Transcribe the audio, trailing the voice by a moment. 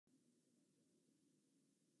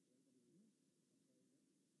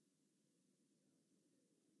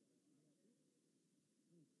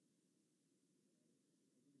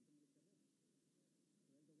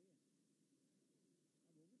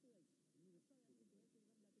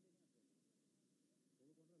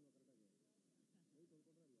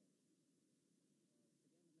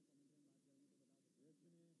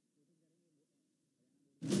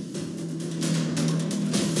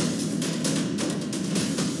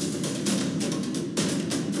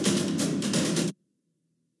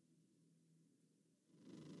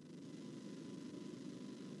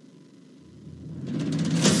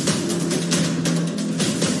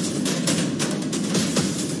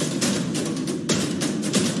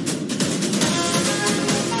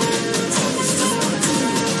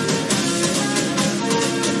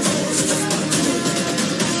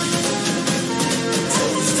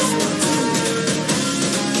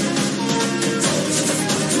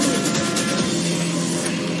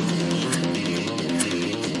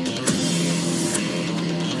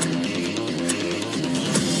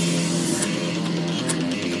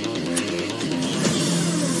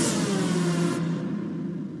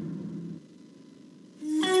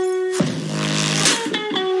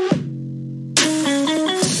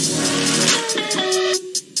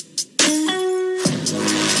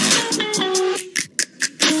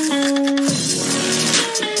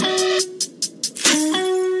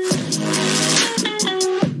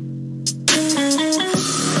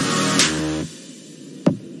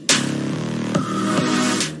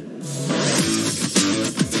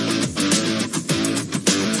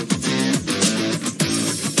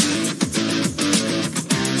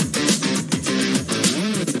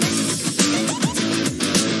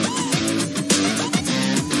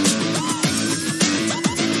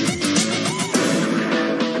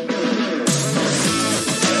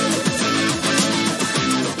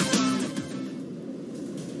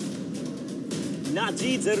ना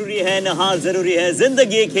जीत जरूरी है ना हार जरूरी है,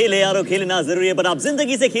 जिंदगी खेले यारो खेलना जरूरी है। पर आप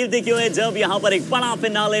जिंदगी से खेलते क्यों है जब यहाँ पर एक बड़ा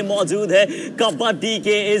फिनाले मौजूद है कबड्डी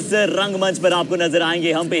के इस रंगमंच पर। आपको नजर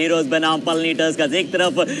आएंगे हम्पी हीरोज बनाम पलनी टस्कर्स। एक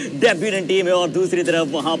तरफ डेब्यूटेंट टीम है और दूसरी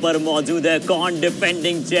तरफ वहां पर मौजूद है कौन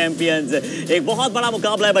डिफेंडिंग चैंपियंस। एक बहुत बड़ा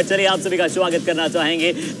मुकाबला है। बच्चे आप सभी का स्वागत करना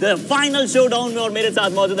चाहेंगे द फाइनल शोडाउन में और मेरे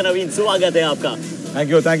साथ मौजूद है नवीन। स्वागत है आपका। Thank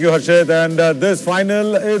you, Harshit. And this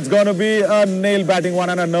final, it's going to be a nail-biting one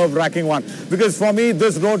and a nerve-wracking one. Because for me,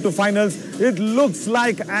 this road to finals, it looks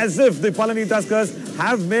like as if the Palani Tuskers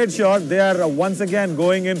have made sure they are once again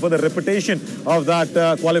going in for the reputation of that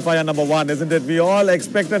qualifier number one, isn't it? We all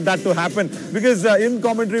expected that to happen. Because in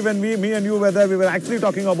commentary, when me and you were there, we were actually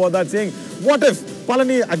talking about that, saying, what if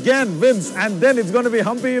Palani again wins, and then it's going to be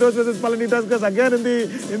Hampi Heroes versus Palani Tuskers again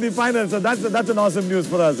in the final. So that's an awesome news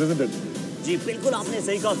for us, isn't it? जी बिल्कुल आपने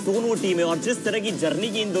सही कहा। दोनों टीमें और जिस तरह की जर्नी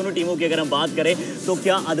की इन दोनों टीमों की अगर हम बात करें तो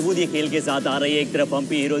क्या अद्भुत ये खेल के साथ आ रही है। एक तरफ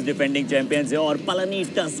हम्पी हीरोज डिफेंडिंग चैंपियंस है और पलानी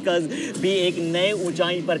टस्कर्स भी एक नए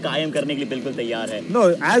ऊंचाई पर कायम करने के लिए बिल्कुल तैयार है। No,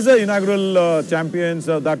 as a inaugural champions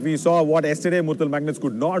that we saw what yesterday Murtal Magnets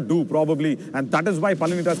could not do probably, and that is why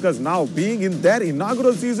Palani Tuskers now being in their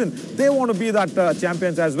inaugural season, they want to be that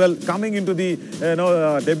champions as well, coming into the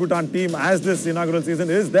debutant team as this inaugural season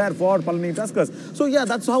is there for Palani Tuskers. So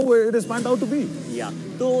yeah, that's how it is planned out to be. या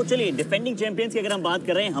तो चलिए defending champions की अगर हम बात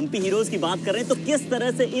कर रहे हैं, हम्पी हीरोज की बात कर रहे हैं, तो किस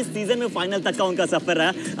तरह से इस सीजन में फाइनल तक का उनका सफर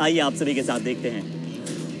रहा, आइए आप सभी के साथ देखते हैं।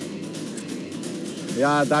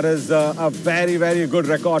 Yeah, that is a very, very good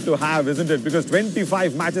record to have, isn't it? Because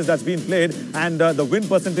 25 matches that's been played and the win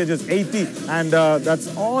percentage is 80. And that's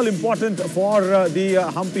all important for the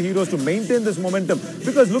Hampi Heroes to maintain this momentum.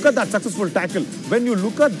 Because look at that successful tackle. When you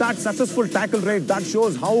look at that successful tackle rate, that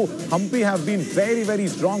shows how Hampi have been very, very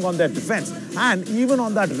strong on their defense. And even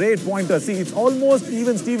on that rate pointer, see, it's almost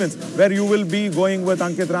even Stevens, where you will be going with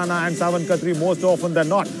Ankit Rana and Savan Khatri most often than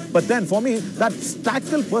not. But then for me, that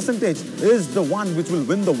tackle percentage is the one which will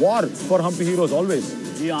win the war for Hampi Heroes always.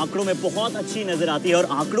 जी आंकड़ों में बहुत अच्छी नजर आती है। और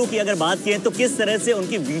आंकड़ों की अगर बात करें तो किस तरह से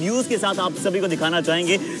उनकी वीडियोस के साथ आप सभी को दिखाना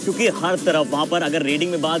चाहेंगे, क्योंकि हर तरफ वहां पर अगर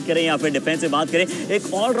रेडिंग में बात करें या फिर डिफेंस में बात करें,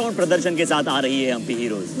 एक ऑलराउंड प्रदर्शन के साथ आ रही है Hampi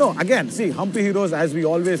heroes. No, again, see, Hampi Heroes, as we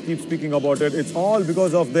always keep speaking about it, it's all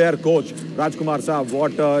because of their coach, Rajkumar Saab,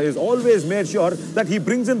 what is always made sure that he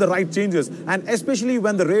brings in the right changes. And especially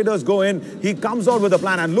when the Raiders go in, he comes out with a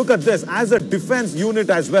plan. And look at this, as a defense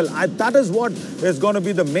unit as well. That is what is going to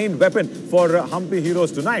be the main weapon for Hampi Heroes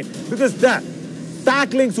tonight. Because that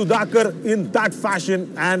tackling Sudhakar in that fashion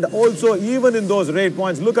and also even in those raid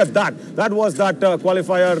points, look at that. That was that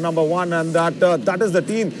qualifier number one, and that is the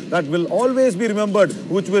team that will always be remembered,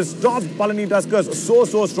 which will stop Palani Tuskers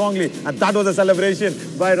so strongly. And that was a celebration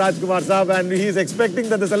by Rajkumar Saab, and he is expecting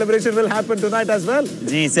that the celebration will happen tonight as well.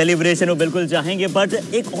 Ji celebration वो बिल्कुल चाहेंगे,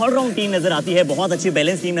 but एक all-round team नजर आती है, बहुत अच्छी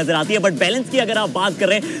balance team नजर आती है। बट बैलेंस की अगर आप बात कर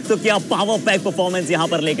रहे हैं तो क्या पावर पैक परफॉर्मेंस यहाँ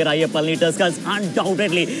पर लेकर आई है पलानी टस्कर्स।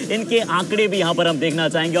 अनडाउटेडली इनके आंकड़े भी यहाँ पर हम देखना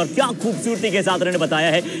चाहेंगे और क्या खूबसूरती के साथ उन्होंने बताया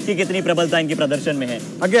है कि कितनी प्रबलता इनकी प्रदर्शन में है।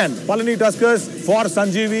 Again, Palani Tuskers for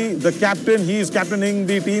Sanjeevi, the captain, he is captaining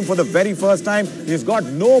the team for the very first time. He's got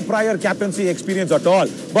no prior captaincy experience at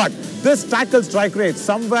all. But this tackle strike rate,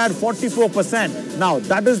 somewhere 44%. Now,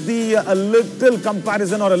 that is a little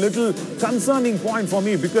comparison or a little concerning point for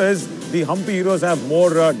me, because the Hampi Heroes have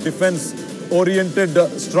more defense-oriented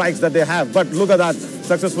strikes that they have. But look at that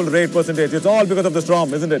successful raid percentage. It's all because of the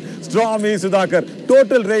Storm, isn't it? Storm is Sudhakar.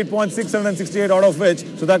 Total raid points 668, out of which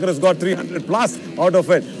Sudhakar has got 300 plus out of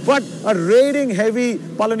it. But a raiding heavy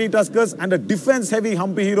Palani Tuskers and a defense heavy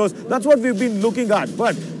Hampi Heroes, that's what we've been looking at.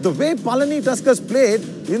 But the way Palani Tuskers played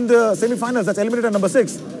in the semi-finals, that's eliminator number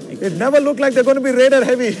 6, it never looked like they're going to be raider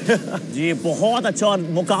heavy. जी बहुत अच्छा, और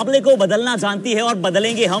मुकाबले को बदलना जानती है और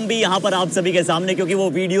बदलेंगे हम भी यहाँ पर आप सभी के सामने, क्योंकि वो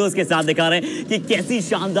वीडियोस के साथ दिखा रहे हैं कि कैसी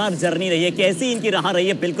शानदार जर्नी रही है, कैसी इनकी राह रही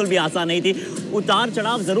है। बिल्कुल भी आसान नहीं थी, उतार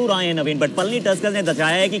चढ़ाव जरूर आए हैं नवीन, बट पलानी टस्कर्स ने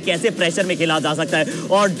दिखाया है कि कैसे प्रेशर में खेला जा सकता है।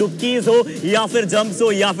 और डुबकीज हो या फिर जंप्स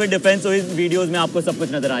हो या फिर डिफेंस हो, इस वीडियोस में आपको सब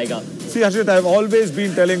कुछ नजर आएगा। See, Harshit, I've always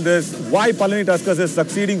been telling this. Why Palani Tuskers is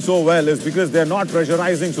succeeding so well is because they're not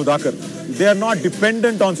pressurizing Sudhakar. They are not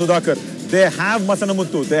dependent on Sudhakar. They have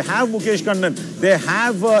Masanamuthu, they have Mukesh Kannan, they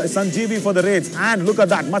have Sanjeevi for the raids. And look at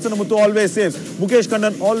that, Masanamuthu always saves, Mukesh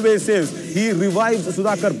Kannan always saves. He revives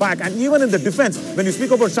Sudhakar back. And even in the defense, when you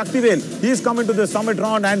speak about Shaktivel, he's come into the summit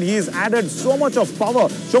round and he's added so much of power,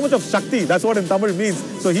 so much of Shakti. That's what in Tamil means.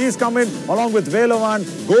 So he's come in along with Velavan,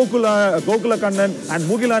 Gokula Kannan and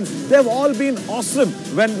Mugilan. They've all been awesome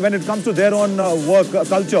when it comes to their own work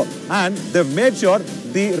culture. And they've made sure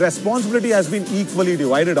the responsibility has been equally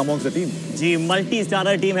divided amongst the team. Ji, multi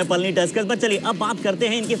starrer team है Palani Tuskers. But चलिए अब बात करते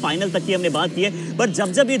हैं इनके final तक की, हमने बात की है, बट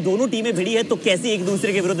जब ये दोनों टीमें भिड़ी है तो कैसे एक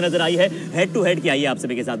दूसरे के विरुद्ध नजर आई है हेड टू हेड की, आइए आप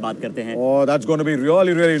सभी के साथ बात करते हैं। Oh, that's going to be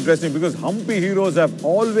really, really interesting because Hampi Heroes have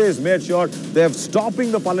always made sure they have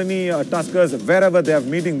stopping the Palani Tuskers wherever they are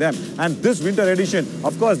meeting them. And this winter edition,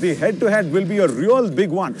 of course, the head-to-head will be a real big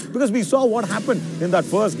one because we saw what happened in that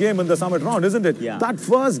first game in the summit round, isn't it? Yeah. That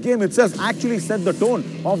first game itself actually set the tone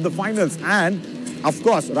of the finals, and of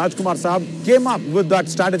course, Rajkumar Saab came up with that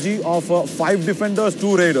strategy of 5 defenders,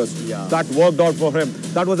 2 raiders. Yeah. That worked out for him.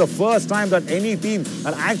 That was the first time that any team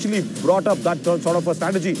had actually brought up that sort of a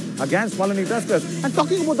strategy against Palani Tuskers. And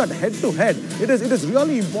talking about that head-to-head, it is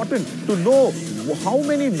really important to know how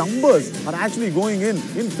many numbers are actually going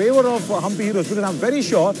in favor of Hampi Heroes, because I'm very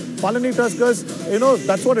sure Palani Tuskers,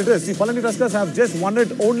 that's what it is. See, Palani Tuskers have just won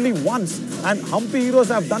it only once, and Hampi Heroes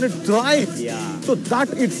have done it thrice. Yeah. So that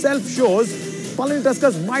itself shows Palani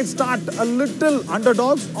Tuskers might start a little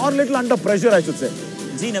underdogs or little under pressure, I should say.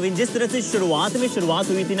 जी नवीन, जिस तरह से शुरुआत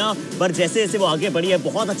हुई थी ना, पर जैसे जैसे वो आगे बढ़ी है,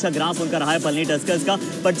 बहुत अच्छा ग्राफ उनका रहा है पलनी टस्कर्स का।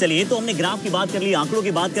 पर चलिए, तो हमने ग्राफ की बात कर ली, आंकड़ों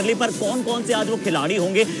की बात कर ली, पर कौन कौन से आज वो खिलाड़ी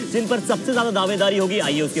होंगे जिन पर सबसे ज्यादा दावेदारी होगी,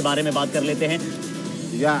 आइए उसके बारे में बात कर लेते हैं।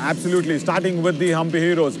 Yeah, absolutely. Starting with the Hampi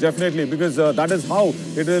Heroes, definitely, because that is how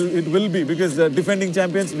it will be. Because defending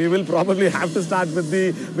champions, we will probably have to start with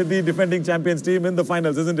the defending champions team in the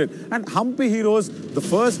finals, isn't it? And Hampi Heroes, the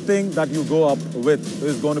first thing that you go up with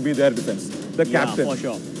is going to be their defense, the captain. Yeah, for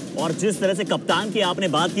sure. और जिस तरह से कप्तान की आपने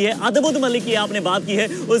बात की है, अद्भुत मलिक की आपने बात की है,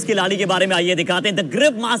 उस खिलाड़ी के बारे में आइए दिखाते हैं। द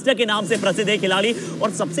ग्रिप मास्टर के नाम से प्रसिद्ध है खिलाड़ी,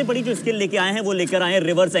 और सबसे बड़ी जो स्किल लेके आए हैं वो लेकर आए हैं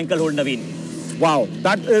reverse ankle hold. Naveen, Wow,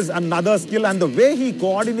 that is another skill, and the way he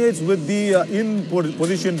coordinates with the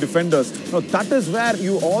in-position defenders. That is where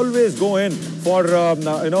you always go in for,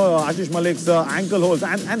 Ashish Malik's ankle holds.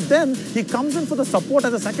 And then he comes in for the support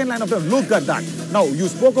as a second line of defense. Look at that. Now, you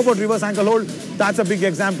spoke about reverse ankle hold. That's a big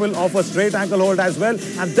example of a straight ankle hold as well.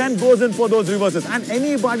 And then goes in for those reverses. And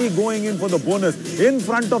anybody going in for the bonus in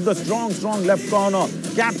front of the strong left corner,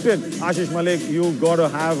 captain Ashish Malik, you got to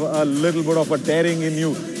have a little bit of a daring in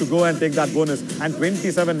you to go and take that bonus. And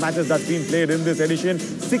 27 matches that's been played in this edition,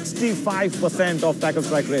 65% of tackle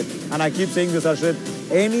strike rate. And I keep saying this, Arshit,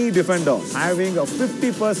 any defender having a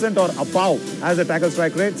 50% or above as a tackle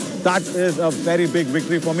strike rate, that is a very big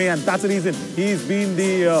victory for me. And that's the reason he's been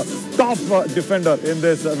the top defender in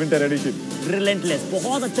this winter edition. Relentless,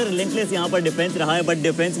 बहुत अच्छा relentless यहाँ पर defence रहा है। But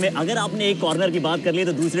defence में अगर आपने एक कॉर्नर की बात कर ली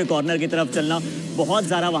तो दूसरे कॉर्नर की तरफ चलना बहुत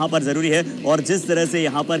ज़्यादा वहाँ पर ज़रूरी है। और जिस तरह से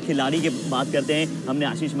यहाँ पर खिलाड़ी की बात करते हैं, हमने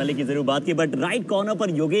आशीष मलिक की ज़रूर बात की, बट राइट कॉर्नर पर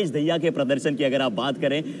योगेश दहिया के प्रदर्शन की अगर आप बात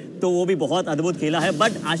करें तो वो भी बहुत अद्भुत खेला है।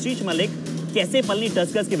 बट आशीष मलिक कैसे पलनी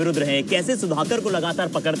टस्कर्स के विरुद्ध रहे, कैसे सुधाकर को लगातार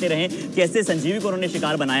पकड़ते रहे, कैसे संजीवी को उन्होंने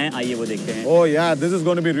शिकार बनाया है, आइए वो देखते हैं। Oh yeah, this is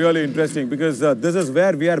going to be really interesting because this is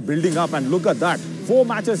where we are building up, and look at that. 4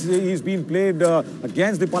 matches he's been played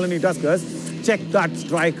against the Palani Tuskers. Check that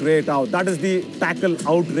strike rate out. That is the tackle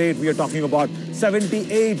out rate we are talking about.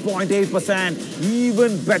 78.8%,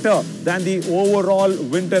 even better than the overall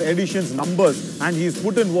winter edition's numbers. And he's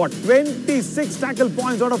put in what? 26 tackle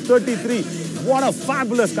points out of 33. What a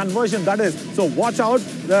fabulous conversion that is. So watch out,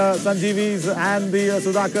 the Sanjeevis and the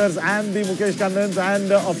Sudhakars and the Mukesh Kannans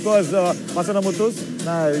and of course Masana Muttus.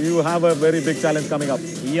 You have a very big challenge coming up.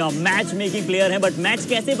 या match making player है, but match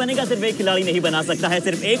कैसे बनेगा सिर्फ एक खिलाड़ी नहीं बना सकता है,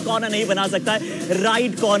 सिर्फ एक कॉर्नर नहीं बना सकता है।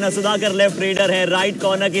 Right corner, Sudhakar left raider है, राइट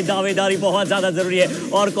कॉर्नर की दावेदारी बहुत ज्यादा जरूरी है।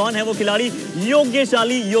 और कौन है वो खिलाड़ी?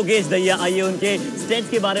 योग्यशाली योगेश दहिया। आइए उनके स्टेट्स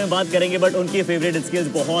के बारे में बात करेंगे, बट उनकी फेवरेट स्किल्स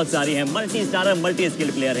बहुत सारी हैं। Multi starrer, multi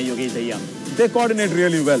skill player है Yogesh Dahiya. They coordinate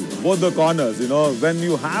really well, both the corners. When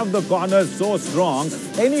you have the corners so strong,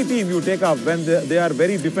 any team you take up, when they are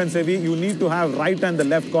very defense heavy, you need to have right and the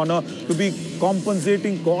left corner to be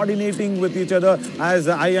compensating, coordinating with each other, as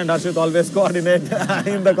I and Harshit always coordinate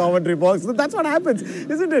in the commentary box. So that's what happens,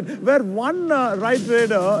 isn't it? Where one right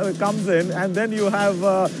raider comes in, and then you have,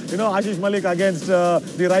 Ashish Malik against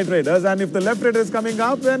the right raiders, and if the left raider is coming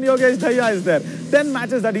up, then Yogesh Daya is there. 10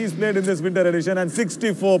 matches that he's played in this winter edition, and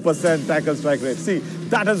 64% tackle strike rate. See,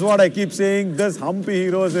 that is what I keep saying. This Hampi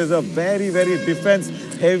Heroes is a very, very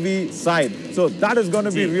defense-heavy side. So that is going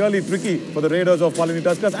to be really tricky for the Raiders of Palani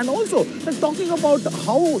Tuskers. And also, talking about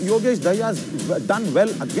how Yogesh Daya has done well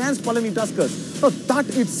against Palani Tuskers, so that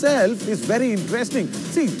itself is very interesting.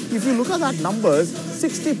 See, if you look at that numbers,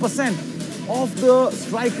 60% of the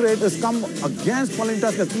strike rate has come against Palani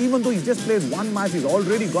Tuskers. Even though he's just played 1 match, he's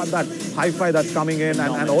already got that high five that's coming in,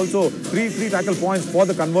 and also three tackle points for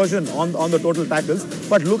the conversion on the total tackles.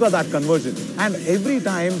 But look at that conversion. And every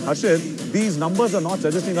time, Harshit, these numbers are not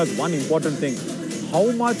suggesting us one important thing: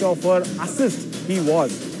 how much of an assist he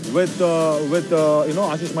was with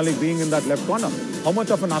Ashish Malik being in that left corner? How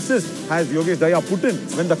much of an assist has Yogesh Daya put in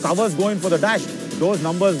when the covers go in for the dash? Those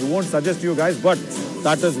numbers won't suggest to you guys, but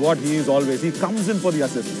that is what he is always. He comes in for the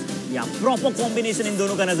assists. या proper combination इन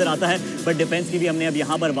दोनों का नजर आता है। But defence की भी हमने अब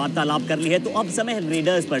यहाँ पर वार्तालाप कर ली है, तो अब समय है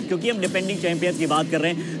रेडर्स पर, क्योंकि हम डिफेंडिंग चैंपियंस की बात कर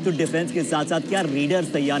रहे हैं, तो डिफेंस के साथ साथ क्या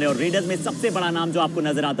रेडर्स तैयार है, और रेडर्स में सबसे बड़ा नाम जो आपको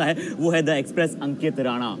नजर आता है वो है the express Ankit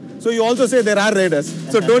Rana. So you also say there are raiders.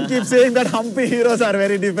 So don't keep saying that Hampi heroes are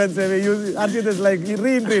very defensive. Ankit is like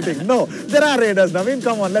retreating. No, there are raiders. Naveen,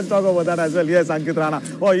 come on, let's talk about that as well. Yes, Ankit Rana.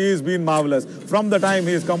 Oh, he's been marvelous. From the time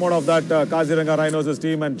he's come out of that Kaziranga Rhinos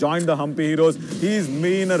team and joined the Hampi heroes, he's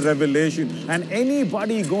been a revelation. And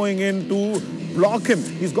anybody going in to block him,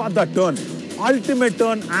 he's got that turn. Ultimate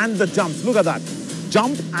turn and the jumps. Look at that.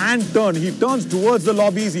 Jump and turn. He turns towards the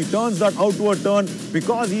lobbies. He turns that outward turn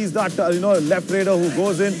because he's that left raider who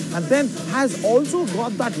goes in, and then has also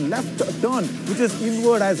got that left turn which is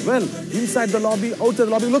inward as well. Inside the lobby, outside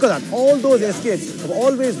the lobby. Look at that. All those escapes have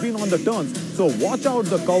always been on the turns. So watch out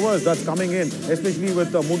the covers that's coming in, especially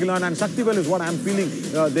with Mugilan and Shaktivel is what I'm feeling.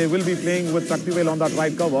 They will be playing with Shaktivel on that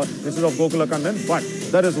right cover instead of Gokula Kandan. But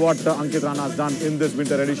that is what Ankit Rana has done in this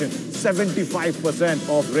winter edition. 75%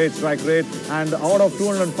 of raid strike rate, and out of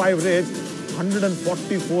 205 raids,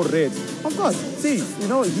 144 raids. Of course, see,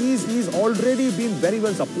 he's already been very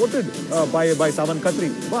well supported by Savan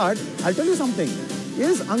Khatri. But I'll tell you something.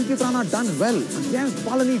 Is Ankit Rana done well against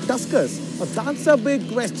Palani Tuskers? That's a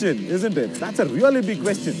big question, isn't it? That's a really big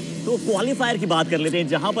question. तो qualifier की बात कर लेते हैं,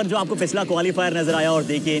 जहां पर जो आपको पिछला क्वालिफायर नजर आया, और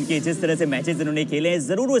देखिए इनके जिस तरह से मैचेस इन्होंने खेले हैं,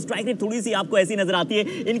 जरूर वो स्ट्राइक रेट थोड़ी सी आपको ऐसी नजर आती है,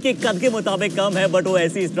 इनके कद के मुताबिक कम है, बट वो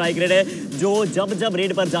ऐसी स्ट्राइक रेट है जो जब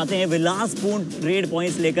रेड पर जाते हैं विलासपूर्ण रेड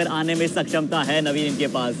पॉइंट्स लेकर आने में सक्षमता है नवीन इनके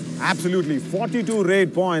पास। Absolutely, 42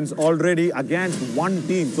 raid points already against one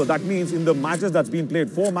team. So that means in the matches that's been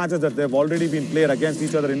played, 4 matches that they've already been played against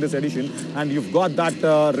each other in this edition, and you've got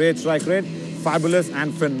that raid strike rate. Fabulous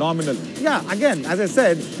and phenomenal. Yeah, again, as I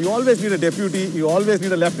said, you always need a deputy, you always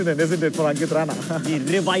need a lieutenant, isn't it, for Ankit Rana?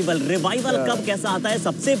 Revival कब कैसा आता है?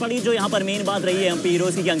 सबसे बड़ी जो यहाँ पर main बात रही है एमपी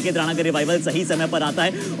हीरोज की, अंकित राणा का रिवाइवल सही समय पर आता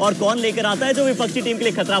है, और कौन लेकर आता है जो विपक्षी टीम के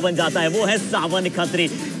लिए खतरा बन जाता है, वो है सावन खत्री।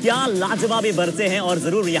 क्या लाजवाब बरसे हैं, और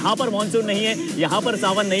जरूर यहाँ पर मानसून नहीं है, यहाँ पर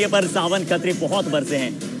सावन नहीं है, पर सावन खत्री बहुत बरसे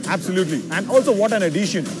हैं। Absolutely. And also what an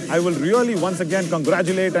addition. I will really once again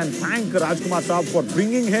congratulate and thank Rajkumar Saab for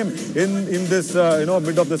bringing him in this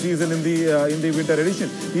mid of the season in the winter edition.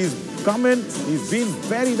 He's come in, he's been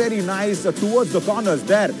very, very nice towards the corners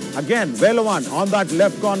there. Again, Velavan on that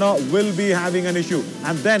left corner will be having an issue.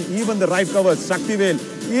 And then even the right cover, Shaktivel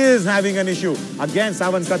is having an issue against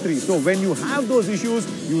Savan Khatri. So when you have those issues,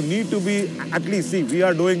 you need to be, at least, see, we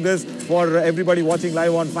are doing this for everybody watching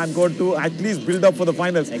live on Fan Code to at least build up for the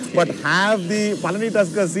finals. But have the Palani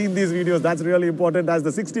Tuskers seen these videos? That's really important, as the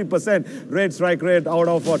 60% raid strike rate out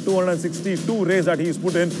of 262 raids that he's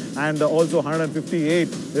put in, and also 158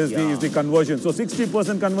 is the conversion. So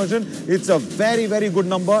 60% conversion, it's a very, very good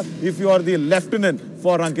number if you are the lieutenant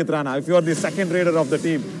for Ankit Rana, if you are the second raider of the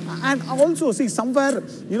team. And also, see, somewhere,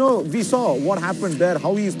 we saw what happened there,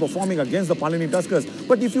 how he is performing against the Palani Tuskers.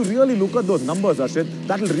 But if you really look at those numbers, Arshit,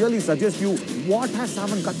 that will really suggest you what has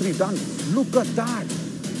Savan Khatri done. Look at that.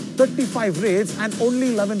 35 raids and only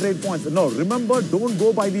 11 raid points. No, remember, don't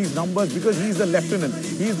go by these numbers because he's the lieutenant.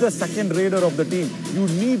 He's the second raider of the team. You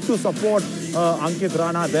need to support Ankit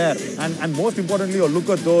Rana there. And most importantly, look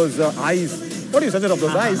at those eyes. What do you suggest of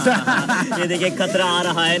those eyes? ये देखिए खतरा आ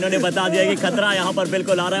रहा है, इन्होंने बता दिया कि खतरा यहाँ पर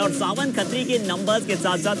बिल्कुल आ रहा है, और सावन खत्री के नंबर्स के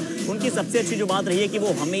साथ साथ उनकी सबसे अच्छी जो बात रही है कि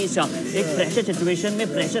वो हमेशा एक प्रेशर सिचुएशन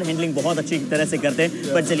में प्रेशर हैंडलिंग बहुत अच्छी तरह से करते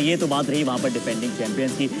हैं। बट चलिए, ये तो बात रही वहाँ पर डिफेंडिंग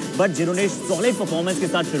चैंपियंस की, बट जिन्होंने सॉलिड परफॉर्मेंस के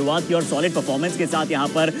साथ शुरुआत की और सॉलिड परफॉर्मेंस के साथ यहाँ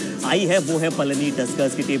पर आई है, वो है पलनी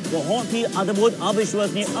टस्कर्स की टीम। बहुत ही अद्भुत,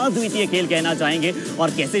 अविश्वसनीय, अद्वितीय खेल कहना चाहेंगे,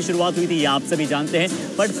 और कैसे शुरुआत हुई थी ये आप सभी जानते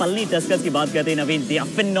हैं। बट पलनी टस्कर्स की बात करते हैं नवीन, they are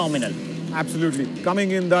phenomenal. Absolutely.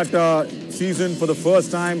 Coming in that season for the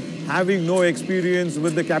first time, having no experience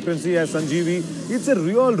with the captaincy as Sanjeevi, it's a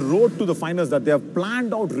real road to the finals that they have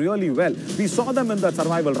planned out really well. We saw them in that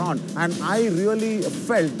survival round, and I really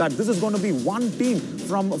felt that this is going to be one team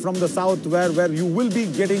from the south where you will be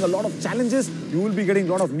getting a lot of challenges, you will be getting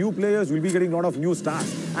a lot of new players, you will be getting a lot of new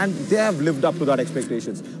stars, and they have lived up to that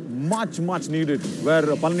expectations. Much needed, where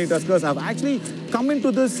Palani Tuskers have actually come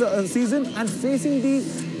into this season and facing the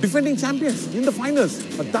defending champions in the finals.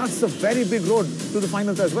 But that's a very big road to the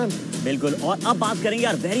finals as well. बिल्कुल। और अब बात करेंगे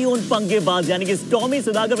यार very own पंगेबाज यानी कि stormy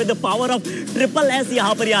Sudhakar with the power of triple S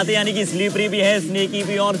यहाँ पर ही आते हैं, यानी कि स्लीपरी भी है, स्नेकी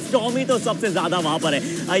भी, और स्टॉमी तो सबसे ज्यादा वहां पर है।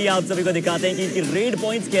 आइए आप सभी को दिखाते हैं कि रेड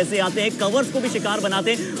पॉइंट्स कैसे आते हैं, कवर्स को भी शिकार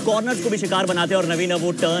बनाते हैं, कॉर्नर्स को भी शिकार बनाते हैं, और नवीन अब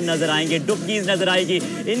वो टर्न नजर आएंगे, डुबकीज नजर आएगी।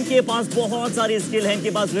 इनके पास बहुत सारी स्किल है,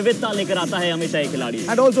 इनके पास विविधता लेकर आता है हमेशा एक खिलाड़ी।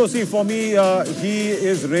 And also see for me he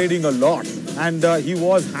is raiding a lot, and he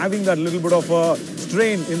was having that little bit of a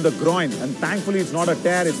strain in the groin, and thankfully it's not a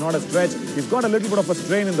tear, it's not a stretch. He's got a little bit of a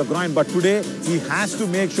strain in the groin, but today he has to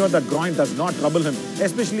make sure that groin does not trouble him,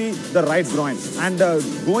 especially the right groin. And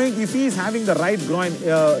if he is having the right groin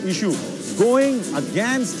issue, going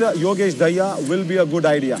against Yogesh Daya will be a good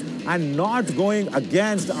idea, and not going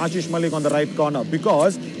against Ashish Malik on the right corner,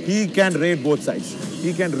 because he can raid both sides.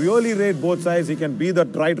 He can really raid both sides. He can be the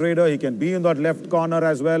right raider. He can be in that left corner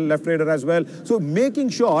as well, left raider as well. So making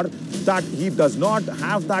sure that he does not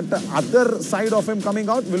have that other side of him coming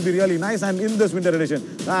out will be really nice. And in this winter edition,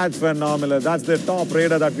 that's phenomenal. That's the top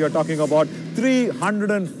raider that we are talking about.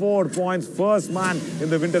 304 points, first man in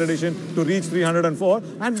the winter edition to reach 304.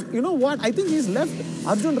 And you know what? I think he's left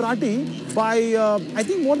Arjun Rathi by, I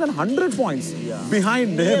think, more than 100 points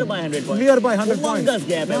behind him. Near by 100 points. Near by 100 points. बहुत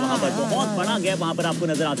gap है वहां पर, बहुत बड़ा gap वहां पर आपको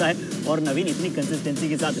नजर आता है। और नवीन इतनी कंसिस्टेंसी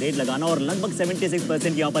के साथ रेड लगाना और लगभग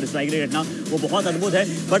 76% यहाँ पर स्ट्राइक रेट रखना, वो बहुत अद्भुत है।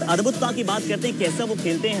 बट अद्भुतता की बात करते हैं, कैसा वो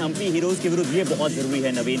खेलते हैं हम्पी हीरोज के विरुद्ध, ये बहुत जरूरी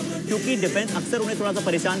है नवीन, क्योंकि डिफेंस अक्सर उन्हें थोड़ा सा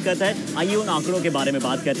परेशान करता है। आइए उन आंकड़ों के बारे में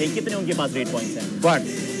बात करते हैं, कितने उनके पास रेड पॉइंट्स हैं। But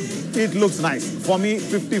it looks nice. For me,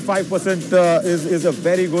 55% is a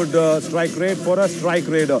very good strike rate for a strike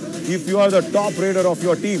raider. If you are the top raider of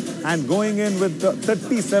your team and going in with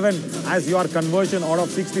 37 as your conversion out of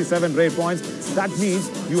 67 raid points, that means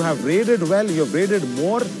you have raided well, you have raided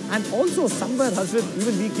more, and also somewhere, Harshit,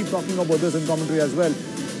 even we keep talking about this in commentary as well,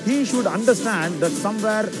 he should understand that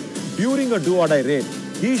somewhere during a do-or-die raid,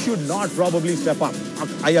 he should not probably step up.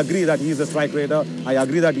 I agree that he is a strike raider. I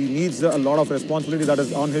agree that he needs a lot of responsibility that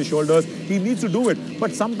is on his shoulders. He needs to do it.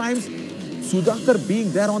 But sometimes Sudhakar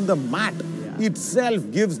being there on the mat itself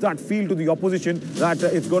gives that feel to the opposition that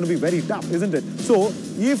it's going to be very tough, isn't it? So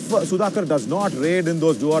if Sudhakar does not raid in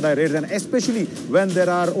those do-or-die raids, and especially when there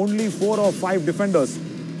are only 4 or 5 defenders,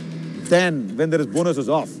 then when there is bonuses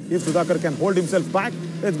off, if Sudhakar can hold himself back,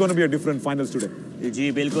 it's going to be a different finals today.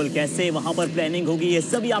 जी बिल्कुल, कैसे वहां पर planning होगी ये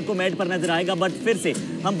सभी आपको match पर नजर आएगा। बट फिर से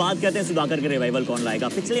हम बात करते हैं सुधाकर के रिवाइवल कौन लाएगा।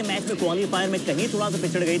 पिछले मैच में क्वालिफायर में कहीं थोड़ा सा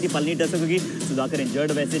पिछड़ गई थी पलनी टस्कर, क्योंकि सुधाकर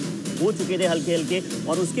इंजर्ड वैसे हो चुके थे हल्के हल्के,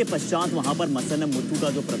 और उसके पश्चात वहां पर मसनम मुथु का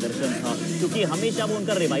जो प्रदर्शन था, क्योंकि हमेशा वो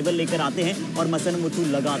उनका रिवाइवल लेकर आते हैं और मसनम मुथु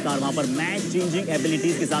लगातार वहां पर मैच चेंजिंग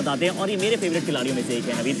एबिलिटीज के साथ आते हैं, और ये मेरे फेवरेट खिलाड़ियों में से एक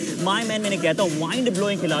है नवीन। माय मैन मैंने कहता हूँ, माइंड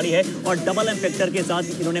ब्लोइंग खिलाड़ी है, और डबल एम फैक्टर के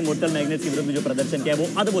साथ इन्होंने मोर्टल मैग्नेट्स के विरुद्ध जो प्रदर्शन किया है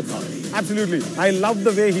वो अद्भुत था। Absolutely. I love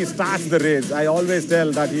the way he starts the raids. I always tell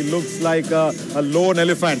that he looks like a lone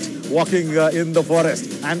elephant walking in the forest.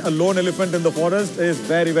 And a lone elephant in the forest is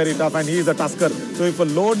very, very tough. And he is a tusker. So if a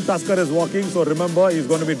lone tusker is walking, so remember, he's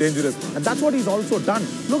going to be dangerous. And that's what he's also done.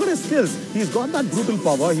 Look at his skills. He's got that brutal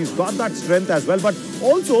power. He's got that strength as well. But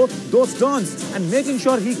also those turns and making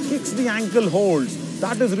sure he kicks the ankle holds.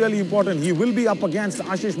 That is really important. He will be up against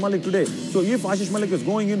Ashish Malik today. So if Ashish Malik is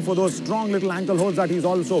going in for those strong little ankle holds that he's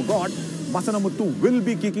also got, Masanamuthu will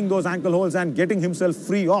be kicking those ankle holds and getting himself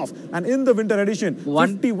free off. And in the winter edition,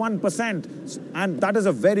 51%. And that is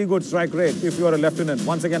a very good strike rate if you are a lieutenant.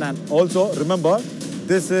 Once again, and also remember,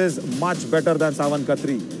 this is much better than Savan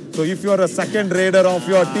Khatri. So if you're a second raider of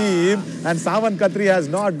your team, and Savan Khatri has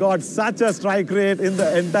not got such a strike rate in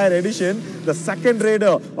the entire edition, the second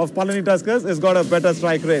raider of Palani Tuskers has got a better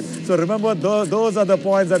strike rate. So remember, those are the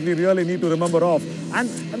points that we really need to remember of.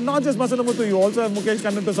 And not just Masanamuthu, you also have Mukesh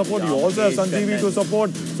Kannan to support, you also have Sanjeevi to support.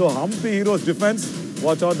 So Hampi Heroes defense,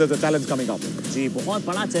 watch out, there's a challenge coming up. जी बहुत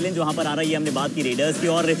बड़ा challenge वहां पर आ रही है। हमने बात की readers की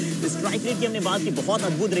और स्ट्राइक रेट की हमने बात की, बहुत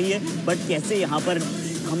अद्भुत रही है, बट कैसे यहाँ पर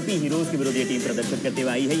हम्पी हीरोज के विरुद्ध ये टीम प्रदर्शन करते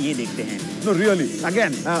हुए आई है, ये देखते हैं। No, really.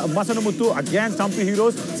 Again, Masanamuthu against Hampi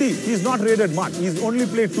Heroes. See, he's not raided much. He's only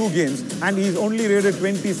played 2 games and he's only raided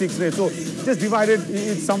 26 raids. So just divided,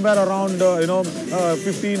 it's somewhere around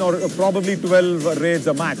 15 or probably 12 raids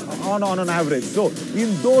a match on an average. So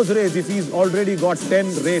in those raids, if he's already got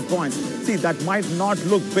 10 raid points, see, that might not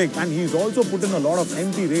look big. And he's also put in a lot of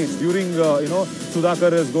empty raids during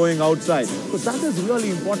Sudhakar is going outside. So that is really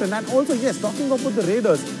important. And also, yes, talking about the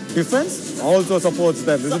raiders, defense also supports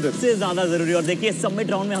them, isn't it? सबसे ज्यादा जरूरी। और देखिए submit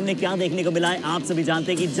round में हमने क्या देखने को मिला है, आप सभी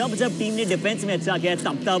जानते हैं कि जब जब टीम ने डिफेंस में अच्छा किया है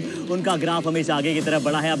तब तब उनका ग्राफ हमेशा आगे की तरफ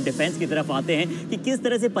बढ़ा है। अब डिफेंस की तरफ आते हैं कि किस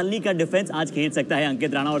तरह से पल्ली का डिफेंस आज खेल सकता है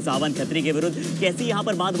अंकित राणा और सावन खत्री के विरुद्ध। कैसी यहाँ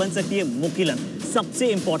पर बात बन सकती है, मुकिलन सबसे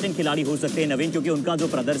इंपॉर्टेंट खिलाड़ी हो सकते हैं नवीन, क्योंकि उनका जो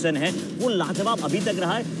प्रदर्शन है वो लाजवाब अभी तक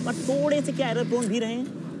रहा है, पर थोड़े से क्या एरर प्रोन भी रहे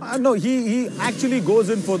हैं। No, he actually goes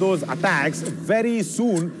in for those attacks very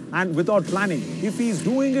soon and without planning. If he's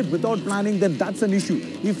doing it without planning, then that's an issue.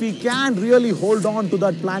 If he can really hold on to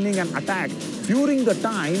that planning and attack during the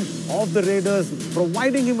time of the Raiders,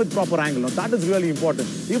 providing him with proper angle, now that is really important.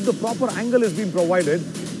 If the proper angle is being provided,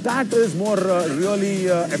 that is more really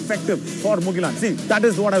effective for Mugilan. See, that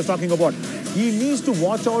is what I was talking about. He needs to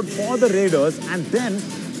watch out for the Raiders and then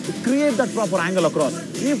create that proper angle across.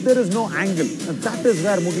 If there is no angle, that is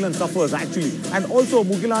where Mugilan suffers actually. And also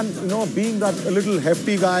Mugilan, being that a little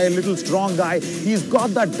hefty guy, a little strong guy, he's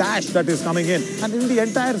got that dash that is coming in. And in the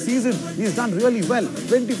entire season, he's done really well.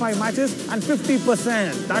 25 matches and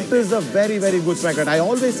 50%. That is a very, very good strike rate. I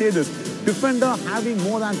always say this. Defender having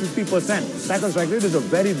more than 50% tackle strike rate is a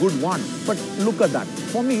very good one. But look at that.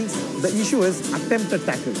 For me, the issue is attempted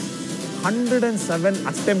tackles. 107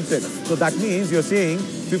 attempted. So that means you're saying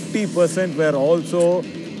 50% were also,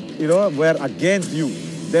 were against you.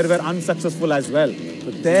 They were unsuccessful as well.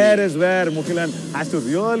 So there is where Mukilan has to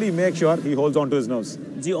really make sure he holds on to his nerves.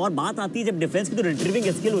 जी, और बात आती है जब defence की तो retrieving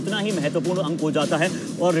skill उतना ही महत्वपूर्ण अंक हो जाता है।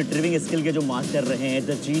 और रिट्रीविंग स्किल के जो मास्टर रहे हैं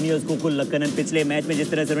द जीनियस गोकुल लक्कनन, पिछले मैच में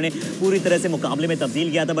जिस तरह से उन्होंने पूरी तरह से मुकाबले में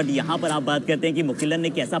तब्दील किया था, बट यहाँ पर आप बात करते हैं कि मुकिलन ने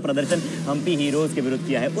कैसा प्रदर्शन हम्पी हीरोज के विरुद्ध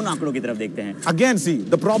किया है, उन आंकड़ों की तरफ देखते हैं। Again, see,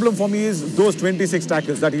 the problem for me is those 26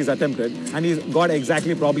 tackles that he's attempted and he's got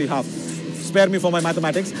exactly probably half. Spare me for my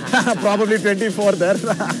mathematics. Probably 24 there,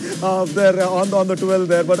 there on the 12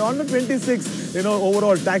 there, but on the 26,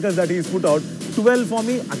 overall tackles that he's put out, 12 for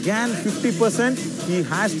me, again 50%. He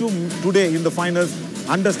has to today in the finals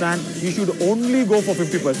understand he should only go for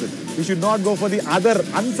 50%. He should not go for the other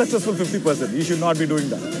unsuccessful 50%. He should not be doing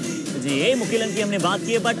that. जी, ये मुकिलन की हमने बात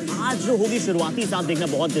की है, but आज जो होगी शुरुआती साथ देखना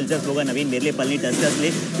बहुत दिलचस्प होगा नवीन मेरे लिए पलनी टस्कर्स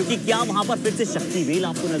लिए, क्योंकि क्या वहां पर फिर से शक्तिवेल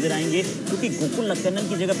आपको नजर आएंगे, क्योंकि गोकुल लक्कनन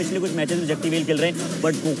की जगह पिछले कुछ मैचेस में शक्तिवेल खेल रहे हैं,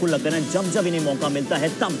 बट गोकुल लक्कनन जब जब इन्हें मौका मिलता है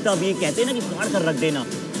तब ये कहते हैं ना कि फाड़ कर रख देना,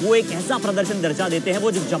 वो एक ऐसा प्रदर्शन दर्शा देते हैं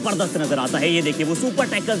वो जो जबरदस्त नजर आता है। ये देखिए वो सुपर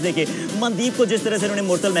टैकल्स देखिए, मनदीप को जिस तरह से उन्होंने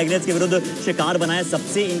मोर्टल मैग्नेट्स के विरुद्ध शिकार बनाया,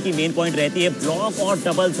 सबसे इनकी मेन पॉइंट रहती है ब्लॉक और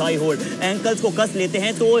डबल साई होल्ड। एंकल्स को कस लेते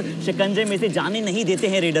हैं तो शिकंजे में से जाने नहीं देते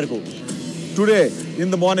हैं रेडर को। Today,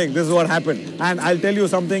 in the morning, this is what happened. And I'll tell you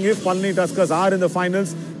something, if Palani Tuskers are in the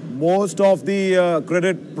finals, most of the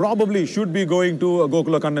credit probably should be going to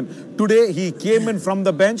Gokula Kannan. Today, he came in from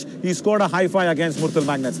the bench. He scored a high five against Murthal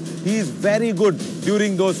Magnets. He is very good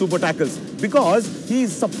during those super tackles because he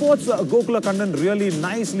supports Gokula Kannan really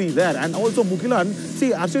nicely there. And also Mukilan,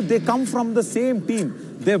 see, Arshit, they come from the same team.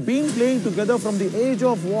 They've been playing together from the age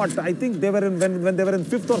of what? I think they were in when they were in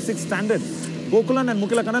 5th or 6th standard. Gokulan and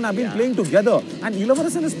Mukila Kannan have been playing together, and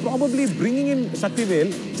Ilavarasan is probably bringing in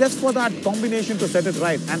Shaktivel just for that combination to set it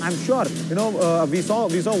right. And I'm sure, we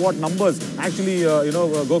saw what numbers actually,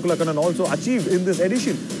 Gokula Kannan also achieved in this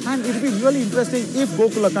edition. And it will be really interesting if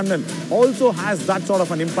Gokula Kannan also has that sort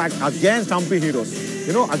of an impact against Hampi Heroes.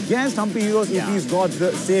 Against Hampi Heroes, if he's got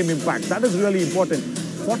the same impact, that is really important.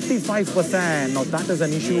 45%. Now that is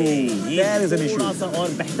an issue. There is an issue. थोड़ा सा और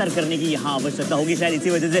बेहतर करने की यहाँ आवश्यकता होगी, शायद इसी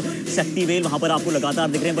वजह से शक्तिवेल वहाँ पर आपको लगातार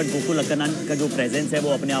दिख रहे हैं, बट गोकुल लक्कनन का जो प्रेजेंस है वो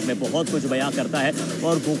अपने आप में बहुत कुछ बयां करता है।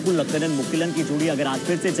 और गोकुल लक्कनन मुकिलन की जोड़ी अगर आज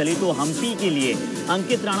फिर से चली तो हम्पी के लिए,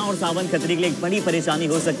 अंकित राणा और सावन खत्री के लिए एक बड़ी परेशानी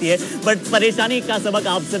हो सकती है, बट परेशानी का सबक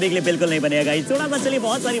आप सभी के लिए बिल्कुल नहीं बनेगा। थोड़ा सा चलिए,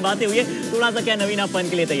 बहुत सारी बातें हुई है, थोड़ा सा क्या नवीन आप फन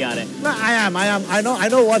के लिए तैयार है? I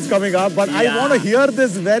know what's coming up, but I want to hear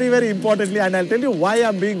this very, very importantly, and I'll tell you why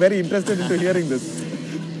I'm being very interested into hearing this.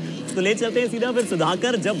 तो ले चलते हैं सीधा फिर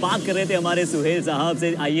सुधाकर, जब बात कर रहे थे हमारे सुहेल साहब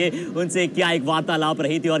से, आइए उनसे क्या एक वार्तालाप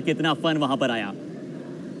रही थी और कितना फन वहां पर आया।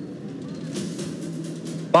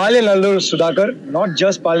 Palinallur Sudhakar, not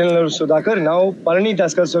just Palinallur Sudhakar, now Palani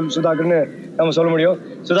Tuskers Sudhakar ne நம்ம சொல்ல முடியும்.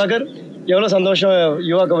 சுதாகர், எவ்வளவு சந்தோஷம்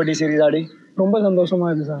யுவா கபடி சீரிஸ் ஆடி? ரொம்ப சந்தோஷமா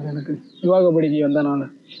இருக்கு சார். எனக்கு யுவா கபடிக்கு வந்தனால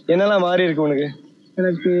என்னெல்லாம் மாறி இருக்கு உனக்கு?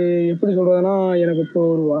 எனக்கு எப்படி சொல்றதுன்னா, எனக்கு இப்போ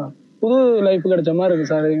ஒரு புது லைஃப் கிடைச்ச மாதிரி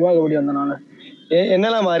இருக்கு சார் யுவா கபடி வந்தனால.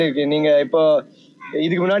 என்னெல்லாம் மாறி இருக்கு? நீங்க இப்போ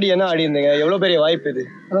இதுக்கு முன்னாடி என்ன ஆடி இருந்தீங்க? எவ்வளவு பெரிய வாய்ப்பு இது?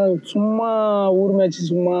 அதான் சும்மா ஊர் மேட்ச்,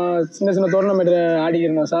 சும்மா சின்ன சின்ன டோர்னமெண்ட்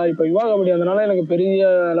ஆடிக்கிறேன் சார். இப்போ யுவா கபடி வந்தனால எனக்கு பெரிய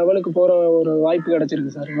லெவலுக்கு போற ஒரு வாய்ப்பு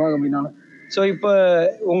கிடைச்சிருக்கு சார் யுவா கபடினால. ஸோ இப்போ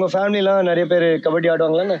உங்க ஃபேமிலிலாம் நிறைய பேர் கபடி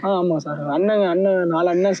ஆடுவாங்களாண்ணே? ஆமாம் சார். அண்ணன் 4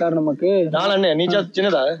 அண்ணன் சார் நமக்கு. 4 அண்ணன்? நீ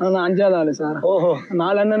சின்னதா? நான் 5ஆவது ஆளு சார். ஓஹோ.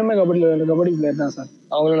 4 அண்ணனுமே கபடி பிளேயர் தான் சார்.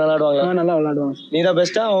 அவங்களும் நல்லா ஆடுவாங்களா? நல்லா விளையாடுவாங்க. நீ தான்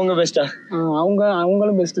பெஸ்ட்டா அவங்க பெஸ்ட்டா?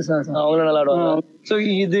 அவங்களும் பெஸ்ட்டு சார். அவங்களும் நல்லா ஆடுவாங்க. ஸோ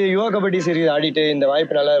இது யுவா கபடி சீரிஸ் ஆடிட்டு இந்த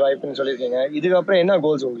வாய்ப்பு நல்ல வாய்ப்புன்னு சொல்லியிருக்கீங்க. இதுக்கப்புறம் என்ன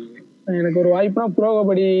கோல்ஸ் உங்களுக்கு? எனக்கு ஒரு வாய்ப்புனா ப்ரோ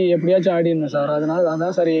கபடி எப்படியாச்சும் ஆடிடணும் சார். அதனால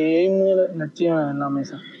அதான் சார் எய்மு லட்சியம் எல்லாமே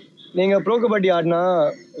சார். நீங்கள் ப்ரோ கபடி ஆடினா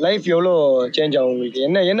லைஃப் எவ்வளோ சேஞ்ச் ஆகும் உங்களுக்கு?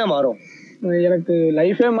 என்ன மாறும்? எனக்கு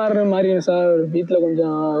லைஃபே மாறுற மாதிரி சார். வீட்டில்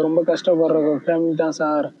கொஞ்சம் ரொம்ப கஷ்டப்படுற ஃபேமிலி தான்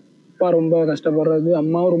சார். அப்பா ரொம்ப கஷ்டப்படுறது,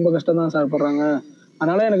 அம்மாவும் ரொம்ப கஷ்டம் தான் சார் படுறாங்க.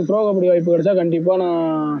 அதனால எனக்கு ப்ரோ கபடி வாய்ப்பு கிடைச்சா கண்டிப்பாக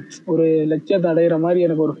நான் ஒரு லட்சியத்தை அடைகிற மாதிரி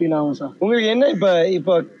எனக்கு ஒரு ஃபீல் ஆகும் சார். உங்களுக்கு என்ன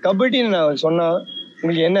இப்போ கபடின்னு நான் சொன்னால்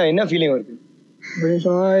உங்களுக்கு என்ன ஃபீலிங் வருது அப்படின்னு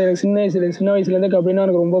சொன்னால் எனக்கு சின்ன வயசுலேருந்தே கபடினா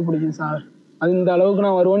எனக்கு ரொம்ப பிடிக்கும் சார். அது இந்த அளவுக்கு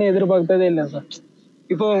நான் வருவேன்னு எதிர்பார்த்ததே இல்லை சார்.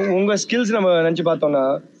 இப்போ உங்கள் ஸ்கில்ஸ் நம்ம நினச்சி பார்த்தோம்னா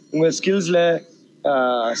உங்கள் ஸ்கில்ஸில்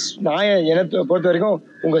எனக்கு பொறுத்த வரைக்கும்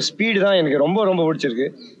உங்கள் ஸ்பீடு தான் எனக்கு ரொம்ப ரொம்ப பிடிச்சிருக்கு.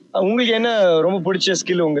 உங்களுக்கு என்ன ரொம்ப பிடிச்ச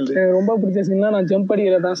ஸ்கில் உங்களுக்கு? ரொம்ப பிடிச்ச ஸ்கில்னா நான் ஜம்ப்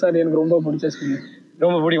அடிக்கிறது தான் சார் எனக்கு ரொம்ப பிடிச்ச ஸ்கில்.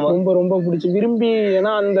 ரொம்ப பிடிக்குமா? ரொம்ப பிடிச்சி விரும்பி.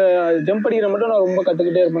 ஏன்னா அந்த ஜம்ப் அடிக்கிற மட்டும் நான் ரொம்ப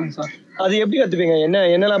கற்றுக்கிட்டே இருப்பேன் சார். அது எப்படி கற்றுப்பீங்க?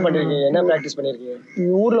 என்னெல்லாம் பண்ணிருக்கீங்க? என்ன ப்ராக்டிஸ் பண்ணியிருக்கீங்க?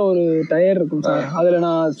 ஊரில் ஒரு டயர் இருக்கும் சார். அதில்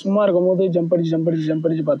நான் சும்மா இருக்கும் போது ஜம்ப்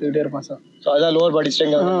அடிச்சு பார்த்துக்கிட்டே இருப்பேன் சார். ஸோ அதான் லோவர் பாடி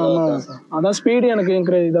ஸ்ட்ரெங்க். ஆமாம் சார். அதான் ஸ்பீடு எனக்கு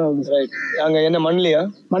என்கரேஜ் இதாகுது. ரைட். அங்கே என்ன மண்ணிலையா?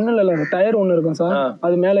 மண்ணில் இல்லை, டயர் ஒன்று இருக்கும் சார்.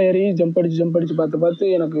 அது மேலே ஏறி ஜம்ப் அடிச்சு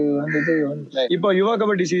பார்த்து எனக்கு அந்த இது. இப்போ யுவா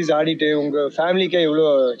கபடி சீரிஸ் ஆடிட்டு உங்கள் ஃபேமிலிக்கே எவ்வளோ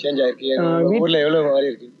சேஞ்ச் ஆயிருக்கு? ஊரில் எவ்வளோ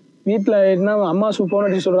மாறி இருக்கு? வீட்டில் என்ன அம்மா ஃபோன்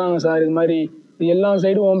அடிச்சு சொல்கிறாங்க சார், இது மாதிரி எல்லா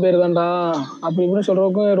சைடும் உன் பேர் தான்டா அப்படி இப்படின்னு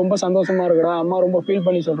சொல்கிறதுக்கு ரொம்ப சந்தோஷமா இருக்குடா. அம்மா ரொம்ப ஃபீல்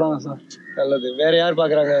பண்ணி சொல்கிறாங்க சார். நல்லது. வேற யார்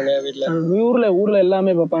பார்க்குறாங்க அங்கே வீட்டில்? ஊரில்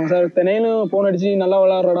எல்லாமே பார்ப்பாங்க சார். தினையிலும் ஃபோன் அடிச்சு நல்லா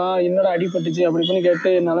விளாட்றடா, என்னடா அடிபட்டுச்சு அப்படி இப்படின்னு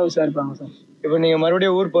கேட்டு நல்லா விசாரிப்பாங்க சார். இப்போ நீங்கள்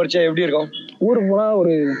மறுபடியும் ஊர் போச்சா எப்படி இருக்கும்? ஊருக்கு போனால்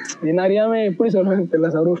ஒரு என்ன அறியாமல் எப்படி சொல்கிறதுன்னு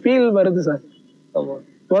தெரியல சார், ஒரு ஃபீல் வருது சார். ஆமாம்.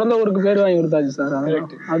 பிறந்த ஊருக்கு பேர் வாங்கி கொடுத்தாச்சு சார்.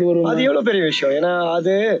 அது எவ்வளோ பெரிய விஷயம். ஏன்னா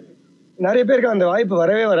அது நிறைய பேருக்கு அந்த வாய்ப்பு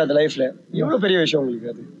வரவே வராது லைஃப்ல. எவ்வளவு பெரிய விஷயம் உங்களுக்கு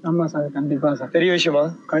அது? ஆமா சார், கண்டிப்பா சார். பெரிய விஷயமா?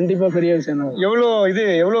 கண்டிப்பா பெரிய விஷயம் தான்.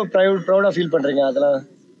 எவ்வளவு ப்ரௌடா ஃபீல் பண்றீங்க? அதெல்லாம்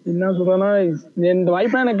என்ன சொல்றேன்னா, இந்த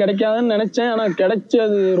வாய்ப்பு எனக்கு கிடைக்காதுன்னு நினைச்சேன். ஆனா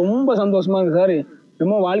கிடைச்சது ரொம்ப சந்தோஷமா இருக்கு சார்.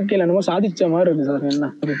 நம்ம வாழ்க்கையில நம்ம சாதிச்ச மாதிரி இருக்கு சார்.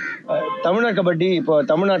 என்ன தமிழ்நாடு கபடி இப்போ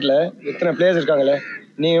தமிழ்நாட்டுல எத்தனை பிளேயர்ஸ் இருக்காங்களே,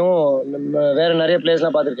 நீயும் வேற நிறைய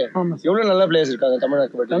பிளேயர்ஸ்லாம் பார்த்துருக்கேன். எவ்வளவு நல்ல பிளேயர்ஸ் இருக்காங்க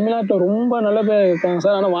தமிழ்நாடு கபடி? தமிழ்நாட்டில் ரொம்ப நல்ல பேர் இருக்காங்க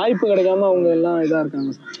சார். ஆனா வாய்ப்பு கிடைக்காம அவங்க எல்லாம் இதா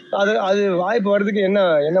இருக்காங்க சார். அது வாய்ப்பு வர்றதுக்கு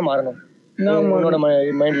என்ன மாறணும்?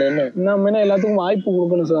 மைண்ட்ல என்ன எல்லாத்துக்கும் வாய்ப்பு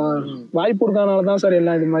கொடுக்கணும் சார். வாய்ப்பு கொடுக்கறதுனால தான் சார்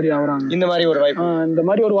எல்லாம் இது மாதிரி ஆகுறாங்க. இந்த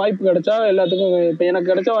மாதிரி ஒரு வாய்ப்பு கிடைச்சா எல்லாத்துக்கும், இப்ப எனக்கு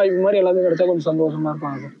கிடைச்ச வாய்ப்பு மாதிரி எல்லாத்துக்கும் கிடைச்சா கொஞ்சம் சந்தோஷமா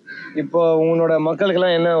இருப்பாங்க சார். இப்போ உங்களோட மக்களுக்கு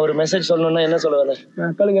எல்லாம் என்ன ஒரு மெசேஜ் சொல்லணும்னா என்ன சொல்லுவாங்க?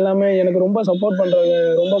 மக்களுக்கு எல்லாமே எனக்கு ரொம்ப சப்போர்ட்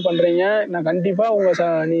பண்றீங்க. நான் கண்டிப்பா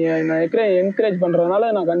நான் என்கரேஜ்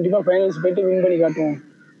பண்றதுனால நான் கண்டிப்பா ஃபைனல்ஸ் போயிட்டு வின் பண்ணி காட்டுவோம்.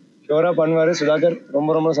 ஷோரா பண்ணுவாரு சுதாகர். ரொம்ப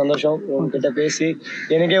ரொம்ப சந்தோஷம் உங்ககிட்ட பேசி.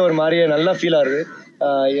 எனக்கே ஒரு மாதிரியே நல்லா ஃபீல் ஆகுது.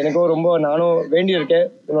 எனக்கும் நானும் வேண்டி இருக்கேன்.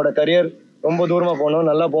 உன்னோட கரியர் ரொம்ப தூரமா போகணும்,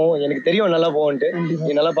 நல்லா போவோம். எனக்கு தெரியும் நல்லா போவோன்ட்டு.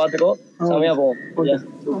 நீ நல்லா பாத்துக்கோ, செமையா போவோம்.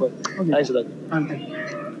 Super. Thanks Sudhakar.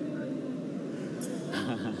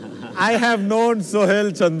 I have known Sohail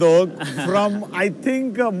Chandok from I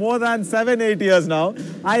think more than 7-8 years now.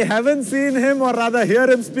 I haven't seen him or rather hear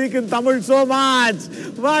him speak in Tamil so much.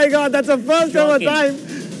 My God, that's the first ever time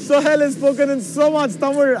Sohail has spoken in so much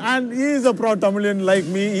Tamil, and he is a proud Tamilian like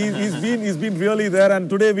me. He's been really there, and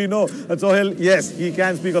today we know that Sohail, yes, he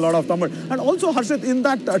can speak a lot of Tamil. And also Harshit, in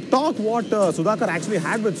that talk what Sudhakar actually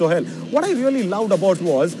had with Sohail, what I really loved about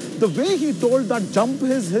was the way he told that jump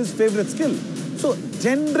is his favorite skill. So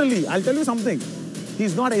generally, I'll tell you something,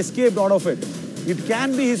 he's not escaped out of it. It can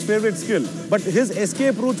be his favorite skill, but his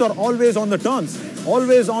escape routes are always on the turns,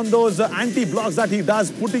 always on those anti-blocks that he does,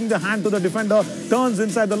 putting the hand to the defender, turns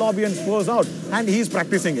inside the lobby and scores out, and he's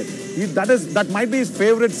practicing it. That might be his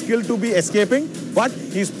favorite skill, to be escaping, but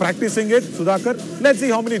he's practicing it. Sudhakar, let's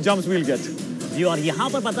see how many jumps we'll get. जी, और यहाँ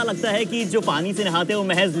पर पता लगता है कि जो पानी से नहाते हैं वो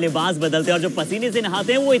महज लिबास बदलते हैं, और जो पसीने से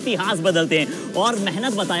नहाते हैं वो इतिहास बदलते हैं। और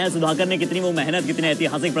मेहनत बताया सुधाकर ने, कितनी वो मेहनत, कितने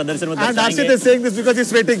ऐतिहासिक प्रदर्शन वो दर्शाएंगे। And Harshit is saying this because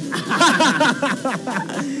he's sweating.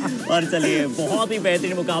 और चलिए, बहुत ही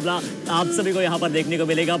बेहतरीन मुकाबला आप सभी को यहाँ पर देखने को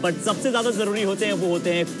मिलेगा। बट सबसे ज्यादा जरूरी होते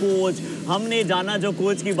हैं कोच। हमने जाना जो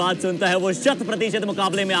कोच की बात सुनता है वो 100%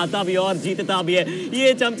 मुकाबले में आता भी और जीतता भी है।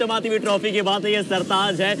 ये चमचमाती हुई ट्रॉफी की बात है, ये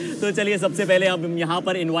सरताज है। तो चलिए, सबसे पहले हम यहाँ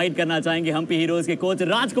पर इन्वाइट करना चाहेंगे हम्पी हीरोज के कोच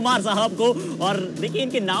राजकुमार साहब को। और देखिए,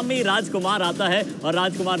 इनके नाम में ही राजकुमार आता है। और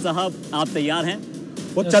राजकुमार साहब, आप तैयार हैं?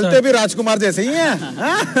 वो चलते भी राजकुमार जैसे ही हैं।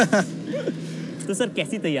 तो सर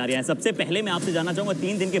कैसी तैयारियां हैं? सबसे पहले मैं आपसे जानना चाहूँगा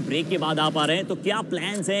 3 दिन के ब्रेक के बाद आप आ रहे हैं तो क्या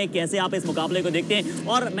प्लान्स हैं, कैसे आप इस मुकाबले को देखते हैं?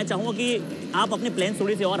 और मैं चाहूँगा कि आप अपने प्लान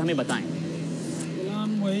थोड़ी सी और हमें बताएं। प्लान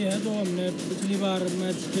वही है जो हमने पिछली बार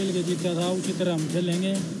मैच खेल के जीता था, उसी तरह हम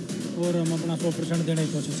खेलेंगे और हम अपना 100% देने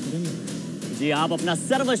की कोशिश करेंगे। जी, आप अपना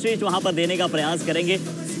सर्वश्रेष्ठ वहां पर देने का प्रयास करेंगे।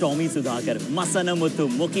 टॉमी सुधाकर, मसन मुथु,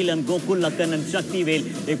 मुकीलन, गोकुल लक्कन, शक्तिवेल,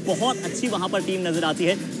 एक बहुत अच्छी वहां पर टीम नजर आती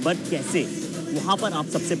है। बट कैसे वहां पर आप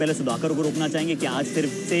सबसे पहले सुधाकर को रोकना चाहेंगे? क्या आज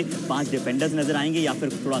सिर्फ से 5 डिफेंडर्स नजर आएंगे या फिर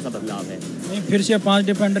थोड़ा सा बदलाव है? नहीं, फिर से 5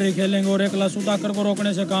 डिफेंडर ही खेलेंगे और एकला सुधाकर को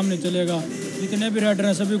रोकने से काम नहीं चलेगा। जितने भी राइडर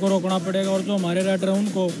हैं सभी को रोकना पड़ेगा और जो हमारे राइडर हैं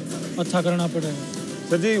उनको अच्छा करना पड़ेगा।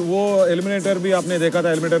 सर जी, वो एलिमिनेटर भी आपने देखा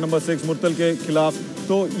था, एलिमिनेटर नंबर 6 मुर्तल के खिलाफ।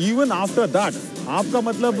 तो इवन आफ्टर दैट आपका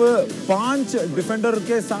मतलब 5 डिफेंडर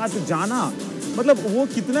के साथ जाना, मतलब वो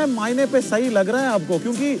कितने मायने पे सही लग रहा है आपको?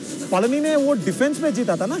 क्योंकि पलनी ने वो डिफेंस में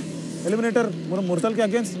जीता था ना एलिमिनेटर मुर्तल के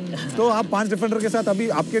अगेंस्ट, तो आप 5 डिफेंडर के साथ अभी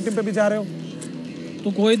आपके टीम पे भी जा रहे हो,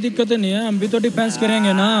 तो कोई दिक्कत नहीं है। हम भी तो डिफेंस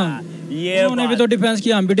करेंगे ना, ये उन्होंने भी तो डिफेंस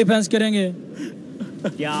किया, हम भी डिफेंस करेंगे।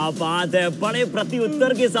 क्या बात है, बड़े प्रति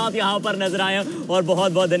उत्तर के साथ यहाँ पर नजर आए। और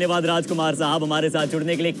बहुत बहुत धन्यवाद राजकुमार साहब हमारे साथ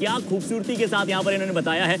जुड़ने के लिए। क्या खूबसूरती के साथ यहाँ पर इन्होंने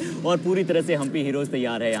बताया है और पूरी तरह से हम्पी हीरोज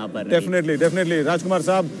तैयार है यहाँ पर। डेफिनेटली डेफिनेटली राजकुमार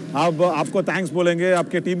साहब, आप आपको थैंक्स बोलेंगे,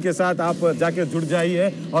 आपके टीम के साथ आप जाके जुड़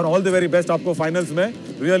जाइए और ऑल द वेरी बेस्ट आपको फाइनल्स में,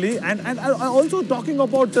 really. And also talking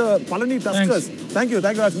about Palani Tuskers, thank you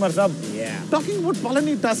Rajkumar साहब। Talking about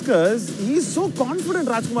Palani Tuskers, he is so confident,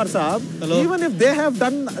 Rajkumar साहब, even if they have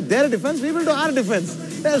done their defense, we will do our defense.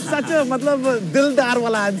 सच मतलब दिलदार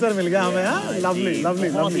वाला answer मिल गया हमें। Lovely lovely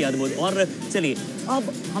बहुत ही अद्भुत। और चलिए अब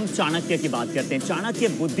हम चाणक्य की बात करते हैं। चाणक्य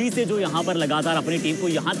बुद्धि से जो यहाँ पर लगातार अपनी टीम को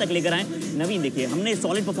यहाँ तक लेकर आए। नवीन देखिए, हमने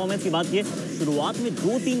सॉलिड परफॉर्मेंस की बात की है। शुरुआत में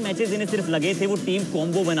 2-3 मैचेस इन्हें सिर्फ लगे थे वो टीम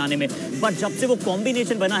कॉम्बो बनाने में, बट जब से वो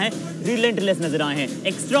कॉम्बिनेशन बना है रिलेंटलेस नजर आए हैं।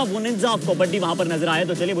 एक्स्ट्रा बोनिंजा ऑफ कबड्डी वहां पर नजर आए।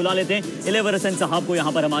 तो चलिए बुला लेते हैं इलेवरसन साहब को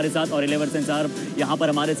यहाँ पर हमारे साथ, और इलेवरसन साहब यहाँ पर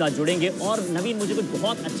हमारे साथ जुड़ेंगे। और नवीन, मुझे कुछ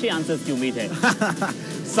बहुत अच्छे आंसर्स की उम्मीद है।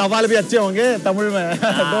 सवाल भी अच्छे होंगे तमिल में,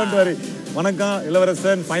 डोंट वरी। வணக்கம்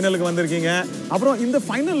இளவரசன், ஃபைனலுக்கு வந்திருக்கீங்க. அப்புறம் இந்த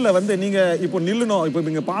ஃபைனல்ல வந்து நீங்க இப்போ நில்லணும், இப்போ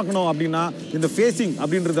நீங்க பார்க்கணும் அப்படின்னா இந்த ஃபேசிங்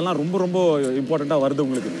அப்படின்றதெல்லாம் ரொம்ப ரொம்ப இம்பார்ட்டண்டா வருது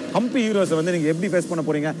உங்களுக்கு. ஹம்பி ஹீரோஸ் வந்து நீங்க எப்படி ஃபேஸ் பண்ண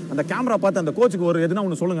போறீங்க? அந்த கேமரா பார்த்து அந்த கோச்சுக்கு ஒரு எதுனா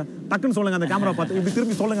ஒன்னு சொல்லுங்க, டக்குன்னு சொல்லுங்க. அந்த கேமரா பார்த்து இப்படி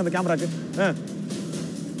திரும்பி சொல்லுங்க அந்த கேமராக்கு.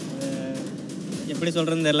 எப்படி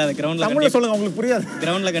சொல்றதுன்னு தெரியல. அது கிரவுண்ட்ல தமிழ்ல சொல்லுங்க, உங்களுக்கு புரியாது.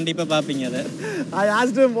 கிரவுண்ட்ல கண்டிப்பா பாப்பீங்க அத. I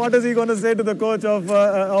asked him what is he going to say to the coach of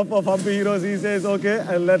Hampi Heroes. He says okay,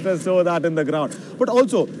 let us show that in the ground. But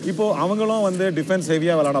also இப்போ அவங்களும் வந்து டிஃபென்ஸ்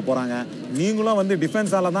ஹெவியா விளையாட போறாங்க. நீங்களும் வந்து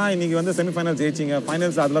டிஃபென்ஸால தான் இன்னைக்கு வந்து செமிஃபைனல் ஜெயிச்சீங்க,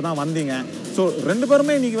 ஃபைனல்ஸ் அதுல தான் வந்தீங்க. சோ ரெண்டு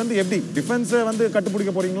பேருமே இன்னைக்கு வந்து எப்படி டிஃபென்ஸ் வந்து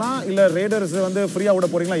கட்டுப்பிடிக்க போறீங்களா இல்ல ரேடர்ஸ் வந்து ஃப்ரீயா விட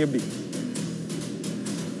போறீங்களா எப்படி?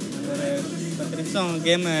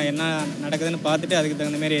 கேம் என்ன நடக்குதுன்னு பார்த்துட்டு அதுக்கு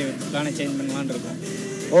தகுந்த மாதிரி பிளானை சேஞ்ச் பண்ணலாம்னு இருக்கோம்.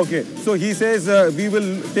 Okay, so he says we will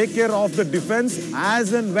take care of the defense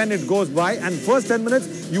as and when it goes by, and first 10 minutes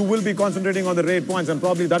you will be concentrating on the raid points, and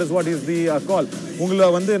probably that is what is the call. உங்களை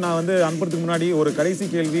வந்து நான் வந்து அனுப்புறதுக்கு முன்னாடி ஒரு கடைசி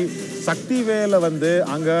கேள்வி. சக்திவேல வந்து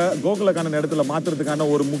அங்க கோகுலக்கண்ணன் இடத்துல மாத்துறதுக்கான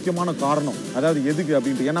ஒரு முக்கியமான காரணம், அதாவது எதுக்கு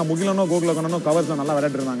அப்படின்ட்டு, ஏன்னா முகிலனோ கோகுலக்கண்ணனோ கவர்ஸ்ல நல்லா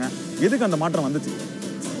விளையாட்டு இருந்தாங்க, எதுக்கு அந்த மாற்றம் வந்துச்சு?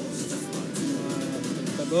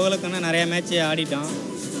 கோகுலக்கண்ணன் நிறைய மேட்ச் ஆடிட்டான்,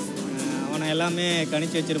 அவனை எல்லாமே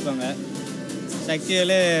கணிச்சு வச்சிருப்பாங்க.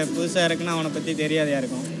 சக்திவேலு புதுசாக இருக்குன்னா அவனை பற்றி தெரியாது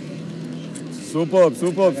யாருக்கும். Superb,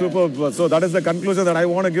 superb, superb. So that is the conclusion that I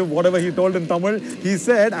want to give. Whatever he told in Tamil, he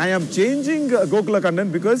said, I am changing Gokulakannan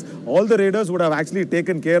because all the raiders would have actually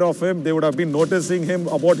taken care of him. They would have been noticing him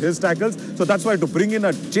about his tackles. So that's why to bring in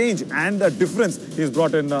a change and a difference, he's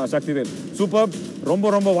brought in Shaktivel. Superb. ரொம்ப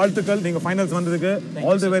ரொம்ப வாழ்த்துக்கள், நீங்க finals வந்ததுக்கு.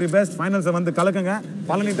 All the very best. Finals வந்து கலக்குங்க.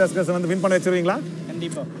 Palani Tuskers வந்து win பண்ண வச்சிருவீங்களா?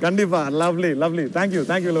 கண்டிப்பா கண்டிப்பா. Lovely lovely. थैंक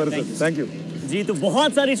यू இளவரசர். थैंक यू जी। तो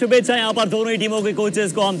बहुत सारी शुभेच्छा यहाँ पर दोनों ही टीमों के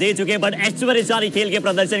कोचेस को हम दे चुके हैं, बट ऐश्वर्यशाली खेल के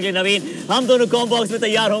प्रदर्शन के लिए नवीन हम दोनों कॉम बॉक्स में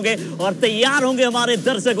तैयार होंगे और तैयार होंगे हमारे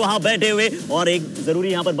दर्शक वहां बैठे हुए। और एक जरूरी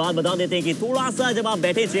यहाँ पर बात बता देते हैं कि थोड़ा सा जब आप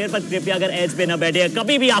बैठे चेयर पर, कृपया अगर एज पे ना बैठे,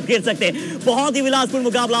 कभी भी आप गिर सकते हैं। बहुत ही विलासपूर्ण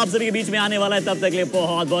मुकाबला आप सभी के बीच में आने वाला है। तब तक के लिए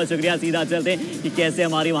बहुत बहुत शुक्रिया। सीधा चलते हैं कि कैसे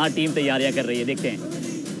हमारी वहां टीम तैयारियां कर रही है, देखते हैं।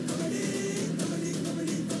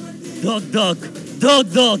 धक धक धक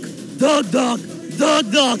धक धक धक धक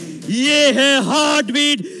धक, ये है हार्ट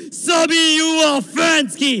बीट सभी युवा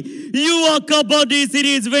फैंस की। युवा कबड्डी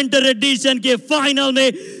सीरीज विंटर एडिशन के फाइनल में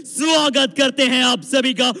स्वागत करते हैं आप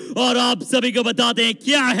सभी का, और आप सभी को बताते हैं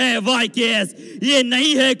क्या है YKS। ये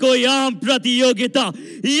नहीं है कोई आम प्रतियोगिता,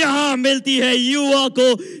 यहाँ मिलती है युवा को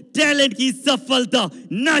टैलेंट की सफलता,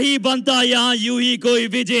 नहीं बनता यहाँ यूं ही कोई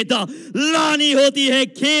विजेता। लानी होती है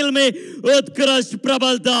खेल में उत्कृष्ट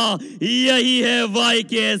प्रबलता, यही है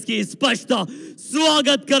YKS की स्पष्टता।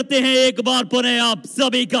 स्वागत करते हैं एक बार पुनः आप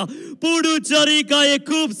सभी का। पुडुचेरी का एक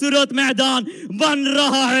खूबसूरत मैदान बन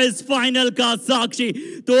रहा है इस फाइनल का साक्षी।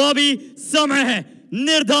 तो अभी समय है,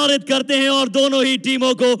 निर्धारित करते हैं और दोनों ही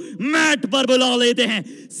टीमों को मैट पर बुला लेते हैं।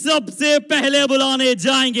 सबसे पहले बुलाने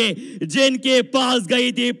जाएंगे जिनके पास गई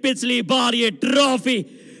थी पिछली बार ये trophy,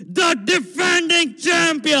 the defending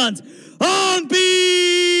champions Hampi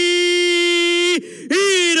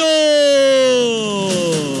hero.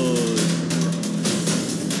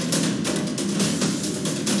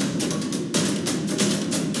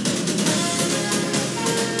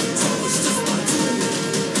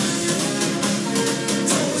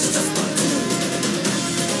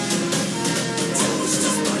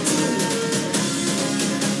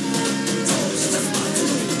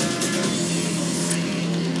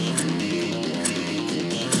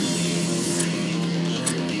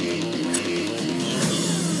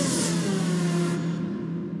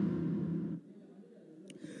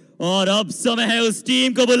 और अब समय है उस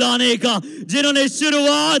टीम को बुलाने का जिन्होंने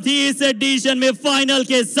शुरुआत ही इस एडिशन में फाइनल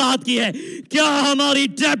के साथ की है। क्या हमारी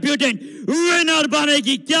डेब्यूटेंट विनर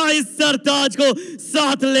बनेगी? क्या इस सरताज को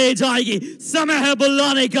साथ ले जाएगी? समय है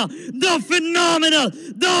बुलाने का द फिनोमिनल,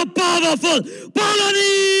 द पावरफुल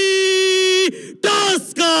पालानी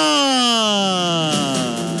टस्कर।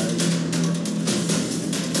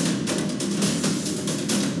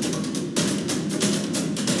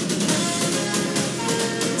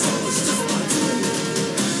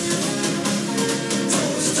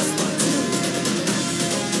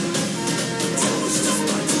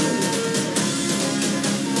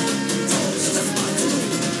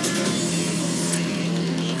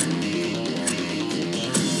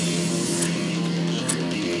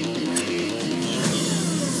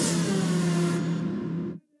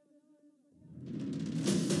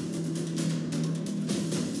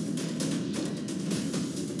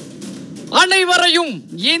 அனைவரையும்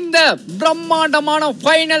இந்த பிரம்மாண்டமான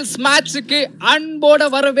ஃபைனல்ஸ் மேட்சுக்கு அன்போட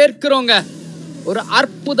வரவேற்கிறோங்க. ஒரு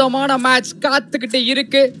அற்புதமான மேட்ச் காத்துக்கிட்டு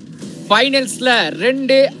இருக்கு. ஃபைனல்ஸ்ல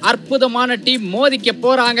 2 அற்புதமான டீம் மோதிக்க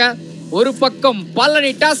போறாங்க. ஒரு பக்கம்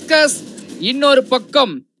பழனி டஸ்கர்ஸ், இன்னொரு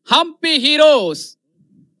பக்கம் ஹம்பி ஹீரோஸ்.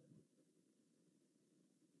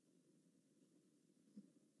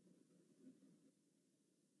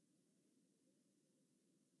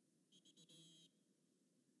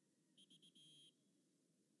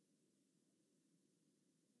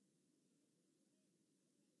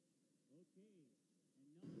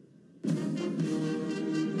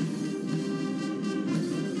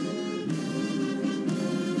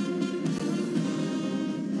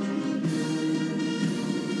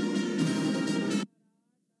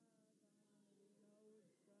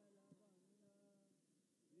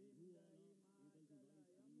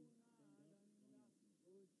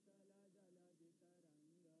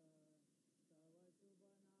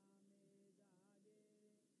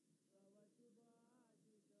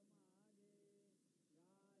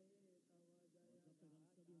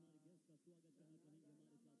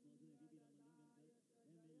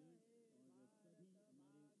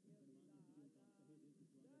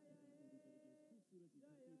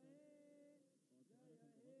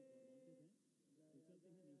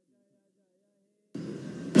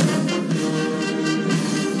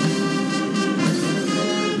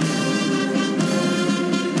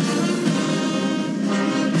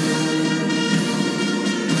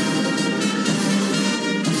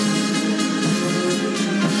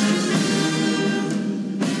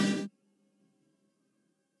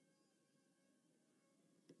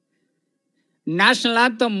 நேஷனல்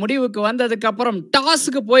ஆந்தம் முடிவுக்கு வந்ததுக்கு அப்புறம்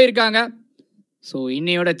டாஸ்க்கு போயிருக்காங்க. ஸோ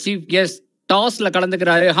இன்னையோட சீஃப் கெஸ்ட் டாஸ்ல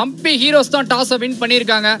கலந்துக்கிறாரு. ஹம்பி ஹீரோஸ் தான் டாஸை வின்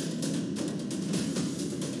பண்ணியிருக்காங்க.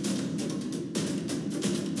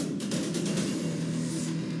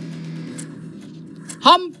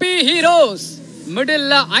 Hampi heroes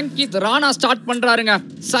middle Ankit Rana start பண்றாருங்க.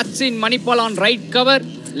 Sachin Manipal right cover,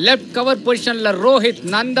 left cover பொசிஷன்ல ரோஹித்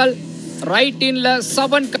நந்தல், ரைட் இன்ல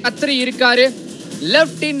சவன் கத்ரி இருக்காரு,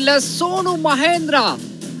 left இன்ல Sonu Mahindra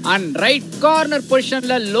and right corner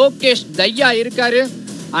பொசிஷன்ல லோகேஷ் தையா இருக்காரு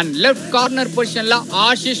அண்ட் லெஃப்ட் கார்னர் பொசிஷன்ல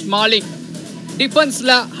ஆஷிஷ் மாலிக்.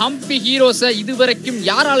 டிஃபென்ஸ்ல ஹம்பி ஹீரோஸை இதுவரைக்கும்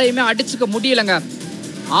யாராலையுமே அடிச்சுக்க முடியலங்க.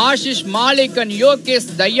 ஆஷிஷ் மாலிக் அண்ட் யோகேஷ்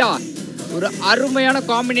தையா ஒரு அருமையான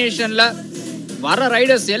காம்பினேஷன்ல வர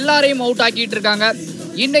ரைடர்ஸ் எல்லாரையும் அவுட் ஆக்கிட்டு இருக்காங்க.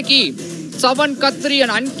 இன்னைக்கு சவன் கத்ரி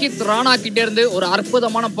அண்ட் அங்கித் ராணா கிட்ட இருந்து ஒரு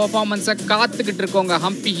அற்புதமான பெர்ஃபார்மன்ஸை காத்துக்கிட்டு இருக்கோங்க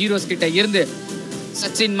ஹம்பி ஹீரோஸ் கிட்ட இருந்து.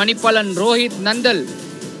 சச்சின் மணிபாலன், ரோஹித் நந்தல்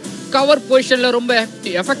கவர் பொசிஷன்ல ரொம்ப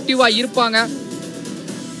எஃபெக்டிவா இருப்பாங்க.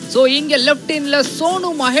 ஸோ இங்க லெஃப்ட் இன்ல சோனு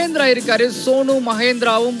மகேந்திரா இருக்காரு. சோனு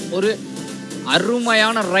மகேந்திராவும் ஒரு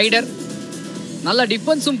அருமையான ரைடர், நல்ல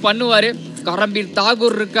டிஃபென்ஸும் பண்ணுவாரு. கரம்பீர்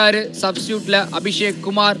தாகூர் இருக்காரு சப்ஸ்டியூட்ல, அபிஷேக்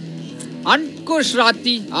குமார், அன்குஷ்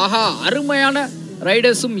ராத்தி. ஆஹா, அருமையான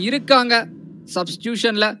ரைடர்ஸும் இருக்காங்க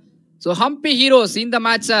சப்ஸ்டியூஷன்ல. ஸோ ஹம்பி ஹீரோஸ் இந்த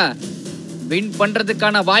மேட்சை வின்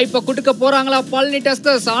பண்றதுக்கான வாய்ப்பை கொடுக்க போறாங்களா பழனி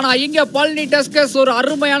டஸ்கர்ஸ்? ஆனா இங்க பழனி டஸ்கர்ஸ் ஒரு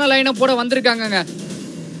அருமையான லைனை போட வந்திருக்காங்க.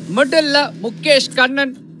 மிடில்ல முகேஷ்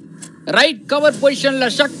கண்ணன், ரைட் கவர் பொசிஷன்ல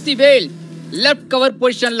சக்தி வேல், லெஃப்ட் கவர்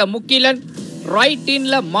பொசிஷன்ல முகிலன், ரைட்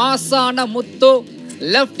இன்ல மாசான முத்து,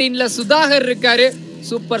 லெஃப்ட் இன்ல சுதாகர் இருக்காரு,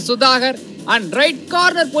 super Sudhakar. And right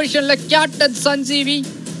corner பொசிஷன்ல கேப்டன் சஞ்சீவி,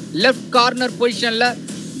 லெஃப்ட் கார்னர் பொசிஷன்ல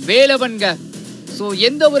வேலவன்க. ஸோ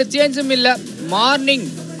எந்த ஒரு சேஞ்சும் இல்லை. மார்னிங்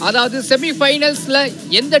அதாவது செமிஃபைனல்ஸ்ல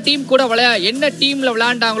எந்த டீம் கூட என்ன டீம்ல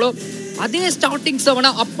விளையாண்டாங்களோ அதே ஸ்டார்டிங்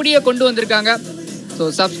 7 அப்படியே கொண்டு வந்திருக்காங்க. ஸோ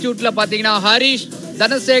சப்ஸ்டியூட்ல பாத்தீங்கன்னா ஹரிஷ்,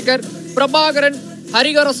 தனசேகர், பிரபாகரன்,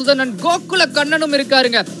 ஹரிகரசுதன், கோகுல கண்ணனும்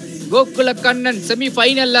இருக்காருங்க. கோகுல கண்ணன்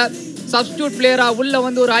செமிஃபைனல்ல சப்ஸ்டியூட் பிளேயரா உள்ள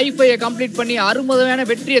வந்து ஒரு ஐஃபையை கம்ப்ளீட் பண்ணி அருமையான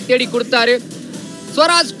வெற்றியை தேடி கொடுத்தாரு.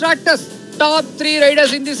 Swaraj tractors top 3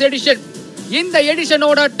 Riders in this edition. இந்த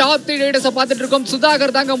எடிஷனோட டாப் 3 ரைடர்ஸை பார்த்துட்டு இருக்கோம்.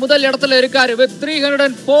 சுதாகர் தாங்க முதல் இடத்துல இருக்காரு வித்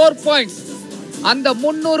 304 பாயிண்ட்ஸ். அந்த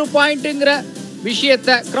 300 பாயிண்ட்ங்கிற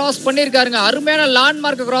விஷயத்தை கிராஸ் பண்ணியிருக்காருங்க. அருமையான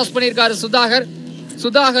லேண்ட்மார்க்கை கிராஸ் பண்ணியிருக்காரு சுதாகர்.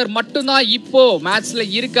 சுதாகர் மட்டும்தான் இப்போ மேட்ச்ல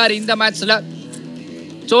இருக்காரு. இந்த மேட்ச்ல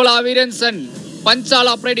சோலா வீரன்சன்,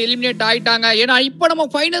 பஞ்சாலா பிரைட் எலிமினேட் ஆயிட்டாங்க. ஏன்னா இப்போ நம்ம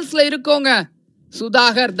ஃபைனல்ஸ்ல இருக்கோங்க.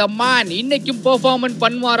 சுதாகர் த மேன் இன்னைக்கும் பெர்ஃபார்மன்ஸ்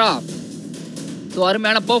பண்ணுவாரா? ஸோ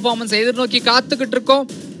அருமையான பெர்ஃபார்மன்ஸ் எதிர்நோக்கி காத்துக்கிட்டு இருக்கோம்.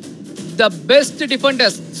 The best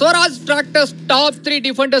defenders, Swaraj Tractors top 3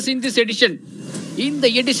 defenders in this edition. இந்த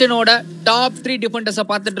எடிஷனோட டாப் 3 டிஃபெண்டர்ஸை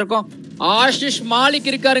பார்த்துட்டு இருக்கோம். ஆஷிஷ் மாலிக்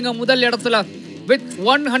இருக்காருங்க முதல் இடத்துல with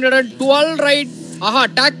 112 right. Aha,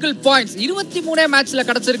 tackle points 23 மேட்ச்ல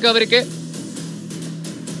கிடைச்சிருக்கு அவருக்கு.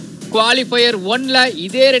 குவாலிஃபயர் 1ல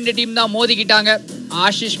இதே 2 டீம் தான் மோதிக்கிட்டாங்க,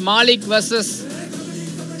 ஆஷிஷ் மாலிக் வர்சஸ்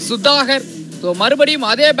சுதாகர். ஸோ மறுபடியும்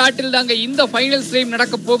அதே பேட்டில் தாங்க இந்த ஃபைனல்ஸ்லயும்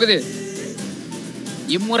நடக்க போகுது.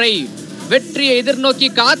 இம்முறை வெற்றியை எதிர்நோக்கி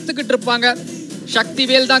காத்துக்கிட்டு இருப்பாங்க.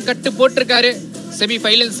 சக்திவேல் தான் கட்டு போட்டிருக்காரு.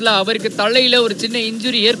 செமிஃபைனல்ஸ்ல அவருக்கு தலையில ஒரு சின்ன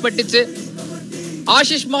இன்ஜுரி ஏற்பட்டுச்சு.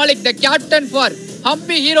 Ashish Malik the captain for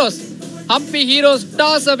Hampi heroes. Hampi heroes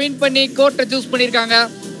toss win பண்ணி கோர்ட்டை சூஸ் பண்ணிருக்காங்க.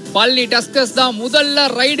 பழனி டஸ்கர்ஸ் தான் முதல்ல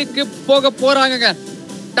ரைடுக்கு போக போறாங்க.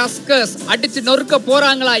 டஸ்கர்ஸ் அடிச்சு நொறுக்க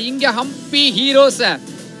போறாங்களா இங்க Hampi heroes?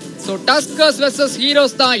 So tuskers versus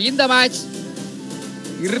heroes தான் இந்த மேட்ச்.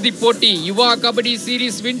 இறுதி போட்டி யுவா கபடி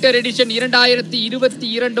சீரீஸ் வின்டர் எடிஷன்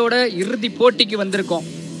 2022ஓட இறுதி போட்டிக்கு வந்திருக்கோம்.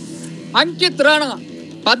 அங்கித் ராணா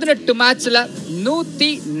 18 மேட்ச்ல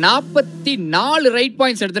 144 ரைட்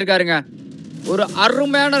பாயிண்ட்ஸ் எடுத்திருக்காருங்க. ஒரு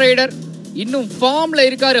அருமையான ரைடர், இன்னும் ஃபார்ம்ல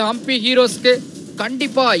இருக்காரு ஹம்பி ஹீரோஸ்க்கு.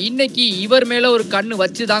 கண்டிப்பா இன்னைக்கு இவர் மேல ஒரு கண்ணு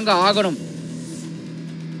வச்சு தாங்க ஆகணும்.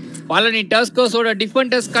 பழனி டஸ்கர்ஸோட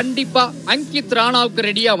டிஃபெண்டர்ஸ் கண்டிப்பா அங்கித் ராணாவுக்கு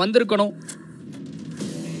ரெடியா வந்திருக்கணும்.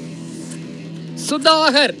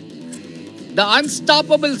 சுதாகர் த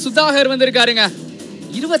அன்ஸ்டாப்பபிள் சுதாகர் வந்திருக்காருங்க.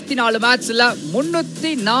 24 மேட்ச்ல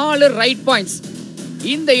 304 ரைட் பாயிண்ட்ஸ்.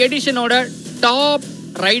 இந்த எடிஷனோட டாப்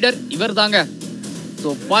ரைடர் இவர் தாங்க.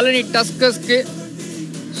 ஸோ பழனி டஸ்கர்ஸ்க்கு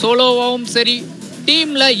சோலோவாவும் சரி,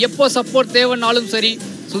 டீம்ல எப்போ சப்போர்ட் தேவைன்னாலும் சரி,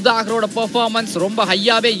 சுதாகரோட பெர்ஃபார்மன்ஸ் ரொம்ப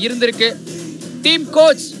ஹையாவே இருந்திருக்கு. Team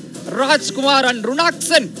coach Rajkumar and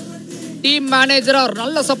ருனாக்சன் team மேனேஜரா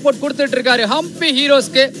நல்ல சப்போர்ட் கொடுத்துட்டு இருக்காரு ஹம்பி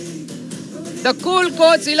ஹீரோஸ்க்கு. த கூல்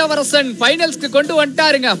கோச் இளவரசன் ஃபைனல்ஸ்க்கு கொண்டு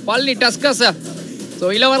வந்துட்டாருங்க பழனி டஸ்கர்ஸ். ஸோ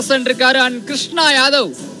இளவரசன் இருக்காரு and Krishna Yadav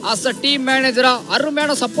as a team மேனேஜரா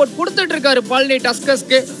அருமையான சப்போர்ட் கொடுத்துட்டு இருக்காரு பழனி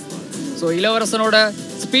டஸ்கர்ஸ்க்கு. ஸோ இளவரசனோட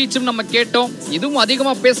ஸ்பீச்சும் நம்ம கேட்டோம். இதுவும்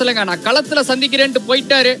அதிகமா பேசலைங்க, நான் களத்துல சந்திக்கிறேன்ட்டு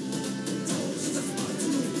போயிட்டாரு.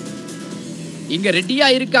 இங்க ரெடியா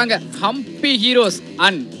இருக்காங்க Hampi heroes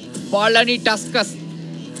and Palani tuskers.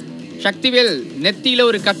 Sakthivel நெத்தியில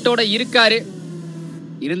ஒரு கட்டோட இருக்காரு,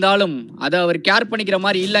 இருந்தாலும் அதை அவர் கேர் பண்ணிக்கிற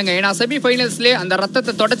மாதிரி இல்லைங்க. ஏன்னா செமிஃபைனல்ஸ்லேயே அந்த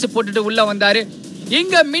ரத்தத்தை தொடச்சு போட்டுட்டு உள்ள வந்தாரு.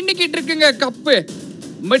 இங்க மின்னிக்கிட்டு இருக்குங்க கப்பு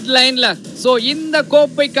மிட் லைன்ல. ஸோ இந்த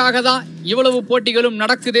கோப்பைக்காக தான் இவ்வளவு போட்டிகளும்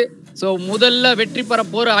நடக்குது. ஸோ முதல்ல வெற்றி பெற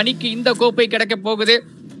போற அணிக்கு இந்த கோப்பை கிடைக்க போகுது.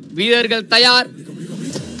 வீரர்கள் தயார்.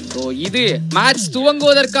 ஸோ இது மேட்ச்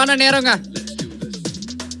துவங்குவதற்கான நேரங்க.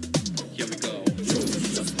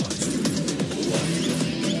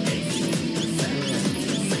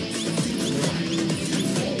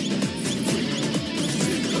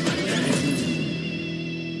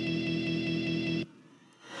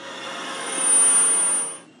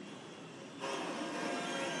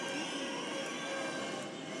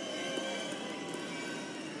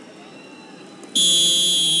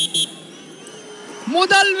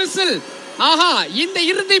 முதல் விசில். ஆஹா, இந்த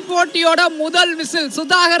இறுதி போட்டியோட முதல் விசில்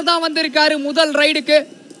சுதாகர் தான் வந்திருக்காரு முதல் ரைடுக்கு.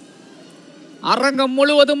 அரங்கம்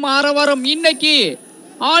முழுவதும் ஆரவாரம். இன்னைக்கு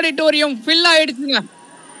ஆடிட்டோரியம் ஃபில் ஆயிடுச்சுங்க.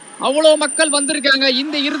 அவ்வளோ மக்கள் வந்திருக்காங்க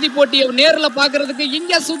இந்த இறுதி போட்டியை நேர்ல பாக்குறதுக்கு.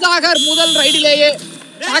 இங்க சுதாகர் முதல் ரைடிலேயே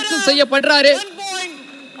டாக்ஸில் செய்யப்படுறாரு.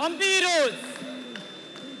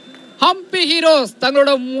 ஹம்பி ஹீரோஸ்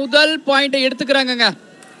தங்களோட முதல் பாயிண்டை எடுத்துக்கிறாங்க.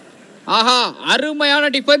 ஆஹா, அருமையான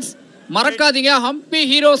டிஃபென்ஸ். மறக்காதீங்க, ஹம்பி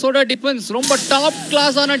ஹீரோஸோட டிஃபென்ஸ் ரொம்ப டாப்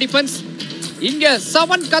கிளாஸான டிஃபென்ஸ். இங்க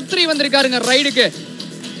 7 கத்ரி வந்திருக்காருங்க ரைடுக்கு.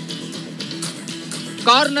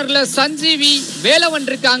 கார்னர்ல சஞ்சீவி, வேலவன்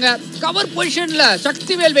இருக்காங்க. கவர் பொசிஷன்ல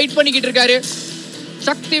சக்திவேல் வெயிட் பண்ணிக்கிட்டு இருக்காரு.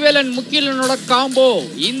 சக்திவேலன் முக்கிலனோட காம்போ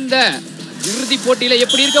இந்த இறுதி போட்டியில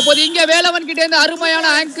எப்படி இருக்க போகுது? இங்க வேலவன் கிட்ட இருந்து அருமையான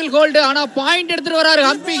ஆங்கிள் ஹோல்டு. ஆனா பாயிண்ட் எடுத்துட்டு வராரு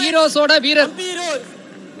ஹம்பி ஹீரோஸோட வீரர்.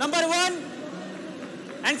 Number 1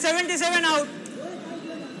 and 77 out.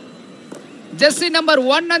 Jersey number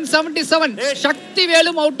 1 and 77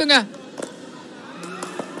 சக்திவேலும் அவுட்டுங்க.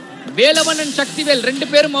 Velavan and Sakthivel ரெண்டு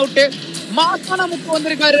பேரும் அவுட். மாசான முத்து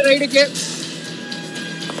வந்திருக்காரு ரைடுக்கு.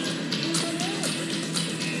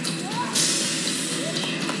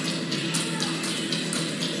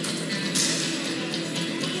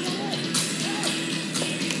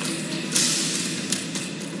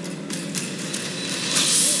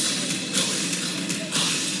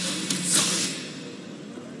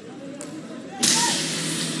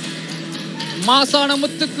 மாசான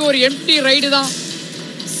முத்துக்கு ஒரு எம்டி ரைடு தான்.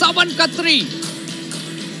 7 கத்ரி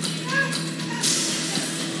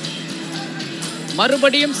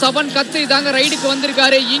மறுபடியும் 7 கத்ரி தாங்க ரைடுக்கு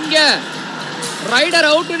வந்திருக்காரு. இங்க ரைடர்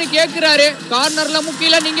அவுட்னு கேக்குறாரு. கார்னர்ல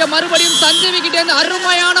முக்கில நீங்க மறுபடியும் சஞ்சீவி கிட்ட இருந்து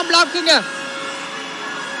அருமையான பிளாக்குங்க.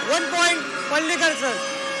 1 point பள்ளிக்கர் சார்.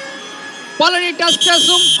 பழனி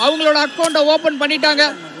டஸ்கர்ஸும் அவங்களோட அக்கவுண்ட ஓபன் பண்ணிட்டாங்க.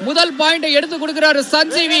 முதல் பாயிண்டை எடுத்து கொடுக்கிறாரு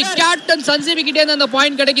சஞ்சீவி. கேப்டன் சஞ்சீவி கிட்ட இருந்து அந்த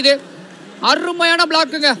பாயிண்ட் கிடைக்குது. அருமையான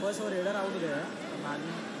பிளாக்குங்க.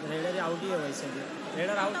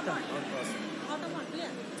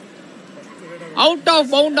 அவுட் ஆஃப்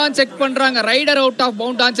பவுண்டா செக் பண்றாங்க. Rider out of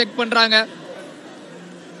Paonta check பண்றாங்க.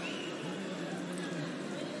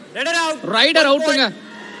 ரைடர் அவுட்டுங்க.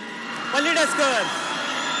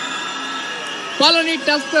 பழனி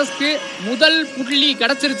டஸ்கர்ஸ்க்கு முதல் புள்ளி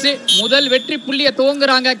கிடைச்சிருச்சு. முதல் வெற்றி புள்ளியை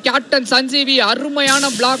துவங்குறாங்க. கேப்டன் சஞ்சீவி அருமையான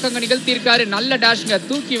பிளாக் அங்க நிகழ்த்தி இருக்காரு. நல்ல டேஷ்ங்க,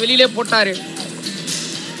 தூக்கி வெளியிலே போட்டாரு.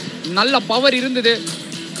 நல்ல பவர் இருந்தது.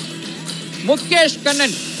 முகேஷ்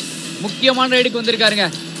கண்ணன் முக்கியமான ரைடுக்கு வந்திருக்காருங்க.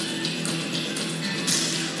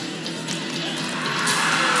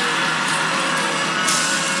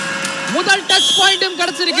 முதல் டச் பாயிண்டும்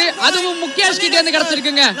கிடைச்சிருக்கு. அதுவும் முகேஷ் கிட்ட இருந்து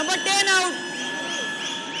கிடைச்சிருக்குங்க.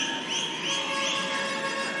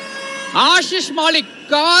 ஆஷிஷ் மாலிக்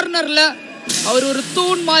கார்னர்ல அவர் ஒரு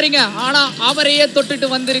தூண் மாறிங்க. ஆனா அவரையே தொட்டுட்டு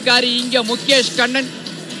வந்திருக்காரு இங்க முகேஷ் கண்ணன்.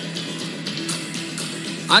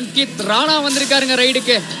 அங்கித் ராணா வந்திருக்காருங்க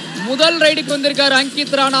ரைடுக்கு. முதல் ரைடுக்கு வந்திருக்காரு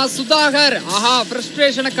அங்கித் ராணா. சுதாகர் ஆஹா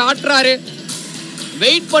ஃப்ரஸ்ட்ரேஷனை காட்டுறாரு.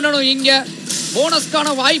 வெயிட் பண்ணணும். இங்க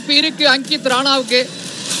போனஸ்கான வாய்ப்பு இருக்கு அங்கித் ராணாவுக்கு.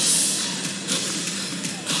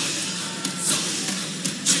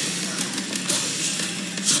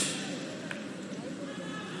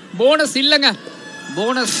 போனஸ் இல்லங்க,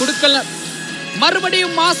 போனஸ் கொடுக்கல.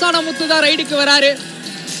 மறுபடியும் மாசான முத்து தான் ரைடுக்கு வராரு.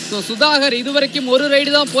 சுதாகர் இதுவரைக்கும் ஒரு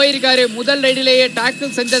ரைடு தான் போயிருக்காரு. முதல் ரைடிலேயே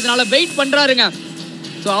டாக்கிள் செஞ்சதுனால வெயிட் பண்றாருங்க.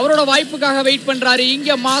 அவரோட வாய்ப்புக்காக வெயிட் பண்றாரு.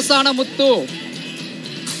 இங்க மாசான முத்து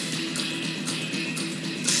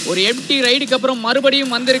ஒரு எம்டி ரைடுக்கு அப்புறம்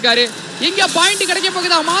மறுபடியும் வந்திருக்காரு. இங்க பாயிண்ட் கிடைக்க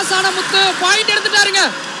போகுதா? மாசான முத்து பாயிண்ட் எடுத்துட்டாருங்க.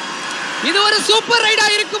 இது ஒரு சூப்பர் ரைடா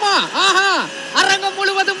இருக்குமா? ஆஹா, அரங்கம்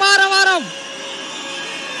முழுவதும் வாரம்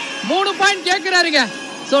 3 பாயிண்ட் கேக்குறாருங்க.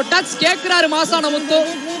 சோ டச் கேக்குறாரு மாசான முத்து.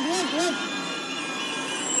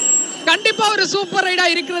 கண்டிப்பா ஒரு சூப்பர் ரைடா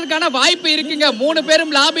இருக்கிறதுக்கான வாய்ப்பு இருக்குங்க. 3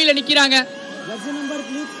 பேரும் லாபியில நிக்கிறாங்க. Jersey number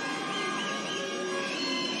please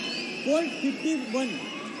 451.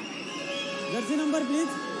 Jersey number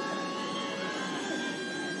please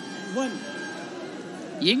 1.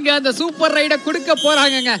 இங்க அந்த சூப்பர் ரைட கொடுக்க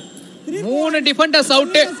போறாங்கங்க. 3 defenders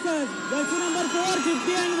out. Jersey number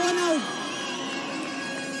 450 and 1 out.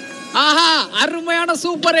 ஆஹா, அருமையான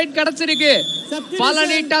சூப்பர் ரைட் கிடைச்சிருக்கு.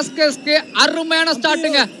 பழனி டஸ்கர்ஸ்க்கு அருமையான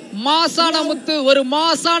ஸ்டார்ட்டுங்க. மாசான முத்து ஒரு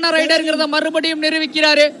மாசான ரைடர்ங்கிறத மறுபடியும்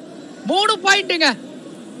நிரூபிக்கிறாரு. 3 பாயிண்ட்டுங்க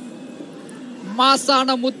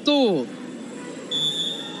மாசான முத்து.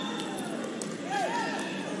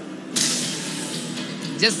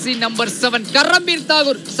 Jersey number 7 Karambir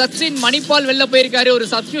Tagore. சச்சின் மணிபால் வெளில போயிருக்காரு. ஒரு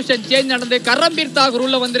சப்ஸ்டிடியூஷன் சேஞ்ச் நடந்து கரம்பீர் தாகூர்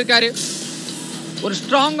உள்ள வந்திருக்காரு. ஒரு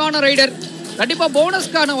ஸ்ட்ராங்கான ரைடர். கண்டிப்பா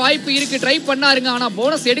போனஸ்க்கான வாய்ப்பு இருக்கு. ட்ரை பண்ணாருங்க, ஆனா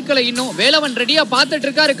போனஸ் எடுக்கல. இன்னும் வேலவன் ரெடியா பார்த்துட்டு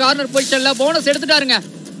இருக்காரு. கார்னர் பொசிஷன்ல போனஸ் எடுத்துட்டாருங்க.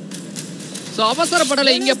 சோ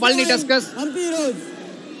அவசரப்படல இங்க பழனி டஸ்கர்ஸ்.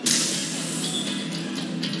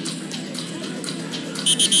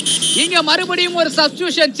 இங்க மறுபடியும் ஒரு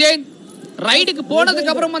சப்ஸ்டிடியூஷன் சேஞ்ச். ரைடுக்கு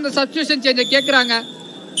போனதுக்கு அப்புறம் அந்த சப்ஸ்டிடியூஷன் சேஞ்ச கேக்குறாங்க.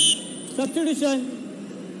 Substitution.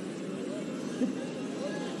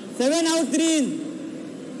 7 out 3 in.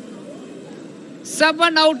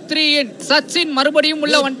 7 out 3 in. Sachin மறுபடியும்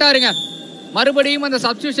உள்ள வந்துட்டாருங்க. மறுபடியும் அந்த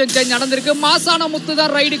சப்ஸ்டிடியூஷன் சேஞ்ச் நடந்திருக்கு. மாசான முத்து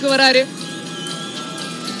தான் ரைடுக்கு வராரு.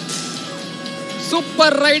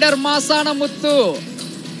 சூப்பர் ரைடர் மாசான முத்து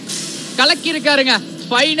கலக்கி இருக்காருங்க.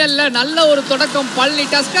 ஃபைனல்ல நல்ல ஒரு தொடக்கம். பழனி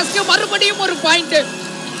டஸ்கர்ஸ்க்கு மறுபடியும் ஒரு பாயிண்ட்.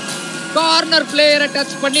 கார்னர் பிளேயரை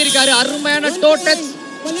டச் பண்ணிருக்காரு. அருமையான to touch.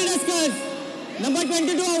 Palani Tuskers. Number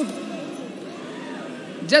 22 out.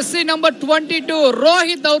 Jersey number 22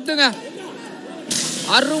 Rohit அவுட்டுங்க.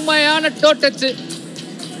 அருமையான டோ டச்.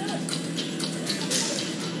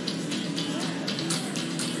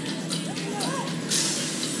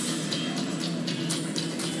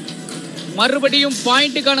 மறுபடியும்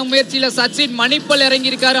பாயிண்ட்டுக்கான முயற்சியில சச்சின் மணிப்பல் இறங்கி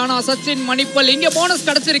இருக்காரு. ஆனா சச்சின் மணிப்பல் இங்க போனஸ்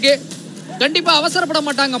கிடைச்சிருக்கு. கண்டிப்பா அவசரப்பட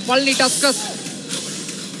மாட்டாங்க பழனி டஸ்கர்ஸ்.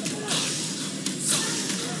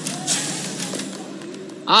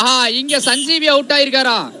 ஆஹா, இங்க Sanjeevi out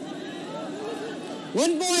ஆயிருக்காரா?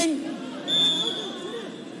 1 point.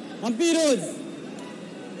 Hampi Rose.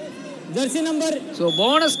 Jersey number. So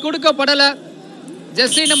bonus கொடுக்கப்படல.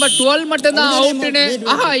 Jersey number 12 மட்டும் தான் அவுட்னு.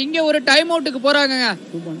 ஆஹா, இங்க ஒரு டைம் அவுட்டுக்கு போறாங்க.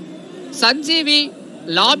 சஞ்சீவி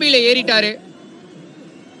லாபியில ஏறிட்டாரு.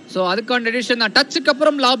 சோ அதுக்கான டிசிஷன் தான். டச்சுக்கு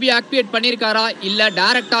அப்புறம் லாபி ஆக்டிவேட் பண்ணிருக்காரா இல்ல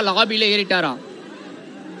டைரக்டா லாபியில ஏறிட்டாரா?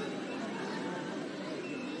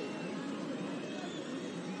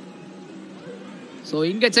 சோ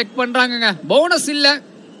இங்க செக் பண்றாங்கங்க. போனஸ் இல்ல,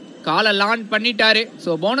 காலை லான் பண்ணிட்டாரு. சோ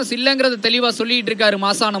போனஸ் இல்லங்கிறது தெளிவா சொல்லிட்டு இருக்காரு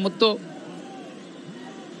மாசான முத்து.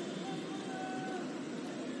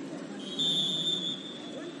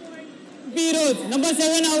 Hampi Rose. Number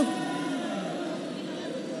 7 out.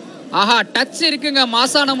 ஆஹா, டச் இருக்குங்க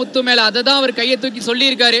மாசான முத்து மேல. அததான் அவர் கையை தூக்கி சொல்லி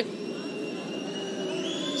இருக்காரு.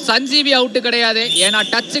 சஞ்சீவி அவுட் கிடையாது. ஏன்னா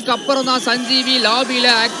டச்சுக்கு அப்புறம் தான் சஞ்சீவி லாபியில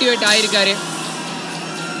ஆக்டிவேட் ஆயிருக்காரு.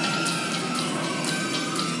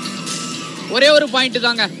 ஒரே ஒரு பாயிண்ட்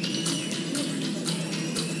தாங்க.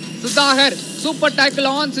 சுதாகர் சூப்பர் டாக்கிள்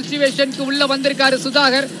ஆன் சிச்சுவேஷனுக்கு உள்ள வந்திருக்காரு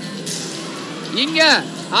சுதாகர். இங்க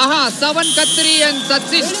ஆஹா 7 கத்ரி அண்ட்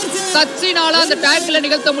சச்சின். சச்சினால அந்த டாக்கிள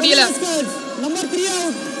நிகழ்த்த முடியல. Number 3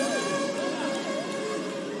 out.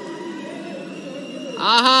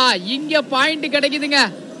 ஆஹா, இங்க பாயிண்ட் கிடைக்குதுங்க.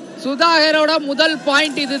 சுதாகரோட முதல்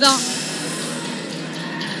பாயிண்ட் இதுதான்.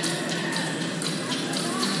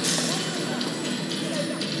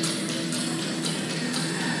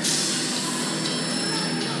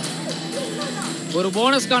 ஒரு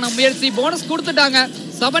போனஸ்கான முயற்சி. போனஸ் கொடுத்துட்டாங்க.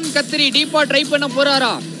 7 கத்திரி டீப்பா ட்ரை பண்ண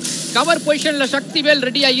போறாரா? கவர் பொசிஷன்ல சக்திவேல்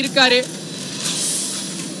ரெடியா இருக்காரு.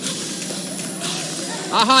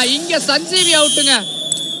 ஆஹா, இங்க Sanjeevi அவுட்டுங்க.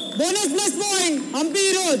 Bonus plus point. Hampi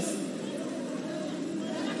Rose.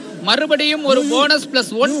 மறுபடியும் ஒரு போனஸ்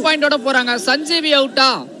பிளஸ் 1 பாயிண்டோட போறாங்க. சஞ்சீவி அவுட்டா?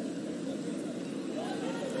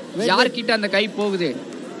 யார்கிட்ட அந்த கை போகுது?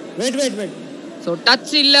 Wait. சோ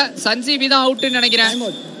டச் இல்ல, சஞ்சீவி தான் அவுட்னு நினைக்கிறேன்.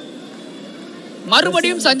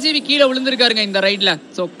 மறுபடியும் சஞ்சீவி கீழே விழுந்திருக்காருங்க இந்த ரைட்ல.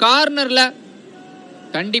 சோ கார்னர்ல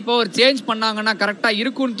கண்டிப்பா ஒரு சேஞ்ச் பண்ணாங்கன்னா கரெக்டா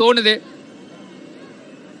இருக்கும்னு தோணுது.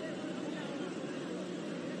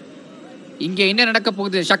 இங்க என்ன நடக்க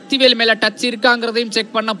போகுது? சக்திவேல் மேல டச் இருக்காங்கிறதையும்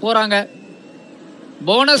செக் பண்ண போறாங்க.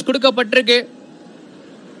 போனஸ் கொடுக்கப்பட்டிருக்கு.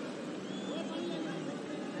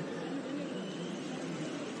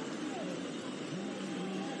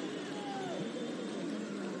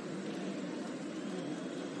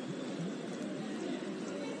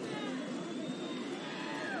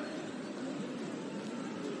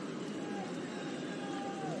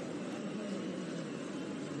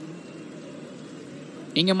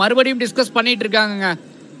 இங்க மறுபடியும் டிஸ்கஸ் பண்ணிட்டு இருக்காங்க.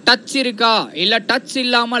 டச் இருக்கா இல்ல டச்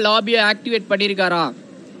இல்லாம லாபியை ஆக்டிவேட் பண்ணிருக்காரா?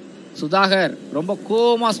 சுதாகர் ரொம்ப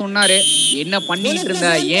கோவமா சொன்னாரு, என்ன பண்ணிட்டு இருந்த,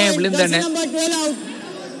 ஏன் விழுந்தன்னு.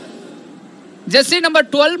 ஜெர்சி நம்பர்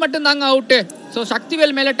 12 மட்டும் தாங்க அவுட். சோ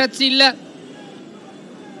சக்திவேல் மேல டச் இல்ல.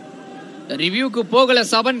 ரிவ்யூக்கு போகல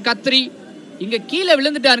 7 கத்ரி. இங்க கீழே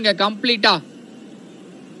விழுந்துட்டாருங்க கம்ப்ளீட்டா.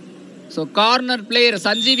 சோ கார்னர் பிளேயர்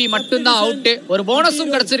சஞ்சீவி மட்டும் தான் அவுட். ஒரு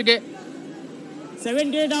போனஸும் கிடைச்சிருக்கு.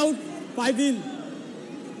 78 out, 5 in.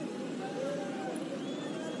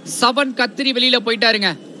 7 கத்திரி வெளியில போயிட்டாருங்க.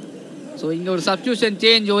 சோ இங்க ஒரு சப்ஸ்டிடியூஷன்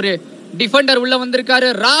சேஞ்ச். ஒரு டிஃபெண்டர் உள்ள வந்திருக்காரு.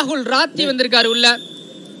 ராகுல் ராத்தி வந்திருக்காரு உள்ள.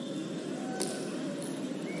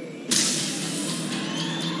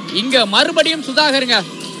 இங்க மறுபடியும் சுதாகருங்க.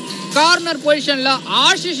 கார்னர் பொசிஷன்ல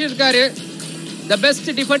ஆஷிஷ் இருக்காரு. The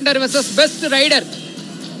best Defender versus best rider.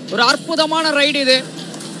 ஒரு அற்புதமான ரைடு இது.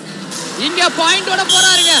 இங்க பாயிண்டோட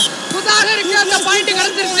போறாருங்க. சுதாகருக்கு அந்த பாயிண்ட்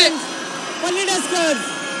கிடைச்சிருச்சு. Palani Tuskers.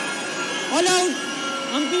 All out.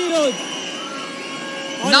 Hampi Rose.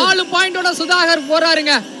 4 பாயிண்டோட Sudhakar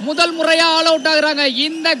போறாருங்க. முதல் முறையா ஆல் அவுட் ஆகுறாங்க.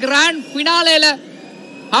 இந்த grand ஃபினாலேல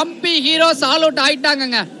Hampi heroes all out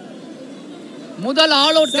ஆயிட்டாங்கங்க. முதல்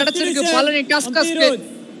ஆல் அவுட் கிடைச்சிருக்கு பழனி டஸ்கர்ஸ்க்கு.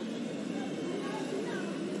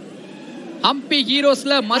 ஹம்பி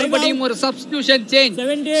ஹீரோஸ்ல மறுபடியும் ஒரு சப்ஸ்டிடியூஷன் சேஞ்ச்.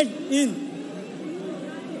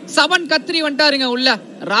 7 கத்திரி வந்துட்டாருங்க உள்ள.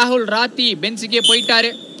 ராகுல் ராத்தி பெஞ்சுக்கே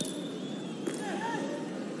போயிட்டாரு.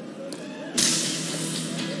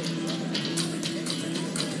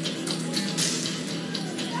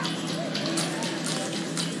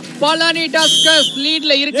 பழனி டஸ்கர்ஸ்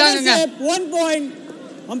லீட்ல இருக்காங்க. 1 point.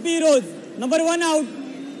 Hampi Heroes number 1 out.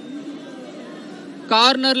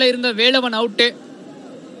 கார்னர்ல இருந்த வேலவன் அவுட்.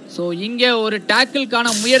 சோ இங்க ஒரு டாக்கிள்கான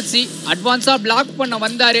முயற்சி. அட்வான்ஸா பிளாக் பண்ண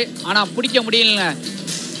வந்தாரு, ஆனா பிடிக்க முடியல.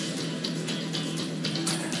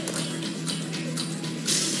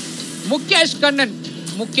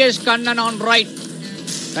 Mukesh Kannan on right.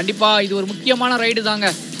 கண்டிப்பா இது ஒரு முக்கியமான ரைடு தாங்க.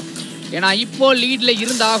 ஏன்னா இப்போ லீட்ல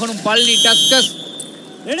இருந்து ஆகணும் பழனி டஸ்கர்ஸ்.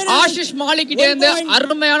 ஆஷிஷ் மாலிக் கிட்ட இருந்து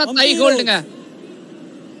அருமையான தை ஹோல்டுங்க.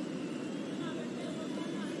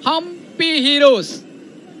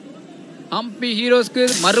 ஹம்பி ஹீரோஸ்க்கு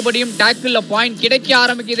மறுபடியும் டாக்கிள்ல பாயிண்ட் கிடைக்க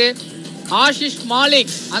ஆரம்பிக்குது. ஆஷிஷ்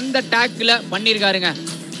மாலிக் அந்த டாக்கிள பண்ணிருக்காருங்க.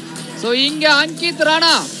 சோ இங்க அங்கித்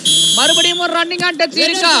ராணா மறுபடியும் ஒரு ரன்னிங் ஆன் டச்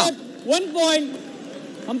இருக்கா. 1 point.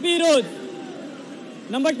 Hampi Heroes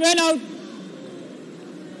number 12 out.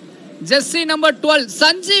 ஜெஸ்ஸி நம்பர் 12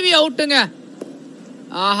 சஞ்சீவி அவுட்டுங்க.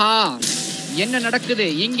 ஆஹா, என்ன நடக்குது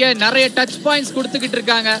இங்க? நிறைய டச் பாயிண்ட்ஸ் கொடுத்துக்கிட்டு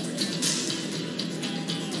இருக்காங்க.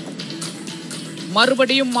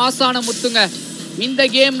 மறுபடியும் மாசான முத்துங்க. இந்த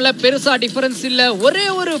கேம்ல பெருசா டிஃபரன்ஸ் இல்ல. ஒரே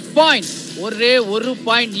ஒரு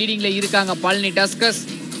பாயிண்ட் லீடிங்ல இருக்காங்க பழனி டஸ்கர்ஸ்.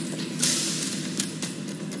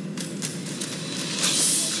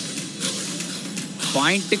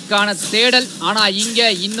 பாயிண்ட்டுக்கான தேடல், ஆனா இங்க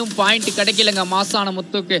இன்னும் பாயிண்ட் கிடைக்கலங்க மாசான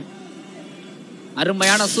முத்துக்கு.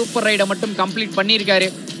 அருமையான சூப்பர் ரைட மட்டும் கம்ப்ளீட் பண்ணிருக்காரு.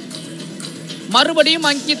 மறுபடியும்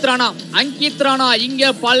அங்கித் ராணா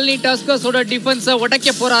இங்க பழனி டஸ்கர்ஸோட டிஃபென்ஸ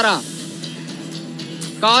உடைக்க போறாரா?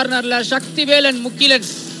 கார்னர்ல சக்திவேலன் முகிலன்,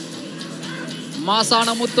 மாசான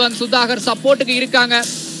முத்துவன் சுதாகர் சப்போர்ட்டுக்கு இருக்காங்க.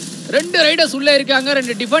 2 ரைடர்ஸ் உள்ள இருக்காங்க,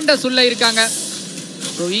 2 டிஃபெண்டர்ஸ் உள்ள இருக்காங்க.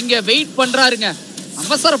 சோ இங்க வெயிட் பண்றாருங்க,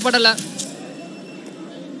 அவசரப்படல.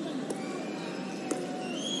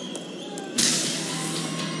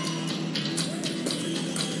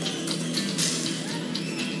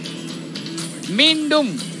 மீண்டும்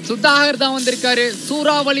சுதாகர் தான் வந்திருக்காரு.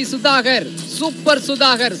 சூறாவளி சுதாகர்,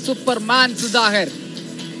 சூப்பர் மேன் சுதாகர்.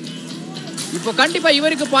 இப்போ கண்டிப்பா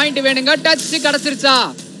இவருக்கு பாயிண்ட் வேணுங்க. டச் கிடைச்சிருச்சா?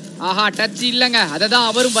 ஆஹா, டச் இல்லங்க. அததான்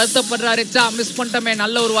அவரும் வருத்தப்படுறாரு. மிஸ் பண்ணிட்டமே,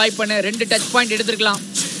 நல்ல ஒரு வாய்ப்புன்னு 2 டச் பாயிண்ட் எடுத்துக்கலாம்.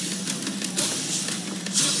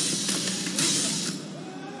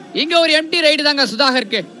 இங்க ஒரு எம்டி ரைடு தாங்க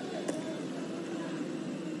சுதாகருக்கு.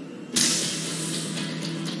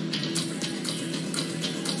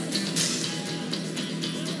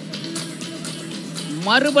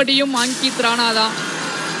 மறுபடியும் அங்கித் ராணா தான்.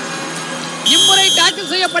 இம்முறை tackle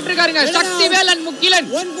செய்யப்பட்டிருக்காருங்க. Sakthivelan Mugilan.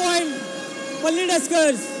 1 point. Palani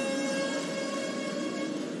tuskers.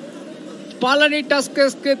 Palani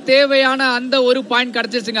டஸ்கர்ஸ்க்கு தேவையான அந்த ஒரு பாயிண்ட்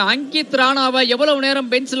கிடைச்சிருச்சுங்க. அங்கித் ராணாவை எவ்வளவு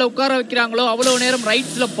நேரம் பெஞ்ச்ல உட்கார வைக்கிறாங்களோ அவ்வளவு நேரம்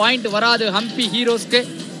ரைட்ஸ்ல பாயிண்ட் வராது ஹம்பி ஹீரோஸ்க்கு.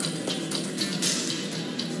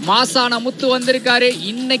 மாசான முத்து வந்திருக்காரு.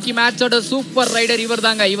 இன்னைக்கு மேட்சோட சூப்பர் ரைடர் இவர்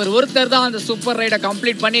தாங்க. இவர் ஒருத்தர் தான் அந்த சூப்பர் ரைடை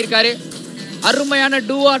கம்ப்ளீட் பண்ணிருக்காரு. அருமையான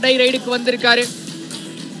டூ ஆர் டை ரைடுக்கு வந்திருக்காரு.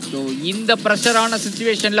 இந்த பிரஷரான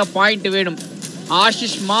சிச்சுவேஷன்ல பாயிண்ட் வேணும்.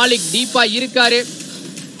 ஆஷிஷ் மாலிக் டீப்பா இருக்காரு.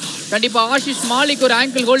 கண்டிப்பா ஆஷிஷ் மாலிக் ஒரு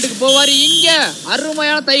ஆங்கிள் ஹோல்டுக்கு போவாரு. இங்க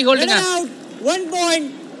அருமையான தை ஹோல்டுங்க. 1 point.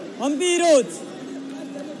 Hampi Heroes.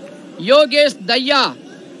 யோகேஷ் தையா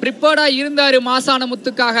ப்ரிப்பேர்டா இருந்தாரு மாசான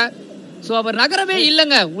முத்துக்காக. சோ அவர் நகரவே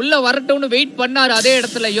இல்லங்க, உள்ள வரட்டும்னு வெயிட் பண்ணாரு அதே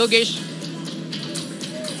இடத்துல யோகேஷ்.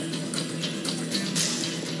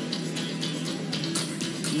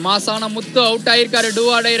 மாசான முத்து அவுட் ஆயிருக்காரு டூ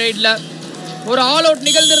ஆர் டை ரைட்ல. ஒரு ஆல் அவுட்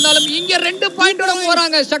நிகழ்ந்திருந்தாலும் இங்க 2 பாயிண்டோட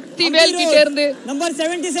போறாங்க சக்தி வேல் கிட்ட இருந்து. Number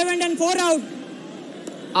 77 and 4 out.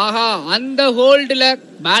 ஆஹா, அந்த ஹோல்ட்ல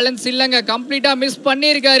பேலன்ஸ் இல்லங்க, கம்ப்ளீட்டா மிஸ்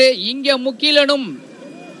பண்ணிருக்காரு. இங்க முகிலனும்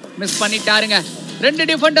miss பண்ணிட்டாருங்க.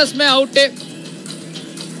 2 டிஃபெண்டர்ஸ்மே out.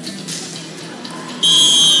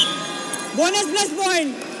 Bonus plus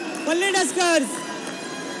point. Palani Tuskers.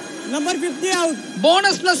 Number 50 out.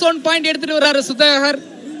 Bonus plus 1 point எடுத்துட்டு வராரு சுதாகர்.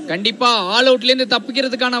 கண்டிப்பா ஆல் அவுட்ல இருந்து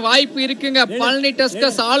தப்பிக்கிறதுக்கான வாய்ப்பு இருக்குங்க. பழனி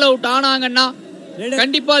டஸ்கர்ஸ் ஆல் அவுட் ஆனாங்கன்னா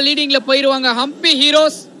கண்டிப்பா லீடிங்ல போயிருவாங்க ஹம்பி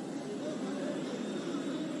ஹீரோஸ்.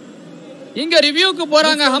 இங்க ரிவ்யூக்கு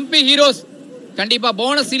போறாங்க ஹம்பி ஹீரோஸ். கண்டிப்பா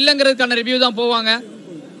போனஸ் இல்லங்கிறதுக்கான ரிவ்யூ தான் போவாங்க.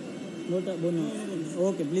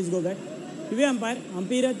 Okay, please go back. Review umpire.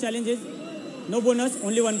 Hampi Heroes challenges No bonus,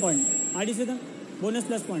 only 1 point. RD Siddha, bonus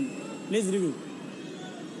plus point. Please review.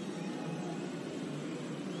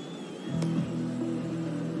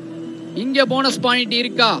 இங்க போனஸ் பாயிண்ட்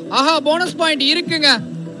இருக்கா? ஆஹா, போனஸ் பாயிண்ட் இருக்குங்க.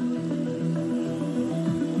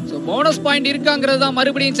 சோ போனஸ் பாயிண்ட் இருக்காங்கிறது தான்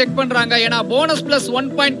மறுபடியும் செக் பண்றாங்க. ஏனா போனஸ் பிளஸ் 1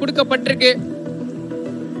 பாயிண்ட் கொடுக்கப்பட்டிருக்கு.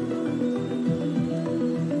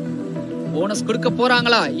 Bonus கொடுக்க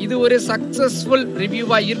போறாங்களா? இது ஒரு சக்சஸ்ஃபுல்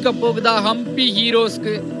ரிவ்யூவா இருக்க போகுதா ஹம்பி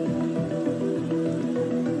ஹீரோஸ்க்கு?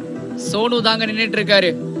 சோனு தாங்க நின்னுட்டு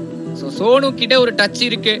இருக்காரு. சோ சோனு கிட்ட ஒரு டச்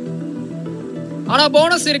இருக்கு. ஆனா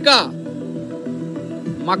போனஸ் இருக்கா?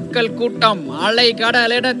 மக்கள் கூட்டம் அலை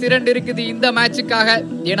கடலென திரண்டு இருக்குது இந்த மேட்சுக்காக.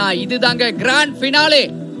 ஏன்னா இதுதாங்க கிராண்ட் ஃபினாலே.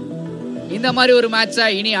 இந்த மாதிரி ஒரு மேட்சை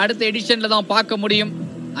இனி அடுத்த எடிஷன்ல தான் பார்க்க முடியும்.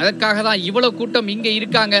 அதற்காக தான் இவ்வளவு கூட்டம் இங்க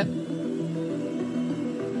இருக்காங்க.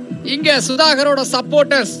 இங்க சுதாகரோட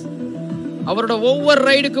சப்போர்ட்டர்ஸ் அவரோட ஒவ்வொரு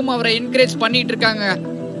ரைடுக்கும் அவரை என்கரேஜ் பண்ணிட்டு இருக்காங்க.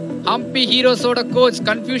 ஹம்பி ஹீரோஸோட கோச்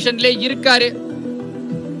கன்ஃபியூஷன்ல இருக்காரு.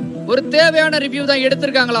 ஒரு தேவையான ரிவ்யூ தான்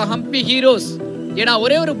எடுத்திருக்காங்களா ஹம்பி ஹீரோஸ்? ஏன்னா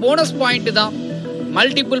ஒரே ஒரு போனஸ் பாயிண்ட் தான்.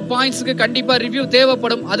 மல்டிபிள் பாயிண்ட்ஸ்க்கு கண்டிப்பா ரிவ்யூ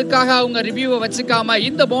தேவைப்படும். அதுக்காக அவங்க ரிவ்யூவை வச்சுக்காம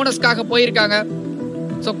இந்த போனஸ்க்காக போயிருக்காங்க.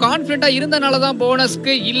 சோ கான்ஃபிடென்ட்டா இருந்தனால தான்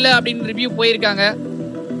போனஸ்க்கு இல்ல அப்படின்னு ரிவ்யூ போயிருக்காங்க.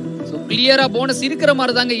 சோ கிளியரா போனஸ் இருக்கிற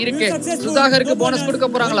மாதிரி தாங்க இருக்கு. சுதாகருக்கு போனஸ் கொடுக்க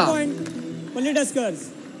போறாங்களா?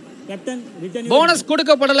 போனஸ்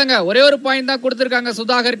கொடுக்கப்படலங்க. ஒரே ஒரு பாயிண்ட் தான் கொடுத்திருக்காங்க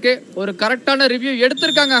சுதாகருக்கு. ஒரு கரெக்டான ரிவ்யூ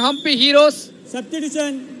எடுத்திருக்காங்க ஹம்பி ஹீரோஸ்.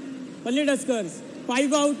 சப்ஸ்டிடியூஷன் பள்ளி டஸ்கர்ஸ்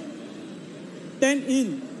 5 out 10 in.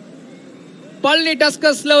 பள்ளி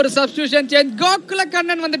டஸ்கர்ஸ்ல ஒரு சப்ஸ்டிடியூஷன் சேஞ்ச். கோகுல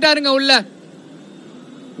கண்ணன் வந்துட்டாருங்க உள்ள.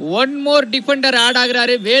 ஒன் மோர் டிஃபெண்டர் ஆட்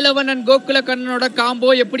ஆகுறாரு. வேலவன் அண்ட் கோகுல கண்ணனோட காம்போ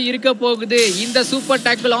எப்படி இருக்க போகுது இந்த சூப்பர்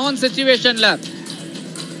டாக்கிள் ஆன் சிச்சுவேஷன்ல?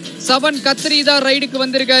 7 கத்ரி தான் ரைடுக்கு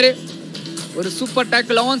வந்திருக்காரு. ஒரு சூப்பர்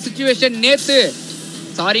டாக்கிள் ஆன் சிச்சுவேஷன்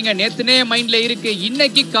நேத்துனே மைண்ட்ல இருக்கு.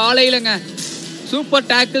 இன்னைக்கு காலையிலங்க சூப்பர்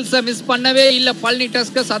டாக்கிள்ஸை மிஸ் பண்ணவே இல்லை பழனி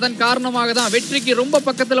டஸ்கர்ஸ். அதன் காரணமாக தான் வெற்றிக்கு ரொம்ப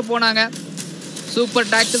பக்கத்துல போனாங்க. சூப்பர்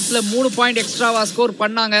டாக்கிள்ஸ்ல 3 பாயிண்ட் எக்ஸ்ட்ராவா ஸ்கோர்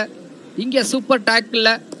பண்ணாங்க. இங்க சூப்பர் டாக்கிள்ல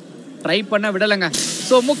ட்ரை பண்ண விடலங்க.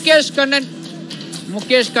 சோ முகேஷ்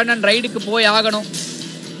கண்ணன் ரைடுக்கு போய் ஆகணும்.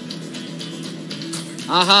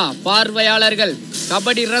 ஆஹா, பார்வையாளர்கள்,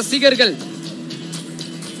 கபடி ரசிகர்கள்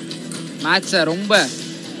மேட்சை ரொம்ப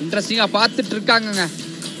இன்ட்ரெஸ்டிங்கா பார்த்துட்டு இருக்காங்க.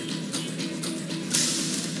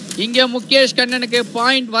 இங்க முகேஷ் கண்ணனுக்கு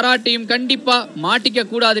பாயிண்ட் வராட்டியும் கண்டிப்பா மாட்டிக்க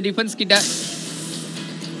கூடாது டிஃபென்ஸ் கிட்ட.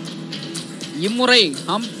 இம்முறை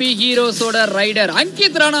ஹம்பி ஹீரோஸோட ரைடர்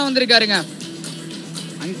அங்கித் ராணா வந்திருக்காருங்க.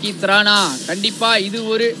 அங்கித் ராணா கண்டிப்பா இது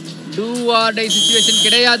ஒரு டூ ஆர் டை சிச்சுவேஷன்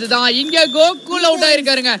கிடையாதுதான். இங்க கோகுல் அவுட்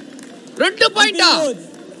ஆயிருக்காருங்க. 2 பாயிண்டா?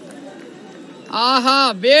 ஆஹா,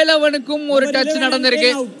 வேலவனுக்கும் ஒரு டச்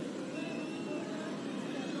நடந்திருக்கு.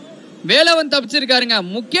 வேலவன் தப்பிச்சிருக்காருங்க.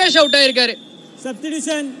 முகேஷ் அவுட் ஆயிருக்காரு.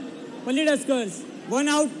 சப்ஸ்டிடியூஷன் பள்ளி டஸ்கர்ஸ் 1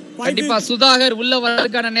 out 5. கண்டிப்பா சுதாகர் உள்ள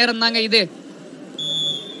வரதுக்கான நேரம் தாங்க இது.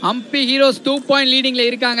 ஹம்பி ஹீரோஸ் 2 பாயிண்ட் லீடிங்ல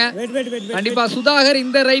இருக்காங்க. கண்டிப்பா சுதாகர்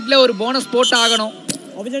இந்த ரைட்ல ஒரு போனஸ் போட்டு ஆகணும்.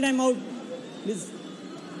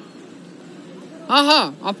 ஆஹா,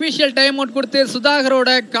 அபிஷியல் டைம் அவுட் கொடுத்து சுதாகரோட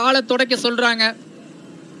காலை துடைக்க சொல்றாங்க.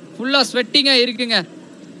 ஃபுல்லா ஸ்வெட்டிங்கா இருக்குங்க.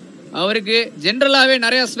 அவருக்கு ஜெனரலாவே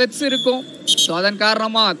நிறைய ஸ்வெட்ஸ் இருக்கும். சோ அதன்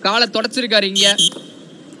காரணமா காலை துடைச்சிருக்காரு. இங்க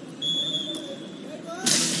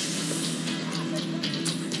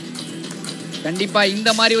கண்டிப்பா இந்த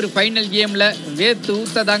மாதிரி ஒரு ஃபைனல் கேம்ல வேத்து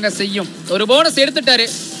ஊத்ததாங்க செய்யும். ஒரு போனஸ் எடுத்துட்டாரு.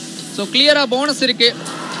 சோ கிளியரா போனஸ் இருக்கு.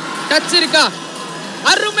 டச் இருக்கா?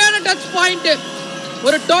 அருமையான டச் பாயிண்ட்.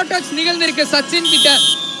 ஒரு டோ டச் நிகழ்ந்திருக்கு சச்சின் கிட்ட.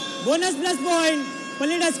 போனஸ் பிளஸ் பாயிண்ட்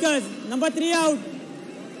பள்ளி tuskers number 3 out.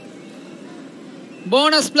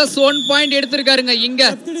 Bonus plus 1 point எடுத்திருக்காருங்க இங்க.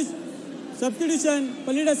 சப்ஸ்டிடியூஷன்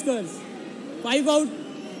பள்ளி டஸ்கர்ஸ் 5 out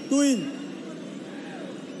 2 in.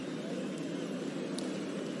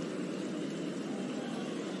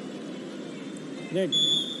 Red.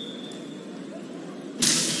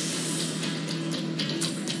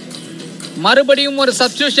 மறுபடியும் ஒரு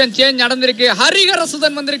சப்ஸ்டிடியூஷன் சேஞ்ச் நடந்திருக்கு.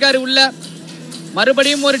 ஹரிஹரசுதன் வந்திருக்காரு உள்ள.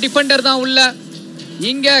 மறுபடியும் ஒரு டிஃபெண்டர் தான் உள்ள.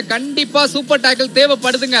 இங்க கண்டிப்பா சூப்பர் டாக்கிள்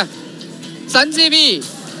தேவைப்படுதுங்க. சஞ்சீவி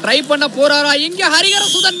ட்ரை பண்ண போறாரா? இங்க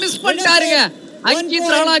ஹரிஹரசுதன் மிஸ் பண்ணிட்டாருங்க.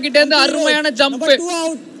 அங்கித் ராணா கிட்ட இருந்து அருமையான ஜம்ப்.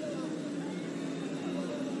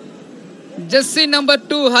 ஜெஸ்ஸி நம்பர்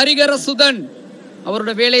 2 ஹரிஹரசுதன்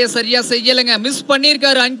அவரோட வேலையை சரியா செய்யலங்க. மிஸ்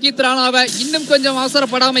பண்ணிருக்காரு அங்கித் ராணாவை. இன்னும் கொஞ்சம்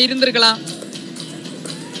அவசரப்படாம இருந்திருக்கலாம்.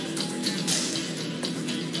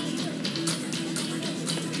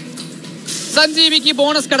 சஞ்சீவிக்கு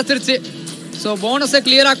போனஸ் கிடைச்சிருச்சு. சோ போனஸை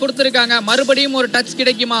கிளியரா கொடுத்திருக்காங்க. மறுபடியும் ஒரு டச்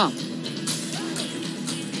கிடைக்குமா?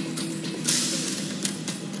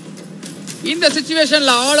 இந்த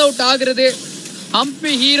சிச்சுவேஷன்ல ஆல் அவுட் ஆகுறது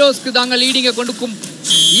ஹம்பி ஹீரோஸ்க்கு தாங்க லீடிங்க கொடுக்கும்.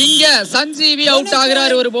 இங்க சஞ்சீவி அவுட்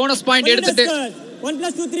ஆகுறாரு ஒரு போனஸ் பாயிண்ட் எடுத்துட்டு.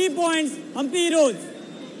 1+2 3 points Hampi Heroes.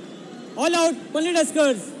 All out Palani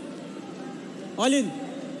Tuskers. All in.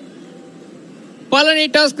 Palani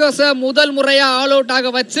tuskers முதல் முறையா ஆல் அவுட் ஆக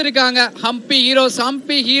வச்சிருக்காங்க ஹம்பி ஹீரோஸ்.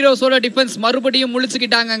 ஹம்பி ஹீரோஸோட டிஃபென்ஸ் மறுபடியும்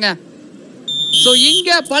முழிச்சுக்கிட்டாங்கங்க. சோ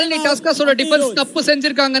இங்க பழனி டஸ்கர்ஸோட டிஃபென்ஸ் தப்பு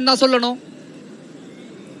செஞ்சிருக்காங்கன்னு தான் சொல்லணும்.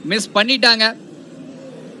 மிஸ் பண்ணிட்டாங்க.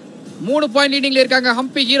 3 பாயிண்ட் லீடிங்ல இருக்காங்க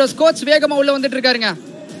ஹம்பி ஹீரோஸ். கோச் வேகமா உள்ள வந்துட்டு இருக்காருங்க.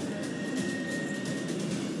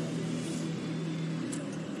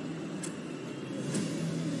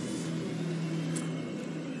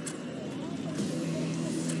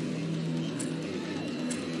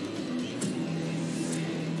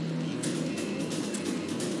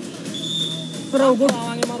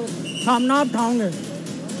 सामना आप ठाओगे.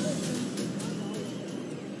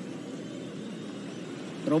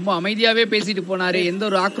 ரொம்ப அமைதியாவே பேசிட்டு போனாரு. எந்த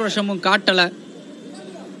ஒரு ஆக்ரோஷமும் காட்டல.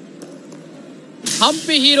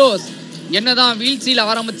 ஹம்பி ஹீரோஸ் என்னதான் வீழ்ச்சியில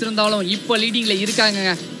ஆரம்பிச்சிருந்தாலும் இப்ப லீடிங்ல இருக்காங்க.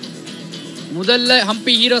 முதல்ல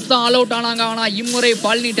ஹம்பி ஹீரோஸ் தான் ஆல் அவுட் ஆனாங்க. ஆனா இம்முறை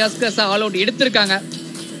பழனி டஸ்கர்ஸ் ஆல் அவுட் எடுத்திருக்காங்க.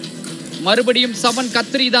 மறுபடியும் சவன்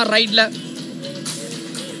கத்திரி தான் ரைட்ல.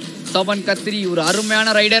 சவன் கத்திரி ஒரு அருமையான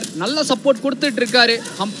ரைடர். நல்ல சப்போர்ட் கொடுத்துட்டு இருக்காரு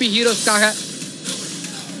ஹம்பி ஹீரோஸ்க்காக.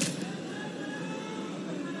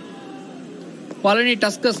 பழனி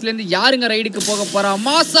டஸ்கர்ஸ்ல இருந்து யாருங்க ரைடுக்கு போக போறா?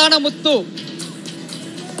 மாசான முத்து.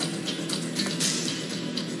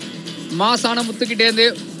 மாசான முத்து கிட்டே இருந்து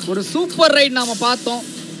ஒரு சூப்பர் ரைட் நாம பார்த்தோம்.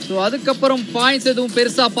 ஸோ அதுக்கப்புறம் பாயிண்ட்ஸ் எதுவும்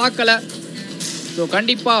பெருசா பார்க்கல. ஸோ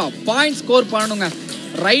கண்டிப்பா பாயிண்ட் ஸ்கோர் பண்ணணுங்க.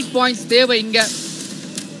 ரைட் பாயிண்ட்ஸ் தேவை இங்க.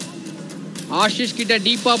 ஆஷிஷ் கிட்ட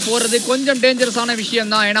டீப்பா போறது கொஞ்சம் டேஞ்சரஸான விஷயம்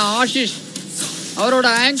தான். ஏன்னா ஆஷிஷ் அவரோட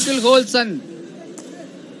ஆங்கிள் ஹோல்ஸ் அண்ட்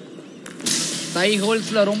தை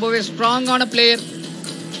ஹோல்ஸ்ல ரொம்பவே ஸ்ட்ராங்கான பிளேயர்.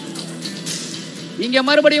 இங்க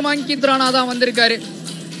மறுபடியும் அங்கித் ராணா தான் வந்திருக்காரு.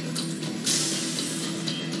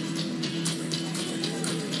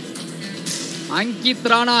 அங்கித்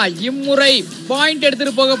ராணா இம்முறை பாயிண்ட்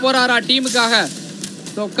எடுத்துட்டு போக போறாரா டீமுக்காக?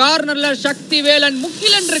 ஸோ கார்னர்ல சக்தி வேலன்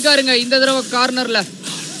முக்கிலன் இருக்காருங்க இந்த தடவை கார்னர்ல.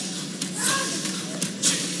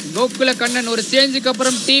 கோகுல கண்ணன் ஒரு சேஞ்சுக்கு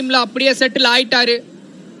அப்புறம் டீம்ல அப்படியே செட்டில் ஆயிட்டாரு.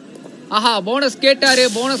 ஆஹா போனஸ் கேட்டாரு,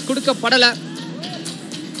 போனஸ் கொடுக்கப்படல.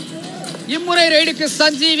 இம்முறை ரைடுக்கு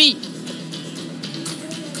சஞ்சீவி.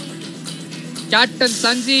 கேப்டன்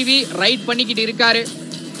சஞ்சீவி ரைட் பண்ணிக்கிட்டு இருக்காரு.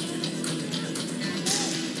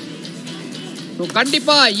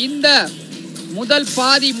 கண்டிப்பா இந்த முதல்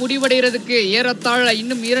பாதி முடிவடைகிறதுக்கு ஏறத்தாழ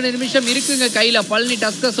இன்னும் 2 நிமிஷம் இருக்குங்க கையில. பழனி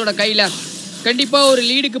டஸ்கர்ஸோட கையில கண்டிப்பா ஒரு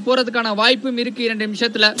லீடுக்கு போறதுக்கான வாய்ப்பும் இருக்கு 2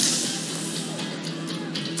 நிமிஷத்துல.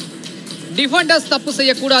 டிஃபெண்டர்ஸ் தப்பு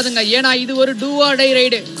செய்யக்கூடாதுங்க. ஏன்னா இது ஒரு டூ ஆர் டை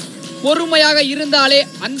ரைடு. பொறுமையாக இருந்தாலே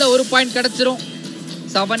அந்த ஒரு பாயிண்ட் கிடைச்சிரும்.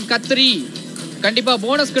 சவன் கத்ரி கண்டிப்பா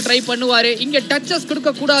போனஸ்க்கு ட்ரை பண்ணுவாரு. இங்க டச்சஸ்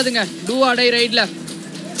கொடுக்க கூடாதுங்க டூ ஆர் டை ரைட்ல.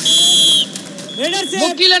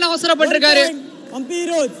 முக்கிலன் அவசரப்பட்டிருக்காரு.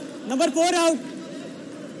 Number 4 out.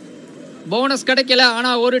 போனஸ் கிடைக்கல. ஆனா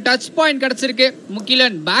ஒரு டச் பாயிண்ட் கிடைச்சிருக்கு.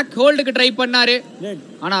 முக்கிலன் பேக் ஹோல்டுக்கு ட்ரை பண்ணாரு.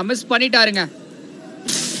 ஆனா மிஸ் பண்ணிட்டாருங்க.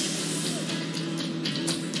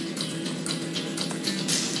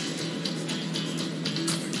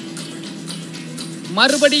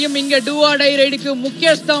 மறுபடியும் இங்க டூ ஆர் டை ரைடுக்கு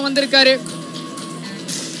முகேஷ் தான் வந்திருக்காரு.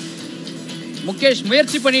 முகேஷ்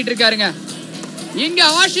முயற்சி பண்ணிட்டு இருக்காருங்க. இங்க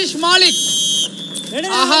ஆஷிஷ் மாலிக்.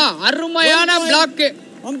 ஆஹா அருமையான black.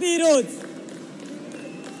 Hampi heroes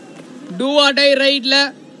two or die ரைட்ல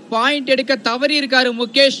பாயிண்ட் எடுக்க தவறி இருக்காரு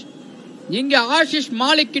முகேஷ். இங்க ஆஷிஷ்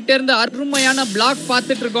மாலிக் கிட்ட இருந்து அருமையான பிளாக்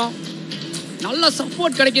பார்த்துட்டு இருக்கோம். நல்ல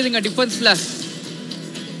சப்போர்ட் கிடைக்குதுங்க டிஃபென்ஸ்ல.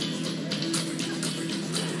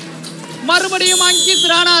 மறுபடியும் அங்கித்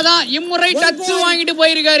ராணா தான் இம்முறை டச் வாங்கிட்டு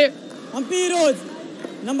போயிருக்காரு. Hampi heroes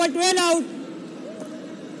number 12 out.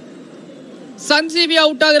 Sanjeevi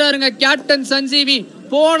out ஆகுறாருங்க. Captain Sanjeevi.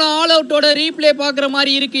 போன ஆல் அவுட்டோட ரீப்ளே பாக்குற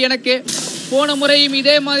மாதிரி இருக்கு எனக்கு. போன முறையும்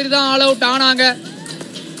இதே மாதிரி தான் ஆல் அவுட் ஆனாங்க.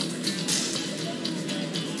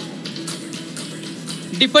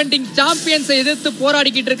 டிஃபெண்டிங் சாம்பியன்ஸை எதிர்த்து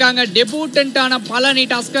போராடிக்கிட்டு இருக்காங்க டெபியூட்டன்டான பழனி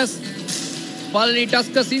டஸ்கர்ஸ். பழனி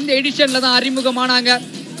டஸ்கர்ஸ் இந்த எடிஷன்ல தான் அறிமுகமானாங்க.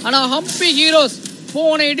 ஆனா ஹம்பி ஹீரோஸ்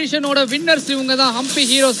போன எடிஷனோட வின்னர்ஸ் இவங்க தான். ஹம்பி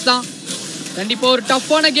ஹீரோஸ் தான். கண்டிப்பா ஒரு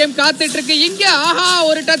டஃப்பான கேம் காத்துட்டு இருக்கு. இங்க ஆஹா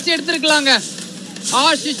ஒரு டச் எடுத்திருக்கலாங்க.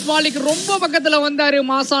 ஆஷிஷ் மாலிக் ரொம்ப பக்கத்துல வந்தாரு.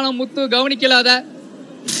 மாசான முத்து கவனிக்கலாத.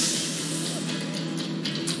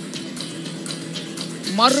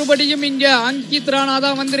 மறுபடியும் இங்க அங்கித் ராணா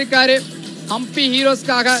தான் வந்திருக்காரு ஹம்பி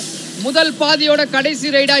ஹீரோஸ்க்காக. முதல் பாதியோட கடைசி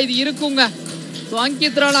ரைடா இது இருக்குங்க.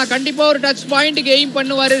 அங்கித் ராணா கண்டிப்பா ஒரு டச் பாயிண்ட்க்கு எய்ம்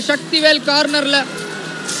பண்ணுவாரு. சக்திவேல் கார்னர்ல.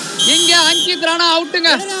 இங்க அங்கித் ராணா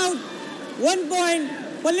அவுட்டுங்க. 1 point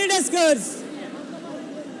Palani tuskers.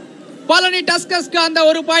 பழனி டஸ்கர்ஸ்க்கு அந்த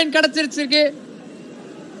ஒரு பாயிண்ட் கிடைச்சிருச்சு.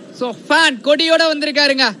 So fan கொடியோட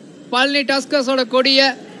வந்திருக்காருங்க. பழனி டஸ்கர்ஸோட கொடியை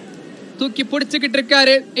தூக்கி பிடிச்சுக்கிட்டு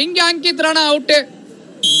இருக்காரு. இங்க அங்கித் ராணா அவுட்.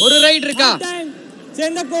 ஒரு ரைட் இருக்கா?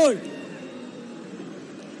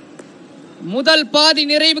 முதல் பாதி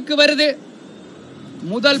நிறைவுக்கு வருது.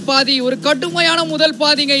 முதல் பாதி ஒரு கடுமையான முதல்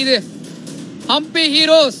பாதிங்க இது. ஹம்பி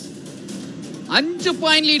ஹீரோஸ் 5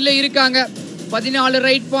 பாயிண்ட் லீட்ல இருக்காங்க. 14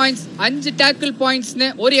 ரைட் பாயிண்ட்ஸ், 5 டேக்கிள் பாயிண்ட்ஸ்னு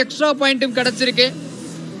ஒரு எக்ஸ்ட்ரா பாயிண்ட்டும் கிடைச்சிருக்கு.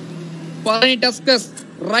 Palani tuskers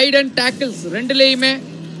right and tackles ரெண்டுலயுமே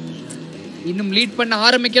இன்னும் லீட் பண்ண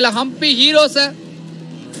ஆரம்பிக்கல. ஹம்பி ஹீரோஸ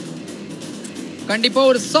கண்டிப்பா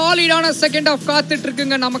ஒரு சாலிடான செகண்ட் ஹாஃப் காத்துட்டு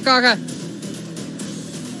இருக்குங்க நமக்காக.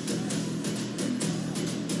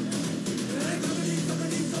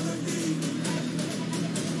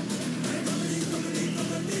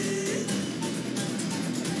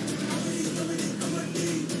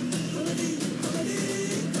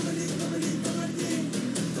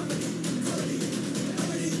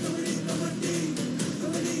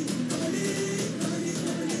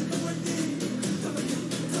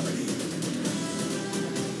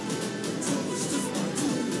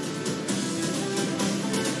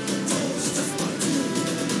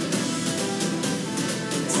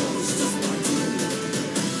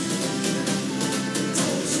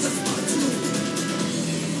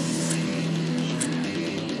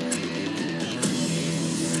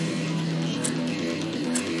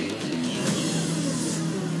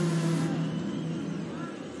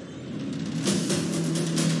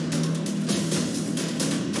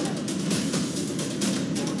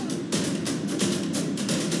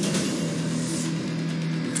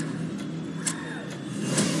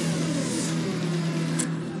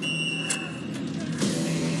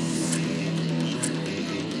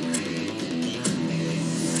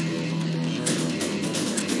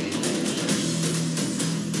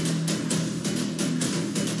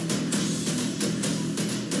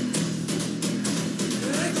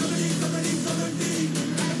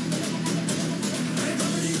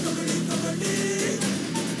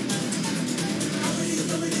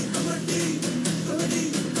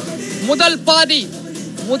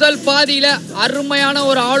 முதல் பாதியில அருமையான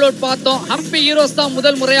ஒரு ஆல் அவுட் பார்த்தோம். ஹம்பி ஹீரோஸ் தான்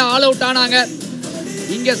முதல் முறையா ஆல் அவுட் ஆனாங்க.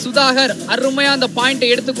 இங்க சுதாகர் அருமையா அந்த பாயிண்ட்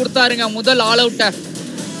எடுத்து கொடுத்தாருங்க. முதல் ஆல் அவுட்ட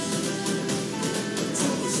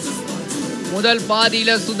முதல்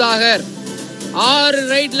பாதியில சுதாகர்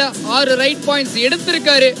 6 ரைட் பாயிண்ட்ஸ்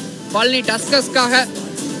எடுத்திருக்காரு பழனி டஸ்கர்ஸ்க்காக.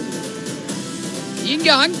 இங்க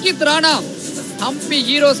அங்கித் ராணா ஹம்பி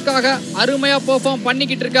ஹீரோஸ்க்காக அருமையா பெர்ஃபார்ம்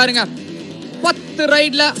பண்ணிக்கிட்டு இருக்காருங்க. 10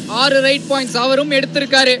 ரைட்ல 6 ரைட் பாயிண்ட்ஸ் அவரும்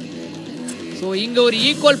எடுத்திருக்காரு. சோ இங்க ஒரு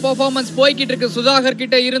ஈக்குவல் பெர்ஃபார்மன்ஸ் போய்கிட்டு இருக்கு சுதாகர்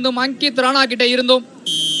கிட்ட இருந்தும் அங்கித் ராணா கிட்ட இருந்தும்.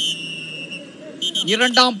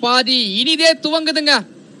 இரண்டாம் பாதி இனிதே துவங்குதுங்க.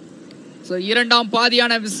 சோ இரண்டாம்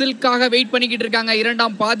பாதியான விசிலுக்காக வெயிட் பண்ணிக்கிட்டு இருக்காங்க.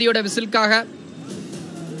 இரண்டாம் பாதியோட விசிலுக்காக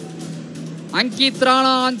Ankit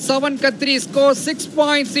Rana on 7 Kadri score 6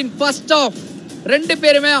 points in first half. ரெண்டு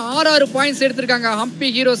பேருமே 6 பாயிண்ட்ஸ் எடுத்திருக்காங்க ஹம்பி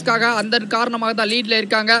ஹீரோஸ்க்காக. அந்த காரணமாக தான் லீட்ல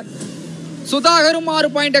இருக்காங்க. சுதாகரும் 6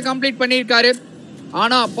 பாயிண்ட கம்ப்ளீட் பண்ணியிருக்காரு.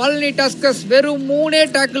 ஆனா பழனி டஸ்கர்ஸ் வெறும் 3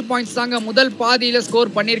 டேக்கிள் பாயிண்ட்ஸ் தாங்க முதல் பாதியில ஸ்கோர்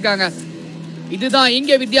பண்ணியிருக்காங்க. இதுதான்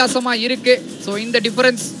இங்க வித்தியாசமா இருக்கு. ஸோ இந்த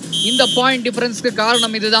டிஃபரன்ஸ், இந்த பாயிண்ட் டிஃபரன்ஸ்க்கு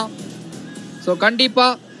காரணம் இதுதான். ஸோ கண்டிப்பா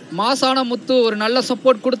மாசான முத்து ஒரு நல்ல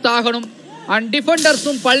சப்போர்ட் கொடுத்து ஆகணும். அண்ட்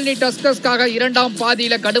டிஃபெண்டர்ஸும் பழனி டஸ்கர்ஸ்க்காக இரண்டாம்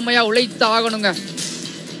பாதியில கடுமையா உழைத்து ஆகணுங்க.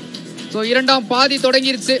 ஸோ இரண்டாம் பாதி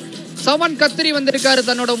தொடங்கிருச்சு. 7 கத்திரி வந்திருக்காரு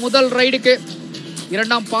தன்னோட முதல் ரைடுக்கு.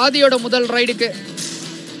 இரண்டாம் பாதியோட முதல் ரைடுக்கு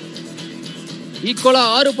ஈக்குவலா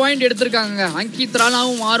 6 பாயிண்ட் எடுத்திருக்காங்க. Ankit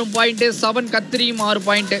ராணாவும் 6 point, 7 கத்திரியும் 6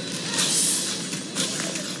 point.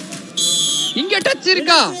 இங்க டச்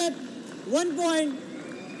இருக்கா? 1 point.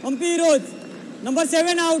 Hampi Heroes. Number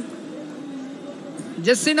 7 out.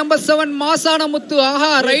 Jersey number 7 மாசான முத்து.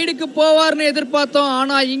 ஆஹா, ரைடுக்கு போவார்னு எதிர்பார்த்தோம்.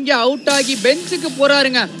 ஆனா இங்க அவுட் ஆகி பெஞ்சுக்கு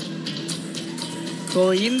போறாருங்க. ஸோ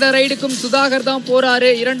இந்த ரைடுக்கும் சுதாகர் தான் போறாரு.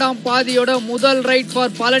 இரண்டாம் பாதியோட முதல் right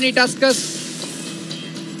for Palani tuskers.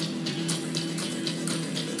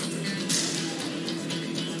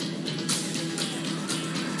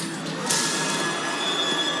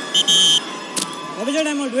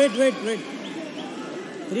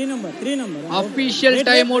 Official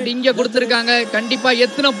time out இங்க கொடுத்திருக்காங்க. கண்டிப்பா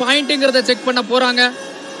எத்தனை பாயிண்ட்ங்கறத செக் பண்ண போறாங்க.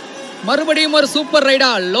 மறுபடியும் ஒரு சூப்பர் ரைடா.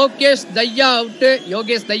 யோகேஷ்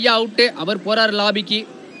தையா அவுட். அவர் போறார் லாபிக்கு.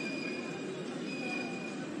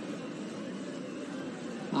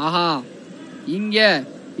 ஆஹா, இங்க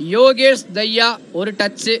யோகேஷ் தையா ஒரு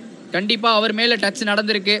டச். கண்டிப்பா அவர் மேல டச்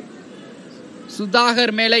நடந்திருக்கு.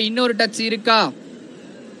 சுதாகர் மேல இன்னொரு டச் இருக்கா?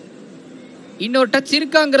 இன்னொரு டச்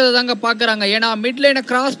இருக்காங்கிறத தாங்க பாக்குறாங்க. ஏன்னா மிட் லைனை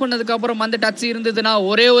கிராஸ் பண்ணதுக்கு அப்புறம் அந்த டச் இருந்ததுன்னா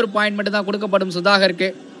ஒரே ஒரு பாயிண்ட் மட்டும் தான் கொடுக்கப்படும் சுதாகருக்கு.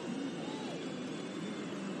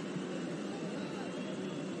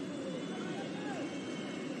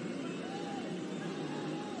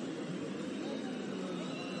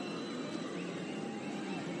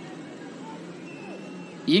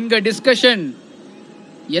 இங்க டிஸ்கஷன்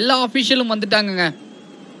எல்லா ஆபீஷியலும் வந்துட்டாங்க.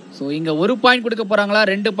 ஸோ இங்க ஒரு பாயிண்ட் கொடுக்க போறாங்களா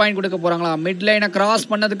 2 பாயிண்ட் கொடுக்க போறாங்களா? மிட் லைனை கிராஸ்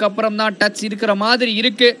பண்ணதுக்கு அப்புறம் தான் டச் இருக்கிற மாதிரி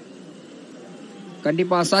இருக்கு.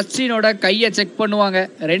 கண்டிப்பா சச்சினோட கையை செக் பண்ணுவாங்க.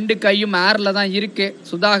 2 கையும் ஏர்ல தான் இருக்கு.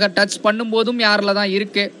 சுதாகர் டச் பண்ணும்போதும் ஏர்ல தான்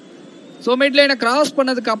இருக்கு. ஸோ மிட் லைனை கிராஸ்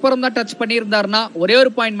பண்ணதுக்கு அப்புறம் தான் டச் பண்ணியிருந்தாருன்னா ஒரே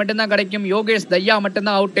ஒரு பாயிண்ட் மட்டும்தான் கிடைக்கும். யோகேஷ் தையா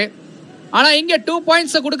மட்டும்தான் அவுட்டு. ஆனா இங்க 2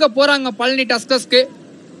 பாயிண்ட்ஸ் கொடுக்க போறாங்க Palani டஸ்கர்ஸ்க்கு.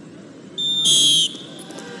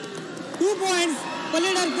 2 points,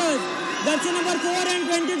 Palani Tuskers. That's number 4 and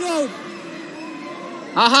 22 out.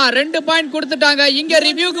 Aha 2 point கொடுத்துட்டாங்க. இங்க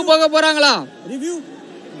ரிவ்யூக்கு போக போறாங்களா?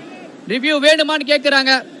 ரிவ்யூ வேணுமான்னு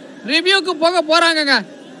கேக்குறாங்க. ரிவ்யூக்கு போக போறாங்கங்க.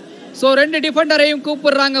 சோ 2 டிஃபெண்டரையும்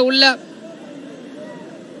கூப்பிடுறாங்க உள்ள.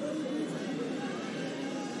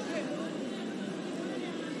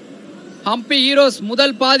 ஹம்பி ஹீரோஸ்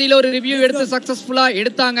முதல் பாதியில ஒரு ரிவ்யூ எடுத்து சக்சஸ்ஃபுல்லா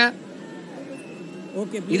எடுத்தாங்க.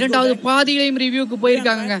 இரண்டாவது பாதியிலையும் ரிவ்யூக்கு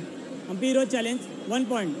போயிருக்காங்க. Hampi Hero challenge 1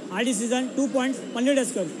 point. Hard decision 2 points. Palani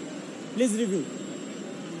Tuskers. Please review.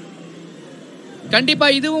 கண்டிப்பா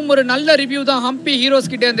இதுவும் ஒரு நல்ல ரிவ்யூ தான். ஹம்பி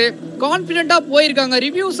ஹீரோஸ் கிட்ட இருந்து கான்ஃபிடென்ட்டா போயிருக்காங்க.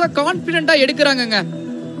 ரிவ்யூஸ கான்ஃபிடென்ட்டா எடுக்கறாங்கங்க.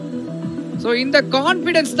 சோ இந்த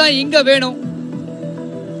கான்ஃபிடன்ஸ் தான் இங்க வேணும்.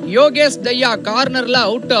 யோகேஷ் தையா கார்னர்ல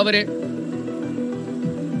அவுட் அவரு.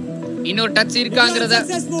 இன்னொரு touch இருக்காங்கறத.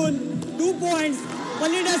 Successful 2 points.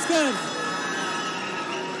 Palani Tuskers.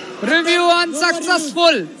 Review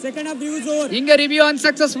unsuccessful. Second half reviews over. இங்க ரிவ்யூ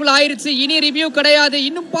அன்சக்சஸ்ஃபுல் ஆயிருச்சு. இனி ரிவ்யூ கிடையாது.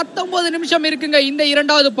 இன்னும் 19 நிமிஷம் இருக்குங்க இந்த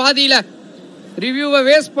இரண்டாவது பாதியில. ரிவ்யூவை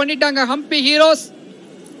வேஸ்ட் பண்ணிட்டாங்க Hampi heroes.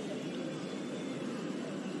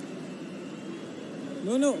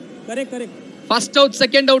 No correct. First out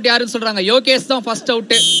second out யாருன்னு சொல்றாங்க? யோகேஷ் தான் ஃபர்ஸ்ட்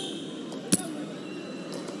அவுட்.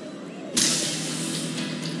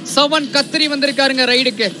 7 கத்திரி வந்திருக்காருங்க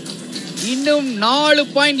ரைடுக்கு. இன்னும் 4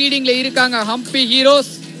 பாயிண்ட் லீடிங்ல இருக்காங்க ஹம்பி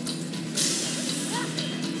ஹீரோஸ்.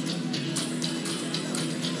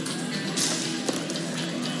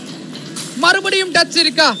 மறுபடியும் டச்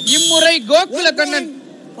இருக்கா? இம்முறை Gokula Kannan.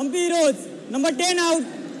 Hampi heroes number 10 out.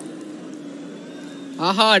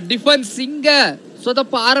 ஆஹா டிஃபென்ஸ் இங்க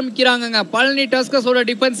சொதப்ப ஆரம்பிக்கிறாங்கங்க. பழனி டஸ்கர்ஸோட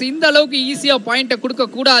டிஃபென்ஸ் இந்த அளவுக்கு ஈஸியா பாயிண்ட கொடுக்க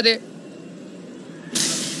கூடாது.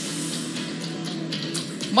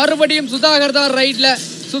 மறுபடியும் சுதாகர் தான் ரைட்ல.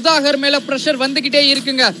 சுதாகர் மேல பிரஷர் வந்துகிட்டே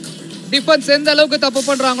இருக்குங்க. டிஃபென்ஸ் எந்த அளவுக்கு தப்பு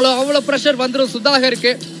பண்றாங்களோ அவ்வளவு பிரஷர் வந்துரும்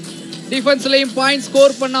சுதாகருக்கு. டிஃபென்ஸ்லயும் பாயிண்ட்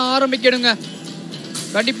ஸ்கோர் பண்ண ஆரம்பிக்கணுங்க.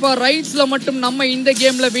 கண்டிப்பா ரைட்ஸ்ல மட்டும் நம்ம இந்த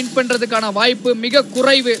கேம்ல வின் பண்றதுக்கான வாய்ப்பு மிக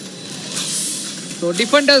குறைவு. சோ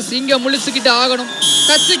டிஃபெண்டர்ஸ் இங்க முழிச்சுக்கிட்டு ஆகணும்.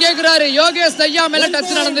 டச் கேக்குறாரு. யோகேஷ் தையா மேல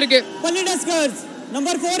டச் நடந்திருக்கு. Palani Tuskers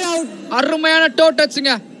number 4 out. அருமையான டோ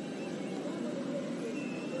டச்ங்க.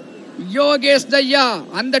 யோகேஷ் தையா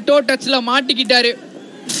அந்த டோ டச்ல மாட்டிக்கிட்டாரு.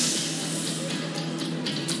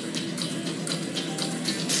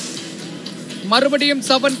 மறுபடியும்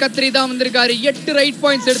 7 கத்திரி தான் வந்திருக்காரு. 8 ரைட்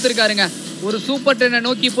பாயிண்ட்ஸ் எடுத்திருக்காருங்க. ஒரு சூப்பர் 10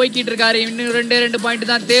 நோக்கி போய்கிட்டு இருக்காரு. இன்னும் 2 பாயிண்ட்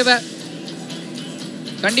தான் தேவை.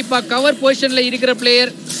 கண்டிப்பா கவர் பொசிஷன்ல இருக்கிற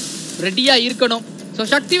பிளேயர் ரெடியா இருக்கணும். சோ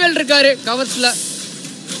சக்திவேல் இருக்காரு கவர்ஸ்ல.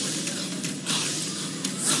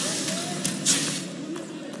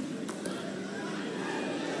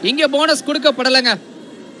 இங்க போனஸ் கொடுக்கப்படலங்க.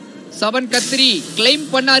 7 கத்திரி கிளைம்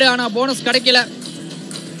பண்ணாரு. ஆனா போனஸ் கிடைக்கல.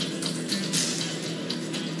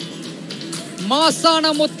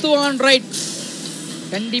 மாசான முத்து ஆன் ரைட்.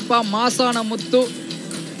 கண்டிப்பா மாசான முத்து.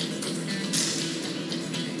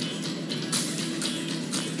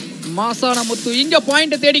 இங்க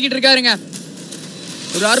பாயிண்ட் தேடிக்கிட்டு இருக்காருங்க.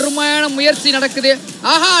 ஒரு அருமையான முயற்சி நடக்குது.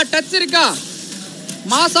 ஆஹா டச் இருக்கா?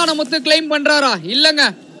 மாசான முத்து கிளைம் பண்றாரா? இல்லங்க.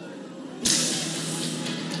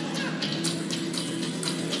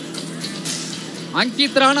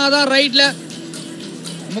 அங்கித் ராணா தான் ரைட்ல.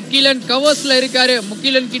 முகிலன் கவர்ஸ்ல இருக்காரு.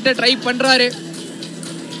 முகிலன் கிட்ட ட்ரை பண்றாரு.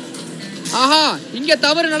 ஆஹா இங்க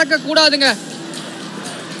தவறு நடக்க கூடாதுங்க.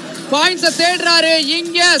 பாயிண்ட்ஸ் தேடுறாரு.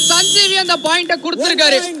 இங்க சஞ்சீவி அந்த பாயிண்ட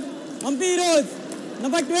கொடுத்திருக்காரு. Hampi heroes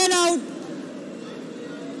number 12 out.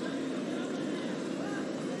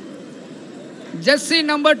 Jersey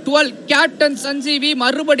number 12 captain Sanjeevi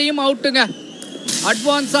மறுபடியும் அவுட்டுங்க.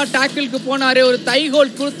 அட்வான்ஸா டாக்கிள்க்கு போனாரு. ஒரு தை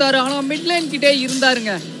ஹோல்ட் கொடுத்தாரு. ஆனா மிட்லைன் கிட்டே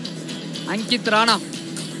இருந்தாருங்க அங்கித் ராணா.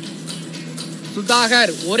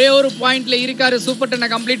 சுதாகர் ஒரே ஒரு பாயிண்ட்ல இருக்காரு சூப்பர் 10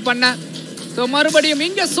 கம்ப்ளீட் பண்ண. சோ மறுபடியும்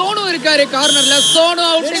இங்க சோனு இருக்காரு கார்னர்ல. சோனு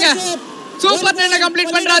அவுட்டுங்க. சூப்பர் 10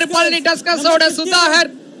 கம்ப்ளீட் பண்றாரு Palani டஸ்கர்ஸோட Sudhakar.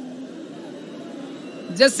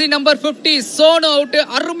 Jersey number 50 Sonu out.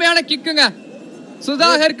 அருமையான கிக்குங்க.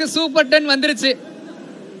 சுதாகருக்கு சூப்பர் 10 வந்துருச்சு.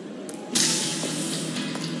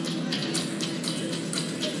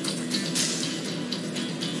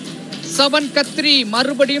 சபன் கத்ரி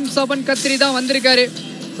மறுபடியும் சபன் கத்ரி தான் வந்திருக்காரு.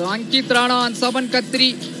 அங்கித் ராணா சபன் கத்ரி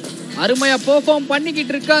அருமையா பெர்ஃபார்ம்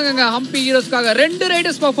பண்ணிக்கிட்டு இருக்காங்க. ஹம்பி ஹீரோஸ்க்காக 2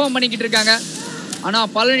 ரைடர்ஸ் பெர்ஃபார்ம் பண்ணிக்கிட்டு இருக்காங்க. ஆனா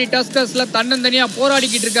பழனி டஸ்கர்ஸ்ல தன்னந்தனியா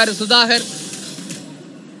போராடிக்கிட்டு இருக்காரு சுதாகர்.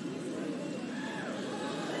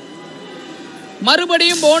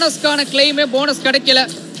 மறுபடியும் போனஸ்கான கிளைமே போனஸ் கிடைக்கல.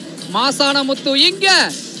 மாசான முத்து இங்க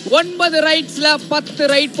 9 ரைட்ஸ்ல 10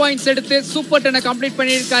 ரைட் பாயிண்ட்ஸ் எடுத்து சூப்பர் 10 கம்ப்ளீட்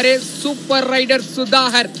பண்ணியிருக்காரு சூப்பர் ரைடர்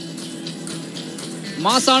சுதாகர்.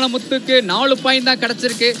 மாசான முத்துக்கு 4 பாயிண்ட் தான்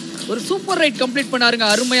கிடைச்சிருக்கு. ஒரு சூப்பர் ரைட் கம்ப்ளீட் பண்ணாருங்க.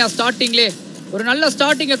 அருமையா ஸ்டார்டிங்லே ஒரு நல்ல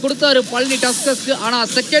ஸ்டார்டிங்கை கொடுத்தாரு பழனி டஸ்கர்ஸ்க்கு. ஆனா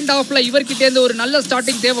செகண்ட் ஹாஃப்ல இவர்கிட்ட இருந்து ஒரு நல்ல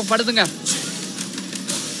ஸ்டார்டிங் தேவைப்படுதுங்க.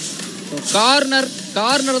 கார்னர்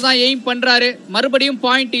தான் எய்ம் பண்றாரு. மறுபடியும்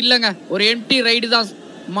பாயிண்ட் இல்லைங்க. ஒரு எம்டி ரைடு தான்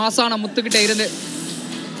மாசான முத்துக்கிட்ட இருந்து.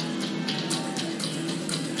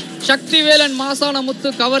 சக்திவேலன் மாசான முத்து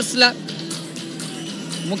கவர்ஸ்ல.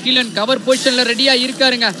 முகிலன் கவர் பொசிஷன்ல ரெடியா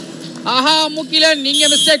இருக்காருங்க. ஆஹா முகிலன் நீங்க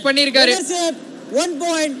மிஸ்டேக் பண்ணிருக்காரு. 1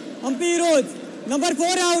 point Hampi Heroes. Number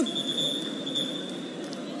 4 out.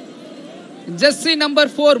 Jersey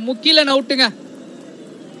number 4 Mugilan அவுட்டுங்க.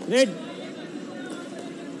 Red.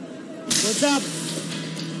 What's up?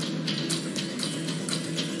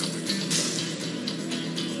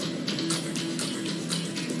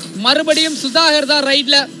 மறுபடியும் சுதாகர் தான்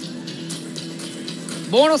ரைட்ல.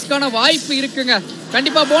 போனஸ்க்கான வாய்ப்பு இருக்குங்க.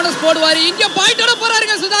 கண்டிப்பா போனஸ் போடுவாரு. இங்க பாயிண்டோட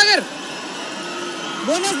போறாருங்க Sudhakar.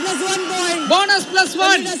 Bonus plus 1 point. Bonus plus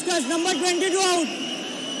 1. Tuskers number 22 out.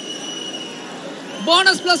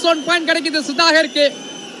 Bonus plus 1 point கிடைக்குது சுதாகருக்கு.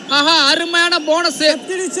 ஆஹா அருமையான போனஸ்.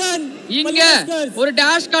 இங்க ஒரு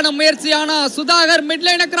டேஷ்கான முயற்சி. ஆனா சுதாகர் மிட்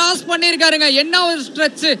லைனை கிராஸ் பண்ணிருக்காருங்க. என்ன ஒரு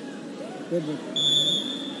stretch.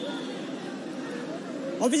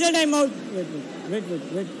 Official time out.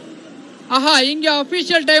 Wait. ஆஹா இங்க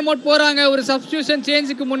official time out போறாங்க ஒரு சப்ஸ்டிடியூஷன்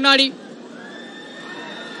சேஞ்சுக்கு முன்னாடி.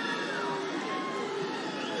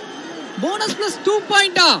 போனஸ் பிளஸ் 2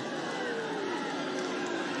 பாயிண்டா.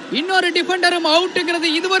 இன்னொரு டிஃபெண்டரும் அவுட்ங்கிறது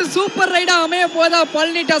இது ஒரு சூப்பர் ரைடா அமைய போதா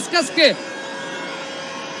பழனி டஸ்கர்ஸ்க்கு.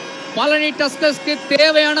 பழனி டஸ்கர்ஸ்க்கு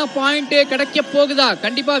தேவையான பாயிண்ட் கிடைக்க போகுதா?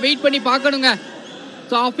 கண்டிப்பா வெயிட் பண்ணி பார்க்கணுங்க.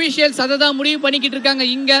 சோ ஆபீஷியல்ஸ் அதை தான் முடிவு பண்ணிக்கிட்டு இருக்காங்க.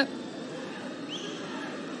 இங்க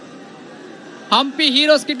ஹம்பி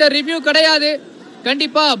ஹீரோஸ் கிட்ட ரிவ்யூ கிடையாது.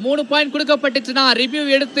 கண்டிப்பா 3 பாயிண்ட் கொடுக்கப்பட்டுச்சுன்னா ரிவ்யூ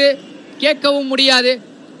எடுத்து கேட்கவும் முடியாது.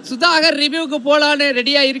 சுதாகர் ரிவ்யூக்கு போலான்னு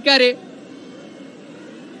ரெடியா இருக்காரு.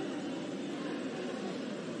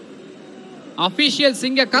 அபிஷியல்ஸ்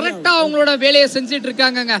இங்க கரெக்டா அவங்களோட வேலையை செஞ்சிட்டு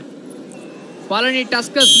இருக்காங்கங்க. பழனி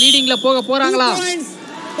டஸ்கர்ஸ் லீடிங்ல போக போறாங்களா?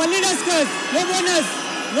 Palani tuskers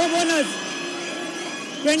no bonus.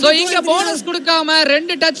 So இங்க போனஸ் கொடுக்காம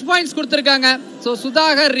 2 டச் பாயிண்ட்ஸ் கொடுத்திருக்காங்க. சோ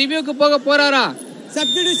சுதாகர் ரிவ்யூக்கு போக போறாரா?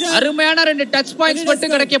 அருமையான 2 டச் பாயிண்ட்ஸ்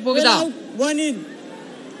மட்டும் கிடைக்க போகுதா?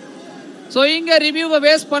 சோ இங்க ரிவ்யூவை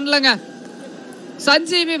வேஸ்ட் பண்ணலங்க.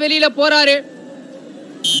 சஞ்சீவி வெளியில போறாரு.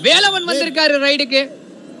 வேலவன் வந்திருக்காரு ரைடுக்கு.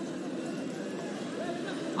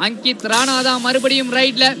 அங்கித் ராணா தான் மறுபடியும்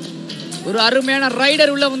ரைட்ல. ஒரு அருமையான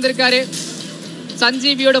ரைடர் உள்ள வந்திருக்காரு.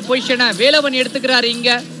 சஞ்சீவியோட பொசிஷனை வேலவன் எடுத்துக்கிறாரு இங்க.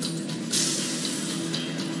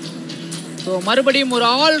 சோ மறுபடியும் ஒரு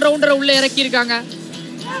ஆல் ரவுண்டரை உள்ள இறக்கி இருக்காங்க.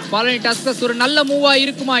 பழனி டஸ்கர்ஸ் ஒரு நல்ல மூவா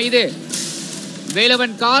இருக்குமா இது?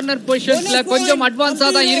 வேலவன் கார்னர் பொசிஷன்ஸ்ல கொஞ்சம் அட்வான்ஸா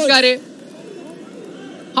தான் இருக்காரு.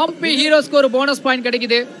 ஹம்பி ஹீரோஸ்க்கு ஒரு போனஸ் பாயிண்ட்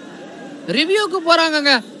கிடைக்குது. ரிவ்யூக்கு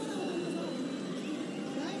போறாங்கங்க.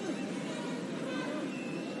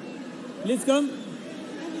 Please come.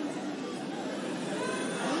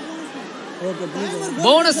 Okay, please.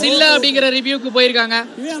 Bonus இல்ல அப்படிங்கற ரிவ்யூக்கு போயிருக்காங்க.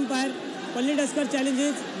 You umpire. Palani Tuskers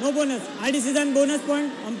challenges no bonus. I decision bonus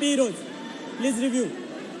point Hampi Heroes. Please review.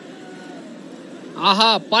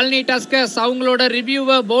 Aha Palani tuskers அவங்களோட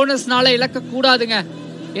ரிவ்யூவை போனஸ்னால இழக்க கூடாதுங்க.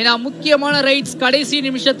 ஏன்னா முக்கியமான ரைட்ஸ் கடைசி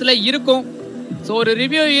நிமிஷத்துல இருக்கும். சோ ஒரு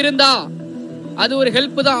ரிவ்யூ இருந்தா அது ஒரு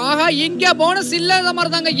ஹெல்ப் தான். ஆஹா இங்க போனஸ் இல்லாத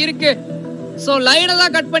மாதிரி தாங்க இருக்கு. சோ லைனை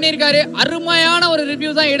தான் கட் பண்ணிருக்காரு. அருமையான ஒரு ரிவ்யூ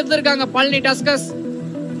தான் எடுத்திருக்காங்க பழனி டஸ்கர்ஸ்.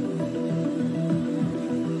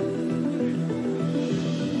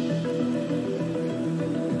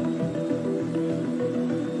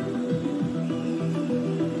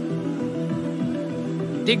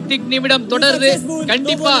 திக் நிமிடம் தொடர்ந்து.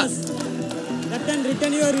 கண்டிப்பா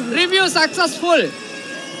ரிவ்யூ சக்சஸ்ஃபுல்.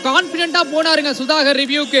 கான்ஃபிடென்ட்டா போனாருங்க சுதாகர்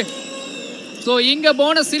ரிவ்யூக்கு. சோ இங்க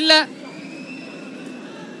போனஸ் இல்ல.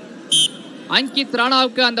 அங்கித்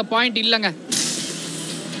ராணாவுக்கு அந்த பாயிண்ட் இல்லங்க.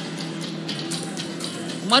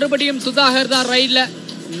 மறுபடியும் சுதாகர் தான் ரைட்ல.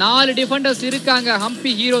 4 டிஃபெண்டர்ஸ் இருக்காங்க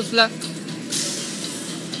ஹம்பி ஹீரோஸ்ல.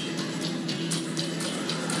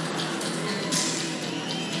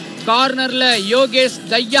 கார்னர்ல யோகேஷ்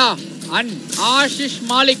தையா அண்ட் ஆஷிஷ்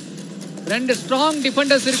மாலிக் ரெண்டு ஸ்ட்ராங்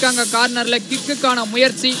டிஃபெண்டர்ஸ் இருக்காங்க. கார்னர்ல கிக்குக்கான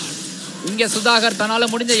முயற்சி இங்க சுதாகர் தன்னால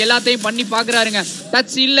முடிஞ்ச எல்லாத்தையும் பண்ணி பாக்குறாருங்க.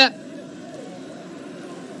 டச் இல்ல.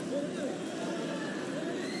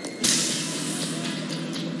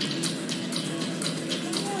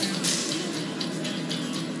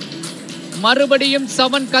 மறுபடியும்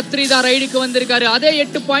 7 கத்ரி தான் ரைடுக்கு வந்திருக்காரு. அதே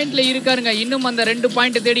 8 பாயிண்ட்ல இருக்காருங்க. இன்னும் அந்த 2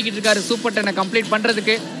 பாயிண்ட் தேடிக்கிட்டு இருக்காரு சூப்பர் 10 கம்ப்ளீட்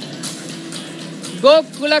பண்றதுக்கு.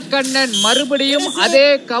 கோகுல கண்ணன் மறுபடியும் அதே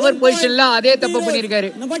கவர் பொசிஷன்ல அதே தப்பு பண்ணிருக்காரு.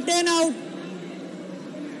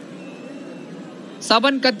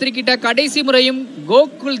 7 கத்ரி கிட்ட கடைசி முறையும்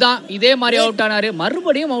கோகுல் தான் இதே மாதிரி அவுட் ஆனாரு.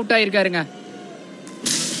 மறுபடியும் அவுட் ஆயிருக்காருங்க.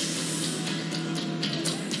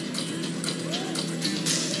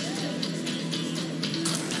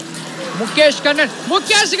 முகேஷ் கண்ணன்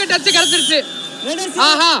முகேஷுக்கு டச் கிடைச்சிருச்சு.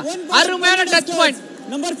 ஆஹா, அருமையான டச் பாயிண்ட்.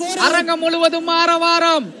 அரங்கம் முழுவதும்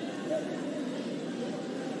ஆரவாரம்.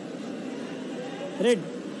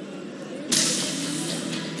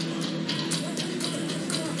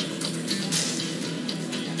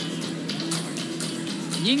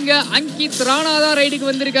 இங்க அங்கித் ராணா தான் ரைடுக்கு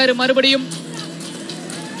வந்திருக்காரு மறுபடியும்.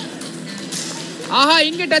 ஆஹா,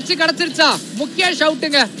 இங்க டச் கிடைச்சிருச்சா? முகேஷ்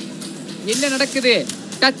அவுட்டுங்க. என்ன நடக்குது?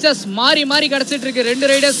 டச்சஸ் மாறி மாறி கிடைச்சிட்டு இருக்கு ரெண்டு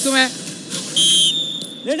ரைடர்ஸ்க்குமே.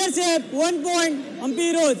 Leadership 1 point Hampi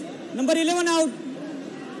Heroes. Number 11 out.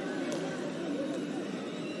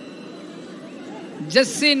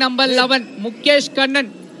 ஜெஸ்ஸி நம்பர் 11 முகேஷ்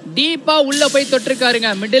கண்ணன் டீப்பா உள்ள போய்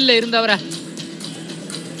தொட்டிருக்காருங்க மிடில்ல இருந்தவரை.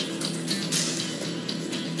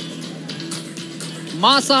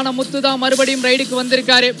 மாசான முத்து தான் மறுபடியும் ரைடுக்கு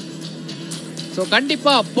வந்திருக்காரு. சோ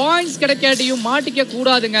கண்டிப்பா பாயிண்ட்ஸ் கிடைக்காட்டியும் மாட்டிக்க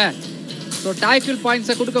கூடாதுங்க. So tackle points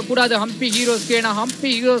கொடுக்க கூடாது ஹம்பி ஹீரோஸ்க்கு. ஏன்னா ஹம்பி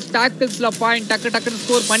ஹீரோஸ் டாக்கிள்ஸ்ல பாயிண்ட் டக்கு டக்குன்னு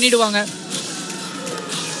ஸ்கோர் பண்ணிடுவாங்க.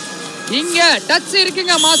 இங்க டச்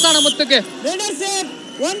இருக்குங்க மாசான முத்துக்கு. Leadership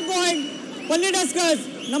 1 point Palani Tuskers.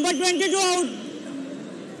 Number 22 out.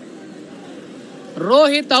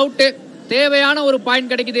 Rohit out. தேவையான ஒரு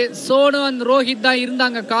பாயிண்ட் கிடைக்குது. சோனு அண்ட் ரோஹித் தான்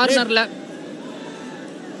இருந்தாங்க கார்னர்ல.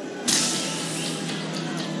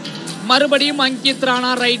 மறுபடியும் அங்கித்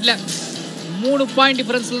ராணா ரைட்ல. 3 பாயிண்ட்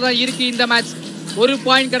டிஃபரன்ஸ்ல தான் இருக்கு இந்த மேட்ச். ஒரு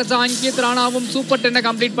பாயிண்ட் கிடைச்சா அங்கித் ராணாவும் சூப்பர் 10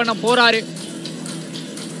 கம்ப்ளீட் பண்ண போறாரு.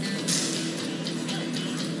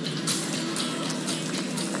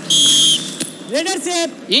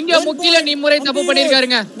 இங்க முக்கில நிம்முறை தப்பு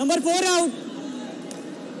பண்ணிருக்காருங்க. Number 4 out.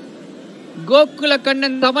 Gokula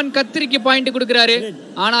Kannan 7 கத்திரிக்கு point கொடுக்கறாரு.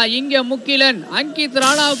 ஆனா இங்க முக்கிலன் அங்கித்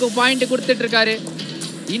ராணாவுக்கு பாயிண்ட் கொடுத்துட்டு இருக்காரு.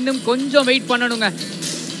 இன்னும் கொஞ்சம் வெயிட் பண்ணணுங்க.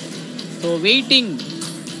 சோ வெயிட்டிங்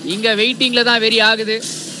இங்க வெயிட்டிங்ல தான் வெரி ஆகுது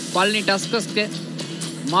பழனி டஸ்கர்ஸ்க்கு.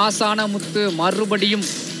 மாசான முத்து மறுபடியும்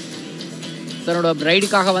தன்னோட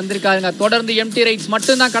ரைடுக்காக வந்திருக்காருங்க. தொடர்ந்து எம்டி ரைட்ஸ்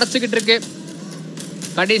மட்டும் தான் கிடைச்சிக்கிட்டு இருக்கு.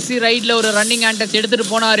 கடைசி ரைட்ல ஒரு ரன்னிங் ஹேண்ட் டச் எடுத்துட்டு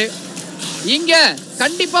போனாரு. இங்க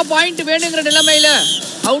கண்டிப்பா பாயிண்ட் வேணுங்கிற நிலைமையில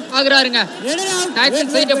அவுட் ஆகுறாருங்க.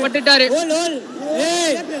 டாக்கிள் செய்யப்பட்டுட்டாரு.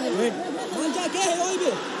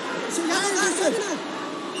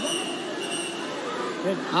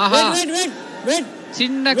 ஆஹா,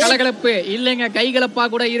 சின்ன கலகலப்பு இல்லைங்க, கைகலப்பா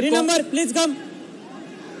கூட இருக்கும்.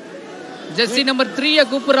 ஜெர்சி நம்பர் 3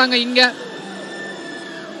 கூப்பிடுறாங்க இங்க.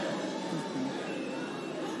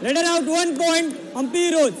 Leader out 1 point Hampi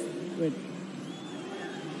Heroes.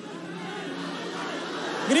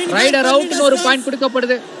 Rider out ஒரு பாயிண்ட்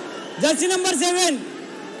கொடுக்கப்படுது. Jersey number 7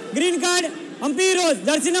 green card Hampi Heroes.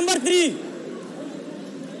 Jersey number 3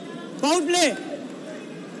 Pavul play.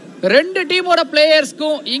 ரெண்டு டீமோட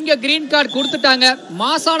பிளேயர்ஸ்க்கும் இங்க கிரீன் கார்டு கொடுத்துட்டாங்க.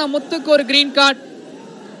 மாசான முத்துக்கு ஒரு கிரீன் கார்டு.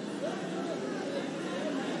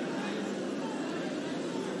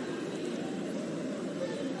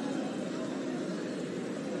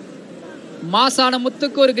 மாசான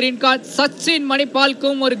முத்துக்கு ஒரு கிரீன் கார்டு. சச்சின்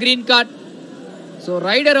மணிபால்க்கும் ஒரு green card. So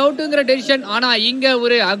rider அவுட்ங்கிற decision. ஆனா இங்க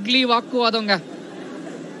ஒரு அக்லி வாக்குவாதங்க.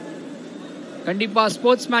 கண்டிப்பா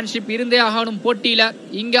ஸ்போர்ட்ஸ்மேன்ஷிப் இருந்தே ஆகணும் போட்டியில.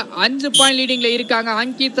 இங்க 5 பாயிண்ட் லீடிங்ல இருக்காங்க.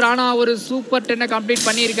 அங்கித் ராணா ஒரு சூப்பர் 10 கம்ப்ளீட்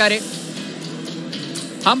பண்ணியிருக்காரு.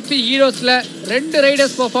 ஹம்பி ஹீரோஸ்ல 2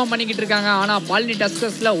 ரைடர்ஸ் பெர்ஃபார்ம் பண்ணிக்கிட்டு இருக்காங்க. ஆனா பழனி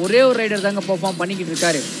டஸ்கர்ஸ்ல ஒரே ஒரு ரைடர் தாங்க பெர்ஃபார்ம் பண்ணிக்கிட்டு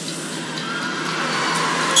இருக்காரு.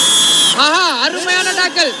 ஆஹா, அருமையான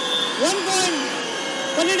tackle. 1 point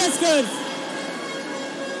Palani tuskers.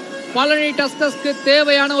 Palani டஸ்கர்ஸ்க்கு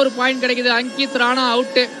தேவையான ஒரு பாயிண்ட் கிடைக்குது. அங்கித் ராணா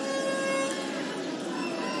அவுட்.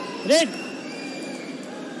 ரெட்.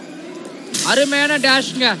 அருமையான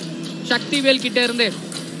டேஷ்ங்க சக்திவேல் கிட்ட இருந்து.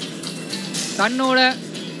 தன்னோட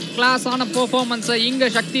கிளாஸான பெர்ஃபார்மன்ஸை இங்க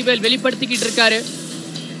சக்திவேல் வெளிப்படுத்திக்கிட்டு இருக்காரு.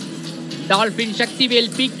 டால்பின் சக்திவேல்,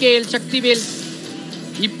 பிகேஎல் சக்திவேல்,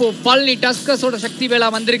 இப்போ பழனி டஸ்கர்ஸோட சக்திவேலா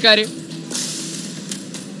வந்திருக்காரு.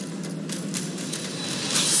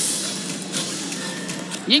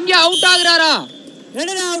 இங்க out ஆகுறாரா? Red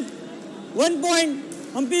and out. 1 point.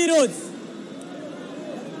 Hampi Heroes.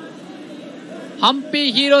 Hampi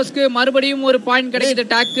ஹீரோஸ்க்கு மறுபடியும் ஒரு பாயிண்ட் கிடைக்குது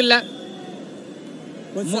டாக்கில்ல.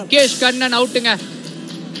 முகேஷ் கண்ணன் அவுட்டுங்க.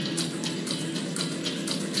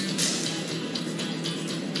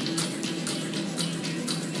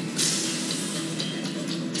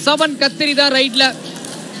 சவன் கத்திரி தான் ரைட்ல.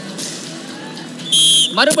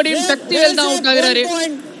 மறுபடியும் சக்திவேல் தான் அவுட் ஆகுறாரு.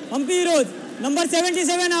 Hampi Heroes. Number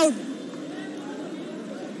 77 out.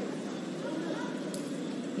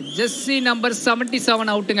 ஜெஸ்ஸி நம்பர்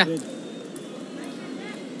 77 அவுட்டுங்க.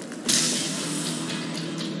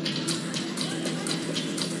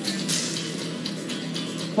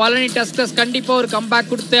 பழனி டஸ்கர்ஸ் கண்டிப்பா ஒரு கம்பேக்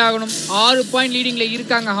கொடுத்தே ஆகணும். 6 பாயிண்ட் லீடிங்ல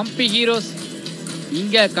இருக்காங்க ஹம்பி ஹீரோஸ்.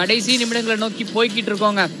 இங்க கடைசி நிமிடங்களை நோக்கி போய்கிட்டு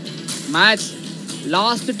இருக்கோங்க. மேட்ச்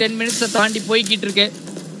லாஸ்ட் 10 மினிட்ஸை தாண்டி போய்கிட்டு இருக்கு.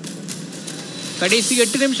 கடைசி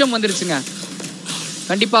 8 நிமிஷம் வந்துருச்சுங்க.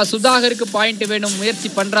 கண்டிப்பா சுதாகருக்கு பாயிண்ட் வேணும். முயற்சி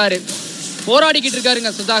பண்றாரு, போராடிக்கிட்டு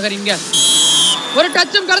இருக்காருங்க சுதாகர். இங்க ஒரு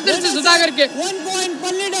டச்சும் கடத்திருச்சு சுதாகருக்கு. 1 point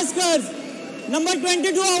Palani Tuskers. Number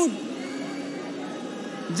 22 out.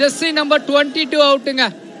 ஜெஸ்ஸி நம்பர் 22 அவுட்டுங்க.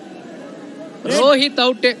 ரோஹித்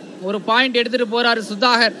அவுட். ஒரு பாயிண்ட் எடுத்துட்டு போறாரு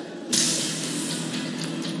சுதாகர்.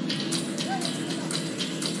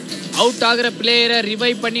 அவுட் ஆகிற பிளேயரை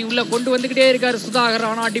ரிவைவ் பண்ணி உள்ள கொண்டு வந்துகிட்டே இருக்காரு சுதாகர்.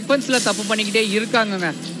 ஆனா டிஃபென்ஸ்ல தப்பு பண்ணிக்கிட்டே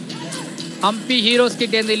இருக்காங்க. ஹம்பி ஹீரோஸ்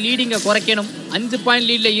கிட்ட இருந்து லீடிங்க குறைக்கணும். 5 பாயிண்ட்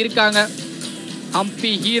லீட்ல இருக்காங்க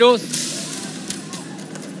ஹம்பி ஹீரோஸ்.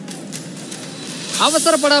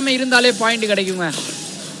 அவசரப்படாம இருந்தாலே பாயிண்ட் கிடைக்குங்க.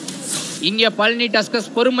 இங்க பழனி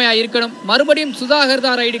டஸ்கர்ஸ் பொறுமையா இருக்கணும். மறுபடியும் சுதாகர்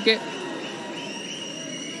தான் ரைடுக்கு.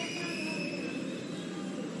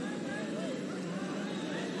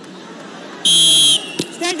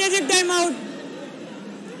 Strategic time out.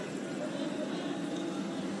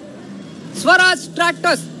 Swaraj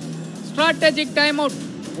tractors strategic time out.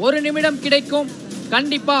 1 நிமிடம் கிடைக்கும்.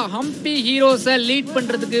 கண்டிப்பா ஹம்பி ஹீரோஸை லீட்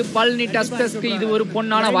பண்றதுக்கு பழனி டஸ்கர்ஸ்க்கு இது ஒரு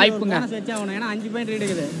பொன்னான வாய்ப்புங்க. ஏன்னா 5 பாயிண்ட்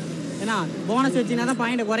இருக்குது. ஏன்னா போனஸ் வச்சுனா தான்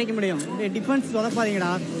பாயிண்ட் குறைக்க முடியும். டிஃபென்ஸ்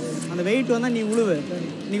சொதப்பாதீங்கடா. அந்த வெயிட் வந்தால் நீ உழுவு.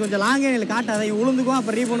 நீ கொஞ்சம் லாங் ஏனில் காட்டாத. உளுந்துக்கும்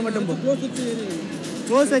அப்போ ரீபவுண்ட் மட்டும் போ.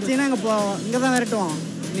 க்ளோஸ் வச்சுன்னா இங்கே தான் விரட்டுவான்.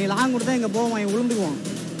 நீ லாங் கொடுத்தா இங்கே போவான், இங்கே உளுந்துக்குவான்.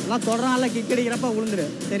 எல்லாம் தொடரான்ல கிக் அடிக்கிறப்ப உளுந்துரு.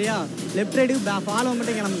 சரியா? லெஃப்ட் ரைட்டுக்கு ஃபாலோ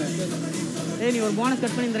மட்டும் கிளம்புங்க. நீ ஒரு போனஸ்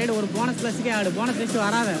கட் பண்ணி இந்த ரைடு ஒரு போனஸ் ப்ளஸ்க்கே ஆடு. போனஸ் ப்ளஸ்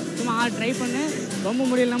வராத. சும்மா ஆடு ட்ரை பண்ணு. ரொம்ப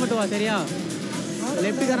முடியலன்னா மட்டும் வா. சரியா?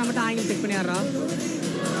 லெஃப்ட்டுக்காரன் மட்டும் ஆங்கிள் செக் பண்ணி ஆடுறா.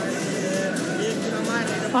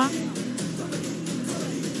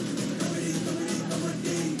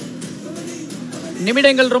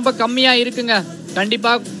 நிமிடங்கள் ரொம்ப கம்மியா இருக்குங்க.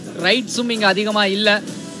 கண்டிப்பா ரைட்ஸும் இங்க அதிகமா இல்ல.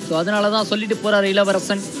 ஸோ அதனாலதான் சொல்லிட்டு போறாரு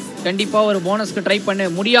இளவரசன். கண்டிப்பா ஒரு போனஸ்க்கு ட்ரை பண்ணு.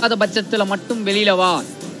 முடியாத பட்சத்துல மட்டும் வெளியில வா.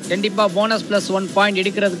 கண்டிப்பா போனஸ் பிளஸ் 1 பாயிண்ட்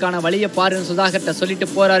எடுக்கிறதுக்கான வழியை பாருன்னு சுதாகர்ட்ட சொல்லிட்டு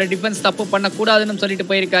போறாரு. டிஃபென்ஸ் தப்பு பண்ணக்கூடாதுன்னு சொல்லிட்டு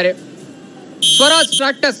போயிருக்காரு. Swaraj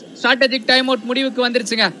tractors strategic time out முடிவுக்கு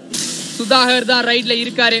வந்துருச்சுங்க. சுதாகர் தான் ரைட்ல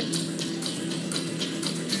இருக்காரு.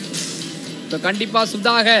 கண்டிப்பா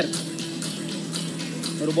சுதாகர்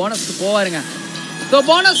ஒரு போனஸ்க்கு போவாருங்க.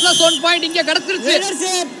 போனஸ் பிளஸ் 1 பாயிண்ட் இங்க கிடைச்சிருச்சு.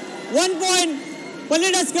 1 point Palani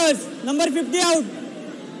Tuskers. Number 50 out.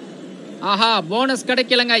 ஆஹா, போனஸ்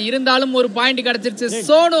கிடைக்கலங்க. இருந்தாலும் ஒரு பாயிண்ட் கிடைச்சிருச்சு.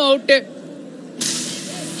 சோனு அவுட்.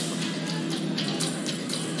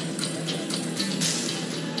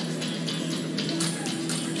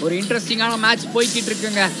 ஒரு இன்ட்ரெஸ்டிங்கான மேட்ச் போய்கிட்டு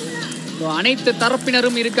இருக்குங்க. அனைத்து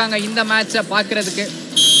தரப்பினரும் இருக்காங்க இந்த மேட்சை பாக்குறதுக்கு.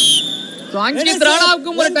 அங்கித்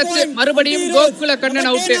ராணாவுக்கும் ஒரு டச். மறுபடியும் கோகுல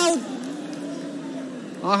கண்ணன் அவுட்.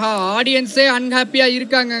 ஆஹா, ஆடியன்ஸே அன்ஹாப்பியா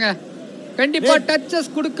இருக்காங்க. கண்டிப்பா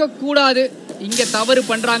டச்சஸ் கொடுக்க கூடாது. இங்க தவறு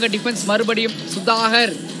பண்றாங்க டிஃபென்ஸ். மறுபடியும்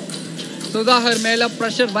சுதாகர் மேல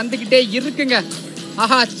பிரஷர் வந்துகிட்டே இருக்குங்க.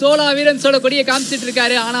 ஆஹா, சோழா வீரன் சோழ கொடியை காமிச்சிட்டு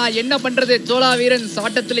இருக்காரு. ஆனா என்ன பண்றது, சோழா வீரன்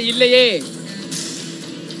ஆட்டத்துல இல்லையே.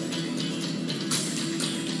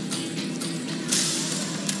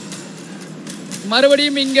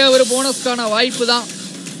 மறுபடியும் இங்க ஒரு போனஸ்க்கான வாய்ப்பு தான்.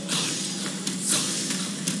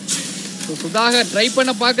 சுதாகர் ட்ரை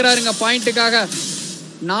பண்ண பாக்குறாருங்க பாயிண்ட்டுக்காக.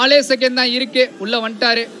 4 செகண்ட் தான் இருக்கு. உள்ள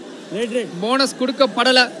வந்துட்டாரு. போனஸ்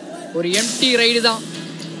கொடுக்கப்படல. ஒரு எம்டி ரைடு தான்.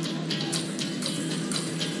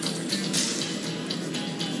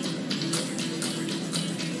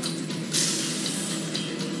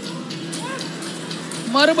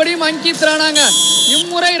 மறுபடியும் அங்கித் ராணாங்க.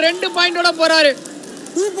 இம்முறை 2 பாயிண்டோட போறாரு.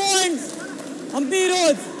 2 points. Hampi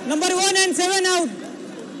Heroes. Number 1 and 7 out.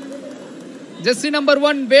 Jessie number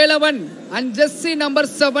 1 Velavan and Jessie number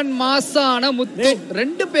 7 மாசான முத்து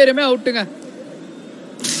 2 பேருமே அவுட்டுங்க.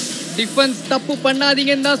 டிஃபென்ஸ் தப்பு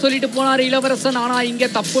பண்ணாதீங்கன்னு தான் சொல்லிட்டு போனாரு இளவரசன். ஆனா இங்க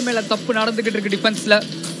தப்பு மேல தப்பு நடந்துகிட்டு இருக்கு டிஃபென்ஸ்ல.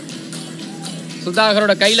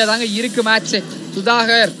 சுதாகரோட கையில தாங்க இருக்கு மேட்ச்.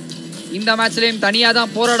 சுதாகர் இந்த மேட்ச்லயும் தனியா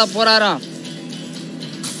தான் போராட போறாரா?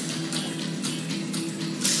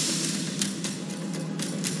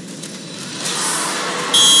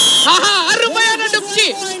 அருமையான dubki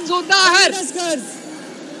Sudhakar.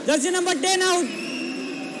 Jersey number 10 out.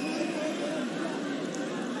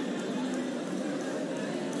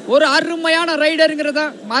 ஒரு அருமையான ரைடர்ங்கிறத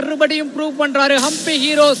மறுபடியும் ப்ரூவ் பண்றாரு ஹம்பி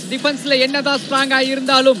ஹீரோஸ். டிஃபென்ஸ்ல என்னதான் ஸ்ட்ராங்கா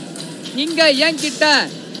இருந்தாலும் இங்க என்கிட்ட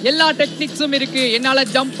எல்லா டெக்னிக்ஸும் இருக்கு. என்னால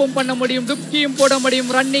ஜம்பும் பண்ண முடியும், டுப்கியும் போட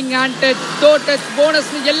முடியும், running, hand touch, to touch,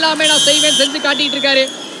 bonus எல்லாமே நான் செய்வேன் செஞ்சு காட்டிட்டு இருக்காரு.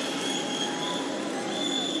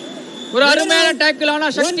 ஒரு அருமையான டேக்கிள். ஆனா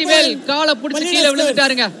சக்திவேல் காலை பிடிச்சி கீழே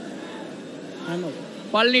விழுந்துட்டாருங்க.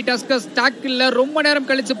 பழனி டஸ்கர்ஸ் டேக்கிள்ல ரொம்ப நேரம்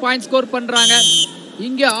கழிச்சு பாயிண்ட் ஸ்கோர் பண்றாங்க.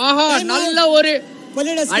 இங்க ஆஹா நல்ல ஒரு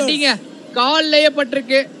அடிங்க கால்லயே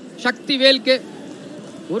பட்டிருக்கு சக்திவேலுக்கு.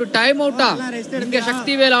 ஒரு டைம் அவுட்டா? இங்க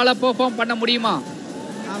சக்திவேலால பெர்ஃபார்ம் பண்ண முடியுமா?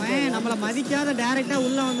 அவன் நம்மள மதிக்காத டைரக்டா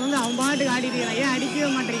உள்ள வந்து அவன் பாட்டுக்கு ஆடிட்டு இருக்கான். ஏன்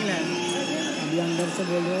அடிக்கவே மாட்டீங்களே?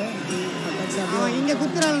 அவன் இங்க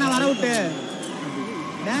குத்துறாள், நான் வர விட்டு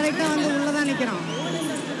டைரக்டா வந்து உள்ளதான் நிக்கிறான்.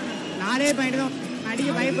 4 பாயிண்ட் தான் அடிக்க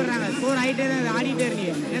பயப்படுறாங்க. ஸ்கோர் ஆயிட்டே தான் ஆடிட்டே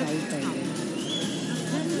இருக்கீங்க.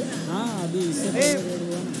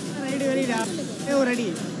 ரைடு வெளியிடா ஒரு அடி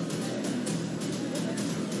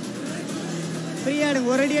ஃப்ரீயாடுங்க.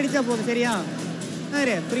 ஒரு அடி அடிச்சா போதும். சரியா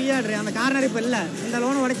ஃப்ரீயாடுற அந்த கார்னர் இப்ப இல்ல. இந்த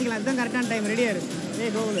லோனை உடைச்சிக்கலாம். இதுதான் கரெக்டான டைம். ரெடியாரு.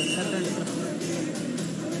 கோகுல்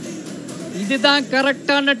இதுதான்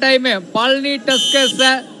கரெக்டான டைம். பழனி டஸ்கர்ஸ்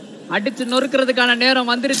அடிச்சு நொறுக்கிறதுக்கான நேரம்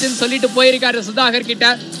வந்துருச்சுன்னு சொல்லிட்டு போயிருக்காரு சுதாகர் கிட்ட.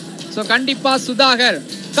 சோ கண்டிப்பா சுதாகர்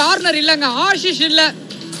கார்னர் இல்லங்க, ஆஷிஷ் இல்ல,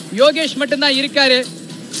 யோகேஷ் மட்டும்தான் இருக்காரு.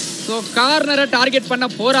 சோ கார்னரை டார்கெட் பண்ண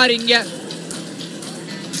போறாரு இங்க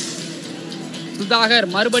சுதாகர்.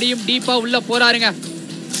 மறுபடியும் டீப்பா உள்ள போறாருங்க.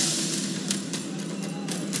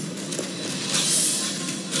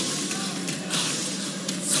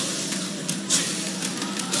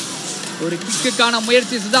 ஒரு கிக்குக்கான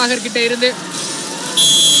முயற்சி சுதாகர் கிட்ட இருந்து.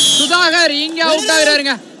 சுதாகர் இங்க out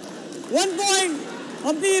ஆகிறாருங்க. 1 point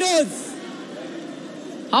Hampi heroes.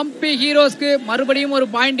 Hampi ஹீரோஸ்க்கு மறுபடியும் ஒரு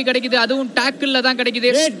பாயிண்ட் கிடைக்குது. அதுவும் டாக்கிள்ல தான் கிடைக்குது.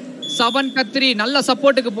 சவன் கத்ரி நல்ல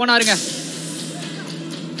சப்போர்ட்டுக்கு போனாருங்க.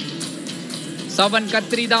 சவன்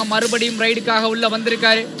கத்ரி தான் மறுபடியும் ரைடுக்காக உள்ள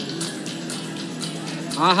வந்திருக்காரு.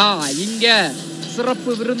 ஆஹா இங்க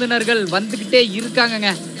சிறப்பு விருந்தினர்கள் வந்துகிட்டே இருக்காங்க.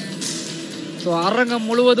 சோ அரங்கம்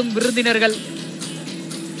முழுவதும் விருந்தினர்கள்.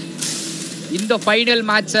 இந்த ஃபைனல்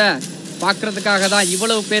மேட்சை பார்க்கறதுக்காக தான்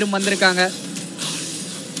இவ்வளவு பேரும் வந்திருக்காங்க.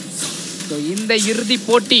 சோ இந்த இறுதி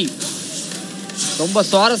போட்டி ரொம்ப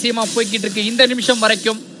சுவாரஸ்யமா போய்கிட்டு இருக்கு. இந்த நிமிஷம்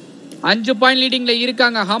வரைக்கும் 5 பாயிண்ட் லீடிங்ல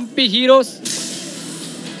இருக்காங்க ஹம்பி ஹீரோஸ்.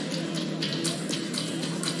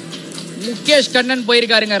 முகேஷ் கண்ணன்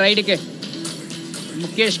போயிருக்காருங்க ரைடுக்கு.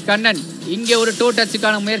 முகேஷ் கண்ணன் இங்க ஒரு டோ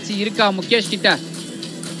டச்சுக்கான முயற்சி இருக்கா முகேஷ் கிட்ட?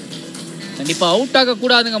 கண்டிப்பா அவுட் ஆக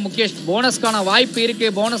கூடாதுங்க முகேஷ். போனஸ்க்கான வாய்ப்பு இருக்கு.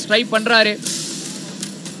 போனஸ் ட்ரை பண்றாரு.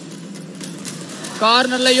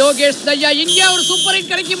 கார்னர்ல யோகேஷ் தையா. இங்க ஒரு சூப்பர்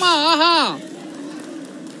ஹிட் கிடைக்குமா? ஆஹா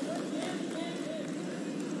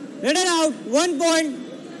rider out. 1 point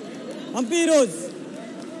Hampi heroes.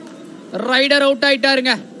 Rider out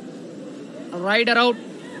ஆயிட்டாருங்க. Rider out.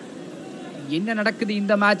 என்ன நடக்குது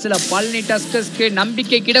இந்த மேட்ச்ல? பழனி டஸ்கர்ஸ்க்கு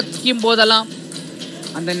நம்பிக்கை கிடைக்கும் போதெல்லாம்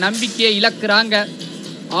அந்த நம்பிக்கையை இழக்குறாங்க.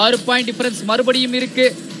 6 பாயிண்ட் டிஃபரன்ஸ் மறுபடியும் இருக்கு.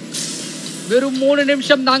 வெறும் 3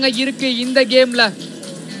 நிமிஷம் தாங்க இருக்கு இந்த கேம்ல.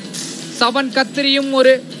 சவன் கத்திரியும்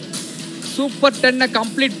ஒரு சூப்பர் 10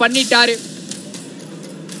 கம்ப்ளீட் பண்ணிட்டாரு.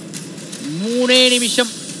 3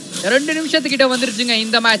 நிமிஷம் 2 நிமிஷத்துக்கிட்ட வந்துருச்சுங்க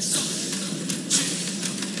இந்த மேட்ச்.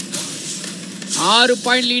 6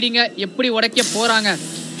 பாயிண்ட் லீடிங்க எப்படி உடைக்க போறாங்க?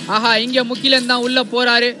 ஆஹா இங்க முகிலன் தான் உள்ள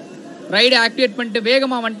போறாரு. ரைடை ஆக்டிவேட் பண்ணிட்டு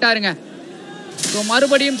வேகமா வந்துட்டாருங்க. ஸோ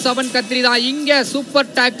மறுபடியும் சவன் கத்ரி தான். இங்க சூப்பர்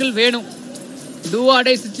டேக்கிள் வேணும். டூ ஆர்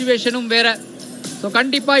டை சிச்சுவேஷனும் வேற. ஸோ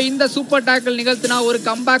கண்டிப்பா இந்த சூப்பர் டேக்கிள் நிகழ்த்தினா ஒரு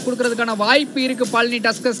கம்பேக் கொடுக்கறதுக்கான வாய்ப்பு இருக்கு பழனி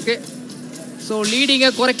டஸ்கர்ஸ்க்கு. ஸோ லீடிங்கை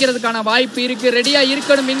குறைக்கிறதுக்கான வாய்ப்பு இருக்கு. ரெடியா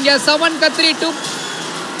இருக்கணும். இங்க seven Kadri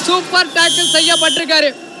super tackle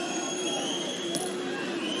செய்யப்பட்டிருக்காரு.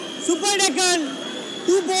 Super tackle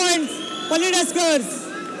 2 points Palani tuskers.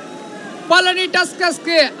 Palani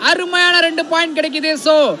டஸ்கர்ஸ்க்கு அருமையான 2 பாயிண்ட் கிடைக்குது.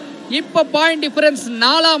 ஸோ இப்ப point difference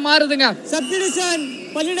 4 மாறுதுங்க. Substitution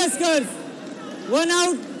Palani tuskers 1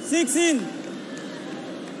 out 6 இன்.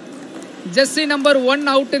 Jersey number 1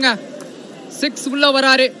 அவுட்டுங்க. 6 உள்ள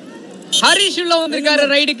வராரு. ஹரிஷ் உள்ள வந்திருக்காரு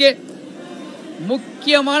ரைடுக்கு.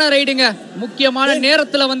 முக்கியமான ரைடுங்க. முக்கியமான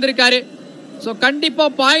நேரத்துல வந்திருக்காரு. சோ கண்டிப்பா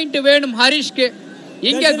பாயிண்ட் வேணும் ஹரிஷ்க்கு.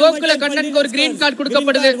 இங்க கோகுல கண்ணனுக்கு ஒரு கிரீன் கார்டு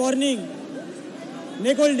கொடுக்கப்படுது.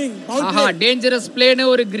 ஆஹா டேஞ்சரஸ் பிளேன்னு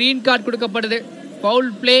ஒரு கிரீன் கார்டு கொடுக்கப்படுது. பவுல்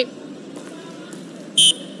பிளே.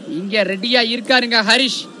 இங்க ரெடியா இருக்காருங்க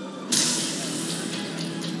ஹரிஷ்.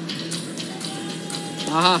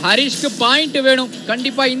 ஆஹா, ஹரிஷ்க்கு பாயிண்ட் வேணும்.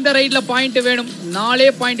 கண்டிப்பா இந்த ரைட்ல பாயிண்ட் வேணும். 4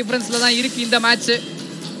 பாயிண்ட் டிஃபரன்ஸ்ல தான் இருக்கு இந்த மேட்ச்.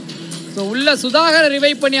 ஸோ உள்ள சுதாகரை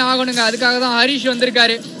ரிவைவ் பண்ணி ஆகணுங்க. அதுக்காக தான் ஹரிஷ்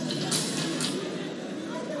வந்திருக்காரு.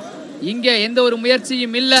 இங்க எந்த ஒரு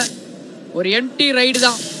முயற்சியும் இல்ல, ஒரு எம்டி ரைடு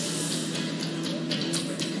தான்.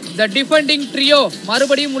 தி டிஃபெண்டிங் ட்ரியோ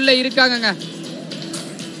மறுபடியும் உள்ள இருக்காங்க.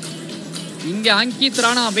 இங்க அங்கித்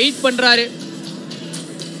ராணா வெயிட் பண்றாரு.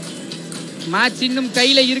 மேட்ச் இன்னும்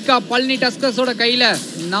கையில இருக்கா? பழனி டஸ்கர்ஸோட கையில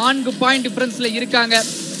 4 பாயிண்ட் டிஃபரன்ஸ்ல இருக்காங்க.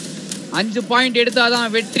 5 பாயிண்ட்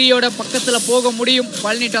எடுத்தாதான் வெற்றியோட பக்கத்துல போக முடியும்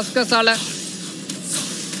Palani டஸ்கர்ஸால.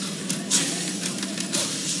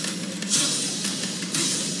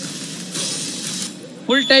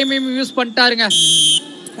 Full டைமையும் use பண்ணிட்டாருங்க.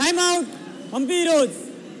 Time out Hampi heroes.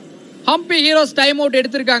 Hampi heroes time out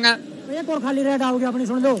எடுத்துட்டாங்க. एक और खाली रेड आओगे अपनी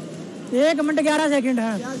सुन लो. 1 मिनट 11 सेकंड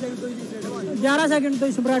है. 11 सेकंड तो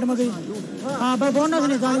इस ब्राइट में गई. हां पर बोनस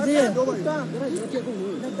नहीं जानी चाहिए.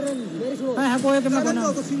 हां कोई कम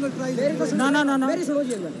ना ना ना ना वेरी स्लो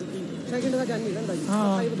जी सेकंड का जान नहीं रहा.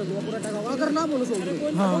 हां पूरा टका अगर ना बोनस होगी.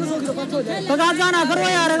 हां बोनस होगी तो पास हो जाए. तो जाना करो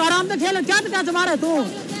यार, आराम से खेल. क्या टच मारे तू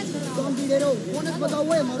कौन दी दे रहे हो? बोनस बताओ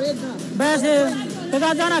वो मारो एक ना वैसे तो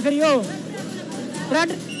जाना करियो.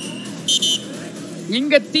 रेड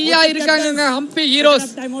இங்க தீயா இருக்காங்க Hampi heroes.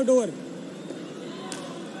 Time out over.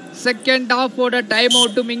 Second half ஓட டைம்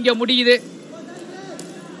அவுட்டும் இங்க முடியுது.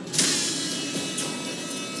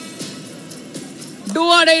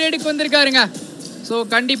 டுவாடை ரெடிக்கு வந்திருக்காருங்க. சோ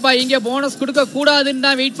கண்டிப்பா இங்க போனஸ் கொடுக்க கூடாதுன்னு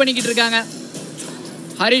தான் வெயிட் பண்ணிக்கிட்டு இருக்காங்க.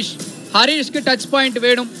 ஹரிஷ்க்கு டச் பாயிண்ட்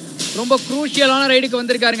வேணும். ரொம்ப குரூஷியலான ரைடுக்கு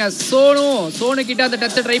வந்திருக்காருங்க. சோனு கிட்ட அந்த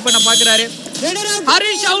டச்சை ட்ரை பண்ண பாக்குறாரு.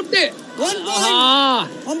 Harish out.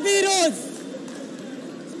 Hampi heroes.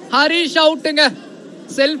 Harish அவுட்டுங்க.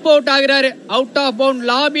 Self out ஆகுறாரு. அவுட் ஆஃப் பவுண்ட்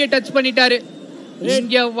லாபியை டச் பண்ணிட்டாரு.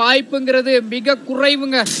 இங்க வாய்ப்புங்கிறது மிக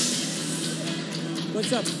குறைவுங்க.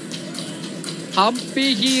 ஹம்பி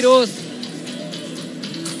ஹீரோஸ்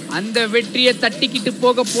அந்த வெற்றியை தட்டிக்கிட்டு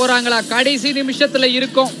போக போறாங்களா? கடைசி நிமிஷத்துல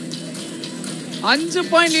இருக்கும். 5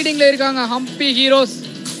 பாயிண்ட் லீடிங்ல இருக்காங்க ஹம்பி ஹீரோஸ்.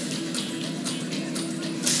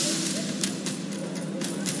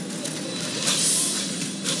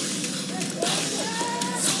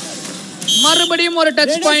 மறுபடியும் ஒரு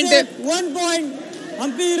touch point. 1 point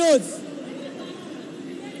Hampi heroes.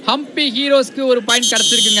 Hampi ஹீரோஸ்க்கு ஒரு point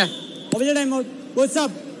கிடைச்சிருக்குங்க. Over time out. Coach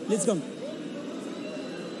up let's come.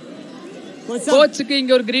 கோச்சுக்கு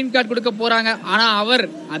இங்க ஒரு கிரீன் கார்டு கொடுக்க போறாங்க. ஆனா அவர்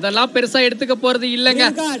அதெல்லாம் பெருசா எடுத்துக்க போறது இல்லங்க.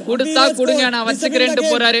 கொடுத்தா கொடுங்க, நான்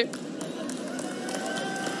வச்சுக்கிறேன்னு போறாரு.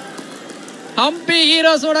 ஹம்பி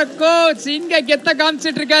ஹீரோஸோட கோச் இங்க கெத்த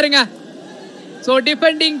காமிச்சிட்டு இருக்காருங்க. சோ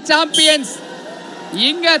டிஃபெண்டிங் சாம்பியன்ஸ்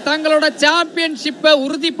இங்க தங்களோட சாம்பியன்ஷிப்பை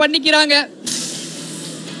உறுதி பண்ணிக்கிறாங்க.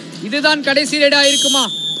 இதுதான் கடைசி ரைடா இருக்குமா?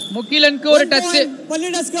 முகிலனுக்கு ஒரு touch. Palani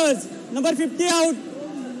tuskers number 50 out.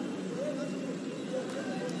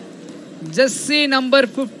 ஜெஸ்ஸி நம்பர்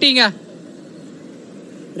 50ங்க.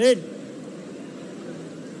 ரெட்.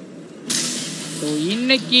 சோ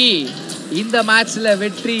இன்னைக்கு இந்த மேட்ச்ல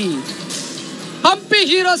வெற்றி ஹம்பி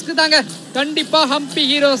ஹீரோஸ்க்கு தாங்க. கண்டிப்பா ஹம்பி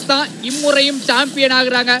ஹீரோஸ் தான் இம்முறையும் சாம்பியன்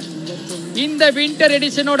ஆகுறாங்க. இந்த winter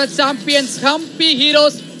எடிஷனோட champions Hampi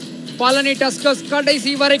heroes. Palani tuskers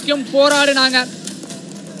கடைசி வரைக்கும் போராடினாங்க.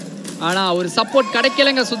 ஆனா ஒரு சப்போர்ட்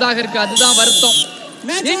கிடைக்கலங்க சுதாகருக்கு. அதுதான் வருத்தம்.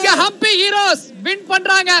 இங்க ஹம்பி ஹீரோஸ் வின்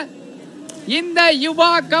பண்றாங்க. இந்த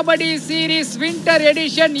யுவா kabaddi series winter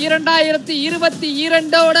edition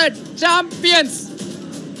 2022ஓட champions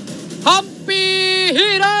Hampi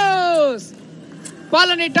heroes.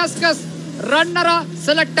 Palani tuskers ரன்னரா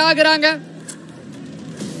select ஆகுறாங்க.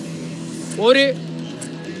 ஒரு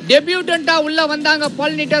டெபியூட்டண்டா உள்ள வந்தாங்க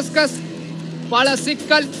பழனி டஸ்கர்ஸ். பல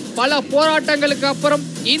சிக்கல் பல போராட்டங்களுக்கு அப்புறம்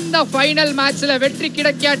இந்த ஃபைனல் மேட்ச்ல வெற்றி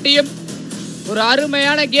கிடைக்காட்டியும் ஒரு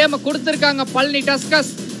அருமையான கேம் கொடுத்திருக்காங்க பழனி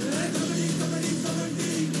டஸ்கர்ஸ்.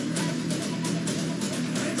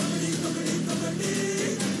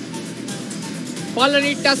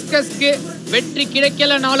 பழனி டஸ்கர்ஸ்க்கு வெற்றி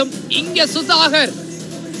கிடைக்கலனாலும் இங்க சுதாகர்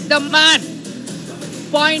தி மேன்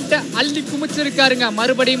பாயிண்ட் அள்ளி குமிச்சிருக்காருங்க.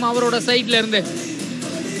 மறுபடியும் அவரோட சைட்ல இருந்து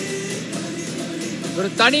ஒரு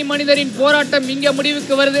தனி மனிதரின் போராட்டம் இங்க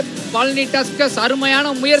முடிவுக்கு வருது. பழனி டஸ்கர்ஸ்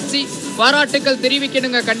அருமையான முயற்சி, பாராட்டுக்கள்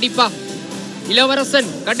தெரிவிக்கணுங்க. கண்டிப்பா இளவரசன்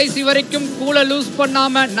கடைசி வரைக்கும் கூல லூஸ்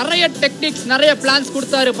பண்ணாம நிறைய டெக்னிக்ஸ் நிறைய பிளான்ஸ்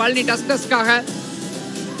கொடுத்தாரு பழனி டஸ்கர்ஸ்க்காக.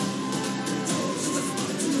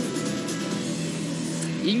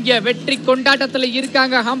 இங்க வெற்றி கொண்டாட்டத்துல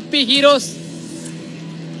இருக்காங்க ஹம்பி ஹீரோஸ்.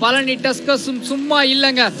 பழனி டஸ்கர்ஸும் சும்மா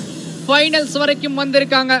இல்லங்க, ஃபைனல்ஸ் வரைக்கும்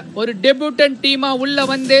வந்திருக்காங்க. ஒரு டெபியூட்டன் டீமா உள்ள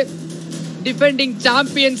வந்து டிஃபெண்டிங்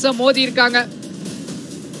சாம்பியன்ஸை மோதி இருக்காங்க.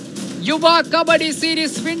 யுவா kabaddi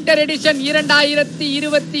series winter edition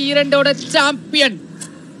 2022ஓட champion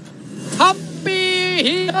Hampi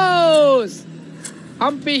heroes.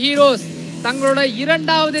 Hampi heroes தங்களோட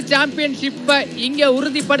இரண்டாவது சாம்பியன்ஷிப்பை இங்க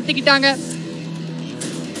உறுதிப்படுத்திக்கிட்டாங்க.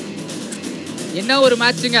 என்ன ஒரு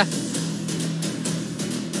மேட்சுங்க,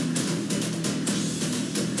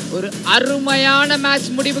 ஒரு அருமையான மேட்ச்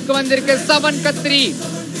முடிவுக்கு வந்திருக்கு. 7-3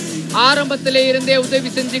 ஆரம்பத்திலே இருந்தே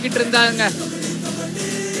உதவி செஞ்சுக்கிட்டு இருந்தாங்க.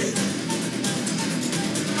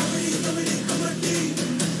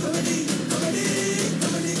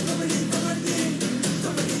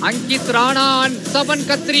 அங்கித் ராணா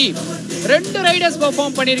 7-3 ரெண்டு ரைடர்ஸ்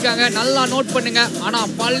பெர்ஃபார்ம் பண்ணிருக்காங்க. நல்லா நோட் பண்ணுங்க. ஆனா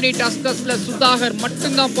பழனி டஸ்கர்ஸ்ல சுதாகர்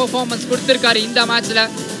மட்டும்தான் பெர்ஃபார்மன்ஸ் கொடுத்திருக்காரு. இந்த மேட்ச்ல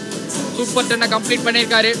சூப்பர் 10 கம்ப்ளீட்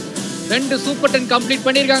பண்ணிருக்காரு. 2 சூப்பர் 10 கம்ப்ளீட்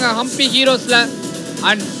பண்ணிருக்காங்க ஹம்பி ஹீரோஸ்ல.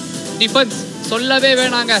 அண்ட் டிஃபென்ஸ் சொல்லவே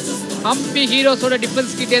வேணாங்க. ஹம்பி ஹீரோஸோட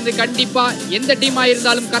டிஃபென்ஸ் கிட்டே இருந்து கண்டிப்பா எந்த டீமா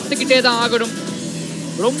இருந்தாலும் கத்துக்கிட்டே தான் ஆகணும்.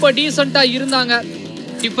 ரொம்ப டீசெண்டா இருந்தாங்க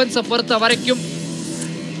டிஃபென்ஸை பொறுத்த வரைக்கும்.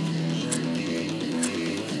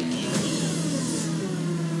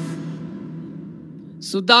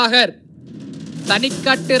 சுதாகர்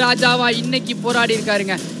தனிக்காட்டு ராஜாவா இன்னைக்கு போராடி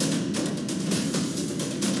இருக்காருங்க.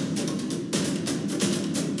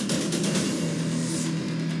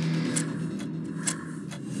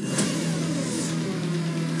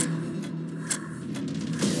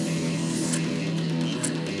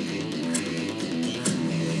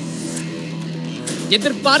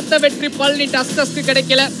 எதிர்பார்த்த வெற்றி பழனி டஸ்கர்ஸ்க்கு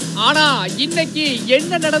கிடைக்கல. ஆனா இன்னைக்கு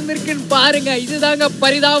என்ன நடந்திருக்குன்னு பாருங்க. இதுதாங்க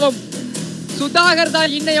பரிதாபம். சுதாகர்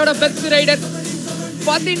தான் இன்னையோட பெஸ்ட் ரைடர்.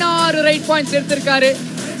 16 ரைட் பாயிண்ட்ஸ் எடுத்திருக்காரு.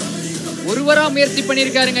 ஒருவரா முயற்சி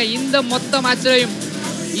பண்ணிருக்காருங்க இந்த மொத்த மேட்ச்லயும்.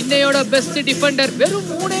 இன்னையோட பெஸ்ட் டிஃபெண்டர்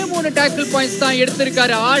வெறும் 3 டேக்கிள் பாயிண்ட்ஸ் தான்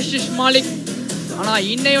எடுத்திருக்காரு ஆஷிஷ் மாலிக். ஆனா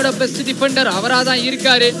இன்னையோட பெஸ்ட் டிஃபெண்டர் அவரா தான்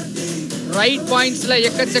இருக்காரு. ரைட் பாயிண்ட்ஸ்ல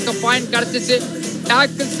எக்கச்சக்க பாயிண்ட் கிடைச்சிச்சு.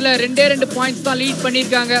 டாக்கிள்ஸ்ல 2 பாயிண்ட்ஸ் தான் லீட்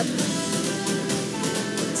பண்ணிருக்காங்க.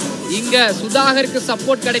 இங்க சுதாகருக்கு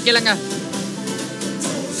சப்போர்ட் கிடைக்கலங்க.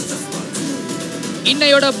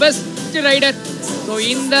 இன்னையோட பெஸ்ட் ரைடர். ஸோ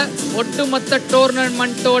இந்த ஒட்டுமொத்த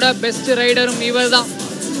டோர்னமெண்டோட பெஸ்ட் ரைடரும் இவர் தான்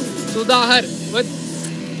சுதாகர். வித்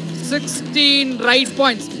 16 ரைட்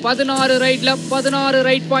பாயிண்ட்ஸ், 16 ரைட்ல 16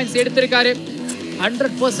 ரைட் பாயிண்ட்ஸ் எடுத்திருக்காரு.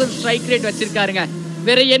 100% ஸ்ட்ரைக் ரேட் வச்சிருக்காருங்க.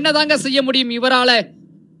 வேற என்னதாங்க செய்ய முடியும் இவரால?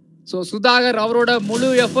 ஸோ சுதாகர் அவரோட முழு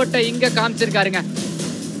எஃபர்ட்டை இங்க காமிச்சிருக்காருங்க.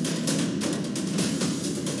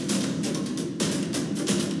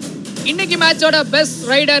 இன்னைக்கு மேட்சோட பெஸ்ட்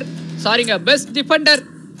ரைடர், சாரிங்க பெஸ்ட் டிஃபெண்டர்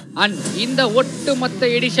அண்ட் இந்த ஒட்டுமொத்த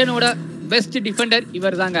எடிஷனோட பெஸ்ட் டிஃபெண்டர்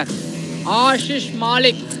இவர் தாங்க Ashish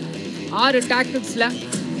Malik. 6 டாக்கிள்ஸ்ல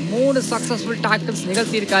 3 successful tackles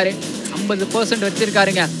நிகழ்த்தியிருக்காரு. 50%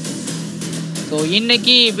 வச்சிருக்காருங்க. So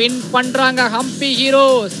இன்னைக்கு வின் பண்றாங்க ஹம்பி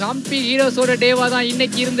ஹீரோஸ். ஹம்பி ஹீரோஸோட டேவா தான்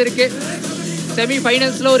இன்னைக்கு இருந்திருக்கு. செமி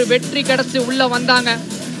ஃபைனல்ஸ்ல ஒரு வெற்றி கிடைச்சு உள்ள வந்தாங்க.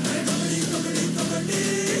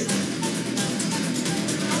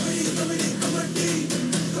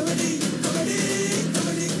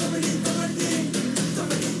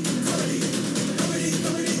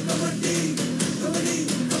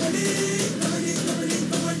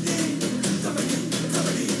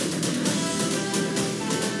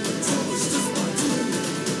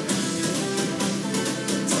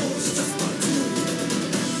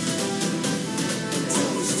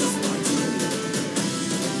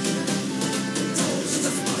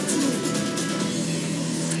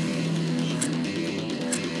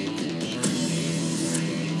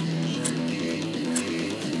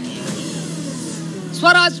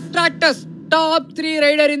 Swaraj Tractors top 3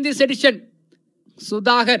 rider in this edition.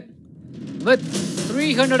 Sudhakar with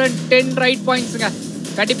 310 right points.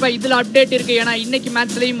 கண்டிப்பா இதுல அப்டேட் இருக்கு. ஏன்னா இன்னைக்கு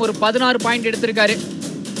மேட்ச்லயும் ஒரு 16 பாயிண்ட் எடுத்திருக்காரு.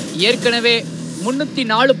 ஏற்கனவே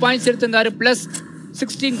 304 பாயிண்ட்ஸ் எடுத்திருந்தாரு. பிளஸ்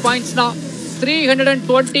 16 பாயிண்ட்ஸ் தான்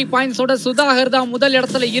 320 பாயிண்ட்ஸோட சுதாகர் தான் முதல்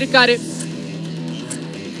இடத்துல இருக்காரு.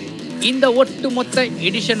 இந்த ஒட்டு மொத்த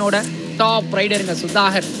எடிஷனோட டாப் ரைடருங்க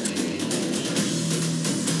சுதாகர்.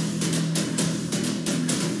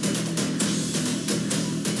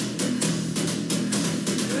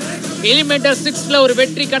 எலிமெண்டர் 6ல ஒரு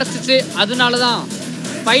வெற்றி கிடைச்சிச்சு. அதனாலதான்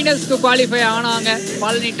ஃபைனல்ஸ்க்கு குவாலிஃபை ஆனாங்க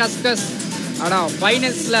பழனி டஸ்கர்ஸ். ஆனா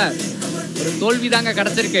ஃபைனல்ஸ்ல ஒரு தோல்வி தாங்க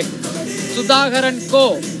கிடைச்சிருக்கு. சுதாகரன் கோ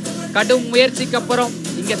கடும் முயற்சிக்கு அப்புறம்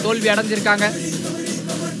இங்க தோல்வி அடைஞ்சிருக்காங்க.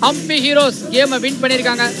 ஹம்பி ஹீரோஸ் கேமை வின்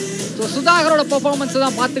பண்ணிருக்காங்க. சுதாகரோட பெர்ஃபார்மன்ஸ்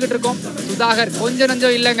தான் பார்த்துக்கிட்டு இருக்கோம். சுதாகர் கொஞ்சம்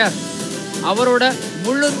நஞ்சம் இல்லைங்க, அவரோட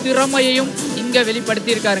முழு திறமையையும் இங்க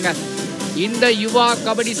வெளிப்படுத்தி இருக்காருங்க. இந்த யுவா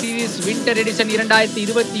கபடி சீரீஸ் வின்டர் எடிஷன்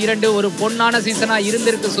 2022 ஒரு பொன்னான சீசனா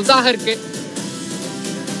இருந்திருக்கு சுதாகருக்கு.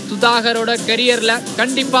 சுதாகரோட கரியர்ல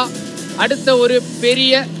கண்டிப்பா அடுத்த ஒரு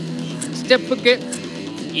பெரிய ஸ்டெப்புக்கு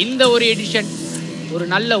இந்த ஒரு எடிஷன் ஒரு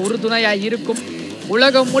நல்ல உறுதுணையா இருக்கும்.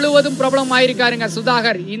 உலகம் முழுவதும் பிரபலம் ஆயிருக்காருங்க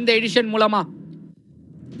சுதாகர் இந்த எடிஷன் மூலமா.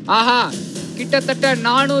 ஆஹா, கிட்டத்தட்ட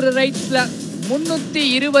 400 ரைட்ஸ்ல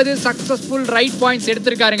 320 சக்சஸ்ஃபுல் ரைட் பாயிண்ட்ஸ்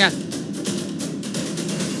எடுத்திருக்காருங்க.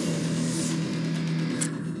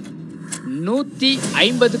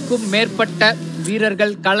 150க்கும் மேற்பட்ட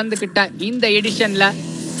வீரர்கள் கலந்துகிட்ட இந்த எடிஷன்ல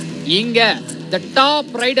இங்க தி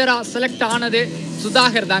டாப் ரைடரா செலக்ட் ஆனது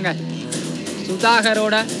சுதாகர் தாங்க.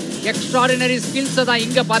 சுதாகரோட எக்ஸ்ட்ராடினரி ஸ்கில்ஸை தான்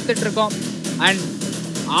இங்க பார்த்துட்டு இருக்கோம். அண்ட்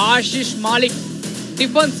ஆஷிஷ் மாலிக்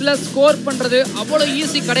டிஃபென்ஸ்ல ஸ்கோர் பண்றது அவ்வளவு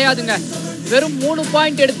ஈஸி கிடையாதுங்க. வெறும் 3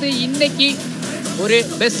 பாயிண்ட் எடுத்து இன்னைக்கு ஒரு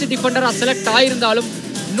பெஸ்ட் டிஃபெண்டரா செலக்ட் ஆயிருந்தாலும்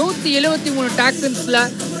 173 டாக்கிள்ஸ்ல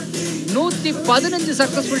 115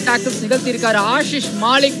 சக்சஸ்ஃபுல் டாக்கிள்ஸ் நிகழ்த்தி இருக்காரு. Ashish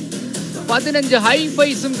Malik 15 high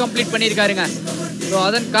ஃபைஸும் complete பண்ணியிருக்காருங்க. So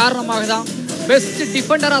அதன் காரணமாக தான் பெஸ்ட்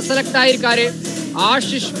டிஃபெண்டரா செலக்ட் ஆயிருக்காரு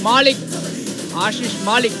ஆஷிஷ் மாலிக். ஆஷிஷ்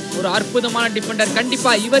மாலிக் ஒரு அற்புதமான டிஃபெண்டர்.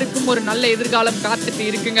 கண்டிப்பா இவருக்கும் ஒரு நல்ல எதிர்காலம் காத்துட்டு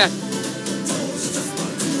இருக்குங்க.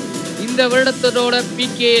 இந்த வருடத்தோட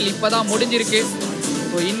PKL இப்பதான் முடிஞ்சிருக்கு.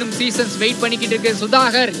 இன்னும் சீசன்ஸ் வெயிட் பண்ணிக்கிட்டு இருக்கு.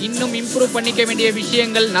 சுதாகர் இன்னும் இம்ப்ரூவ் பண்ணிக்க வேண்டிய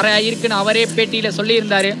விஷயங்கள் நிறைய இருக்குன்னு அவரே பேட்டியில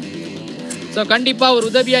சொல்லியிருந்தாரு. ஸோ கண்டிப்பா ஒரு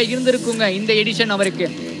உதவியா இருந்திருக்குங்க இந்த எடிஷன் அவருக்கு.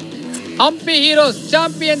 Hampi heroes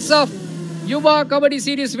champions of Yuva kabaddi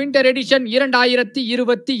series winter edition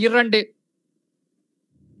 2022.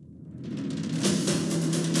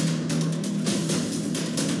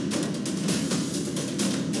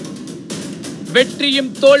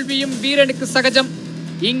 வெற்றியும் தோல்வியும் வீரனுக்கு சகஜம்.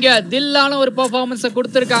 இங்க தில்லான ஒரு பெர்ஃபார்மன்ஸை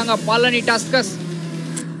கொடுத்திருக்காங்க பழனி டஸ்கர்ஸ்.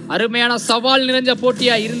 அருமையான சவால் நிறைஞ்ச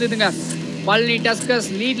போட்டியா இருந்ததுங்க. பழனி டஸ்கர்ஸ்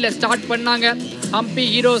லீட்ல ஸ்டார்ட் பண்ணாங்க. ஹம்பி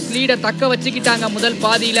ஹீரோஸ் லீடை தக்க வச்சுக்கிட்டாங்க முதல்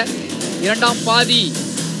பாதியில. இரண்டாம் பாதி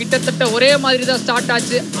கிட்டத்தட்ட ஒரே மாதிரி தான் ஸ்டார்ட்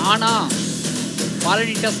ஆச்சு. ஆனா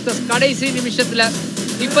பழனி டஸ்கர்ஸ் கடைசி நிமிஷத்துல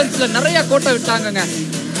டிஃபென்ஸ்ல நிறைய கோட்டை விட்டாங்க.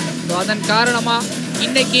 அதன் காரணமா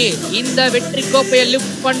இன்னைக்கு இந்த வெற்றி கோப்பையை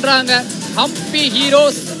லிஃப்ட் பண்றாங்க ஹம்பி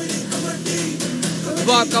ஹீரோஸ்.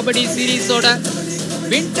 யுவா kabaddi சீரிஸோட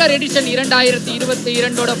winter edition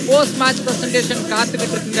 2022 post match presentation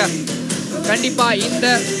காத்துக்கிட்டு இருக்குங்க. கண்டிப்பா இந்த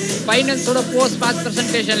ஃபைனல்ஸோட போஸ்ட் மேட்ச்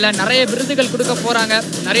பிரசன்டேஷன்ல நிறைய விருதுகள் கொடுக்க போறாங்க.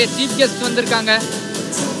 நிறைய சீஃப் கெஸ்ட் வந்திருக்காங்க.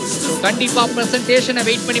 கண்டிப்பா பிரசன்டேஷனை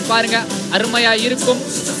வெயிட் பண்ணி பாருங்க, அருமையா இருக்கும்.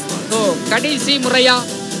 ஸோ கடைசி முறையா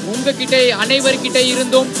உங்ககிட்ட அனைவர்கிட்ட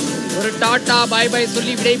இருந்தும் ஒரு டாடா பாய் பாய்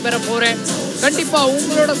சொல்லி விடை பெற போறேன். கண்டிப்பா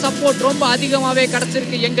உங்களோட சப்போர்ட் ரொம்ப அதிகமாவே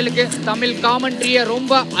கிடைச்சிருக்கு எங்களுக்கு. தமிழ் காமெண்ட்ரியை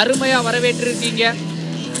ரொம்ப அருமையா வரவேற்றிருக்கீங்க.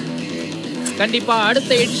 கண்டிப்பா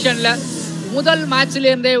அடுத்த எடிஷன்ல முதல் மேட்ச்ல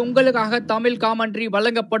இருந்தே உங்களுக்காக தமிழ் காமெண்ட்ரி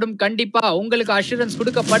வழங்கப்படும். கண்டிப்பா உங்களுக்கு அஷூரன்ஸ்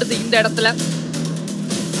கொடுக்கப்படுது இந்த இடத்துல.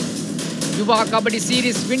 யுவா கபடி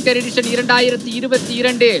சீரிஸ் வின்டர் எடிஷன்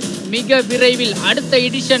 2022 மிக விரைவில் அடுத்த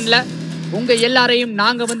எடிஷன்ல உங்க எல்லாரையும்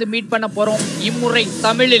நாங்க வந்து மீட் பண்ண போறோம். இம்முறை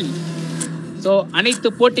தமிழில். ஸோ அனைத்து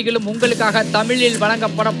போட்டிகளும் உங்களுக்காக தமிழில்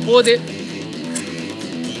வழங்கப்பட போது.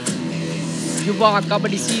 யுவா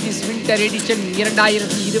கபடி சீரிஸ் வின்டர் எடிஷன்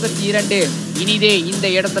 2022 இனிதே இந்த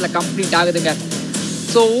இடத்துல கம்ப்ளீட் ஆகுதுங்க.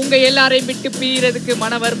 ஸோ உங்க எல்லாரையும் விட்டு பிரியறதுக்கு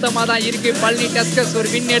மன வருத்தமா தான் இருக்கு. பழனி டஸ்கர்ஸ்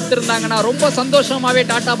ஒரு வின் எடுத்திருந்தாங்கன்னா ரொம்ப சந்தோஷமாவே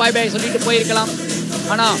டாடா பாய் பாய் சொல்லிட்டு போயிருக்கலாம்.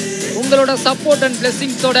 ஆனா உங்களோட சப்போர்ட் அண்ட்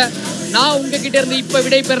பிளெஸிங்ஸோட நான் உங்ககிட்ட இருந்து இப்ப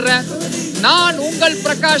விடை பெறுறேன். நான் உங்கள்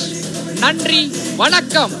பிரகாஷ். நன்றி,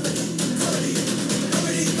 வணக்கம்.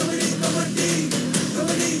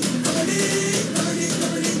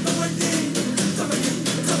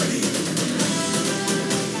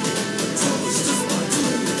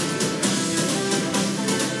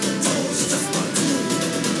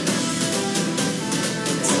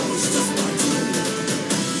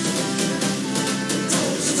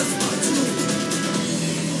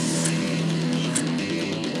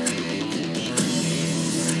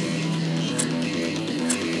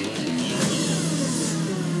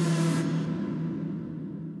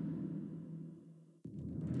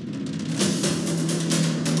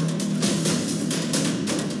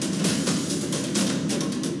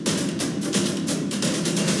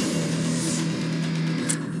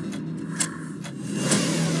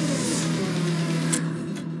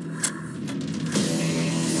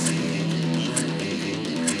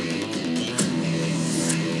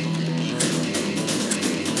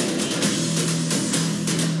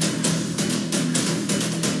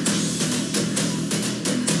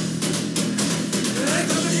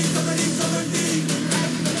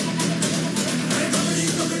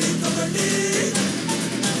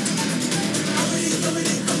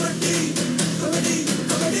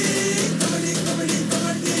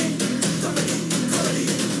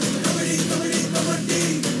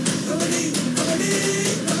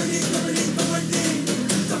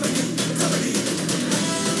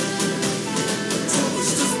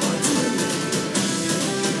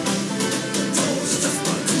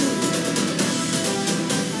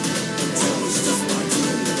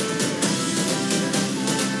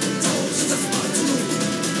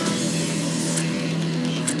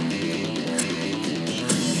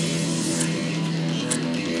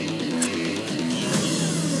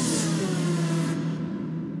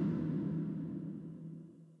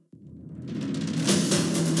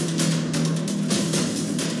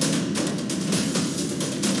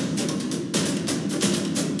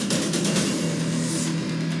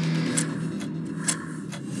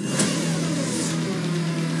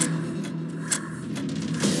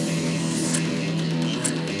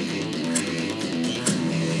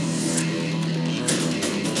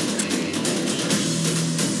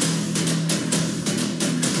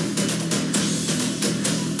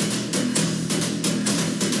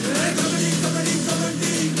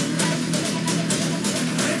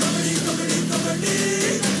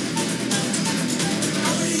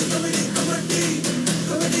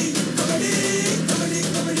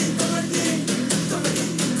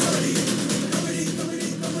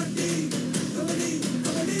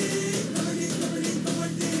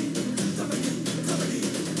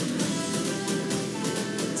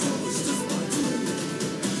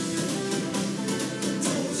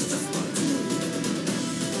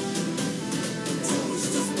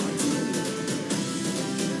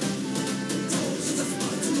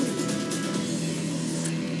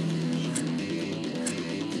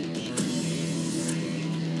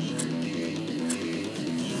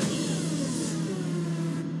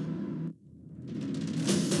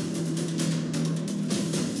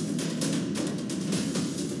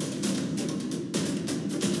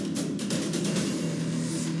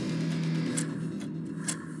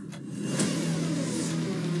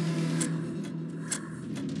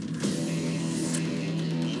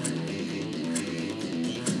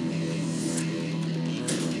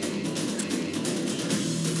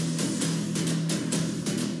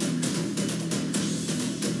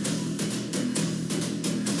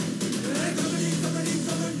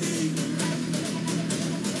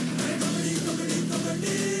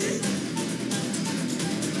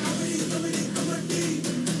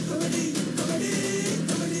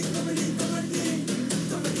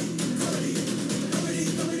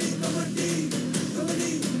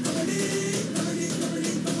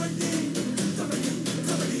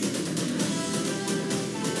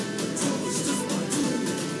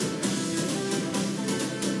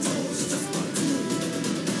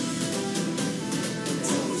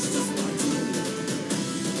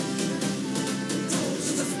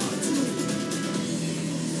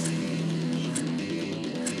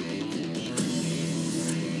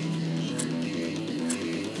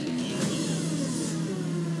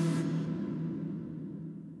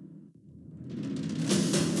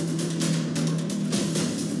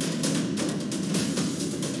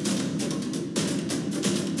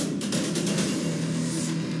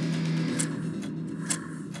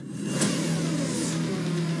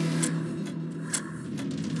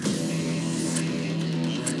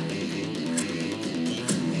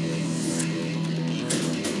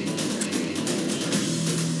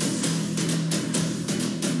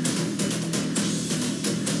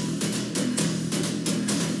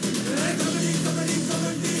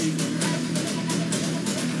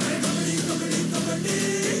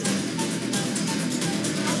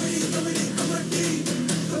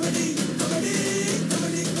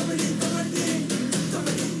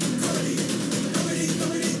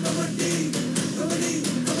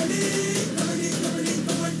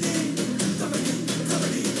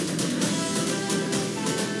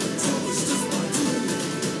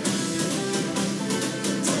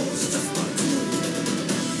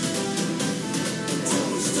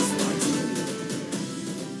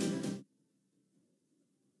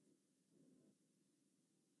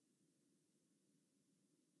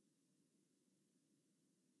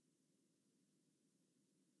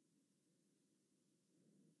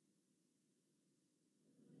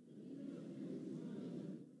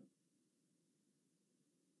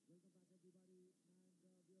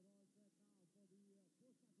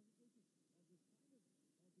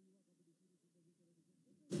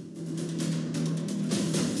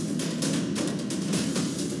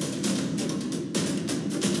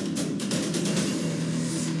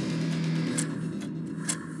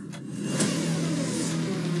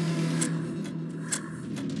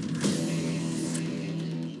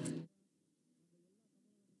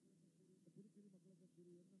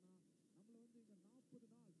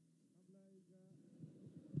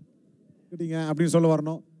 அப்படின்னு சொல்ல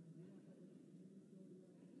வரணும்.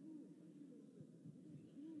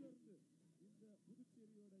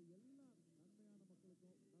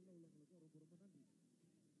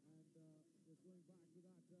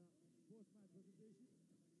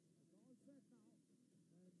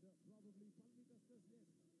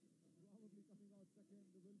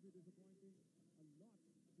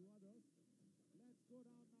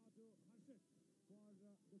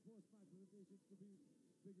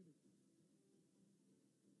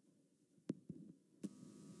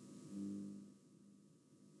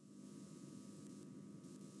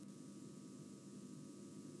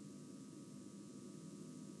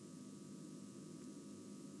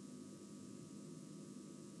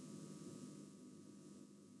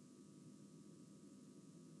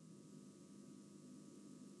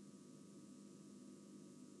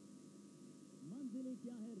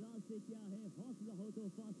 क्या है, रास्ते क्या है, हौसला हो तो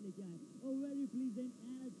फासले क्या है. A very pleasant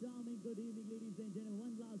and charming good evening, ladies and gentlemen.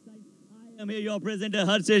 One last time, I am here, your presenter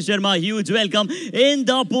Harshit Sharma. Huge welcome in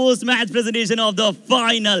the post-match presentation of the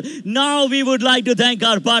final. Now we would like to thank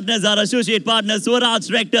our partners, our associate partners, Swaraj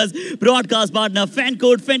Tractors, broadcast partner, Fan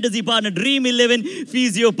Code, Fantasy partner, Dream 11,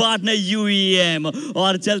 Physio partner, UEM.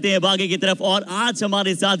 और चलते हैं आगे की तरफ. और आज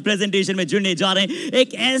हमारे साथ प्रेजेंटेशन में जुड़ने जा रहे हैं एक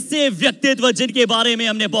ऐसे व्यक्तित्व जिनके बारे में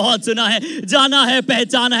हमने बहुत सुना है, जाना है,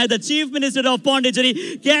 पहचाना है. The chief minister of Pondicherry.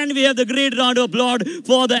 Can we have the great round of applaud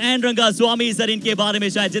for the N रंगा स्वामी सर. इनके बारे में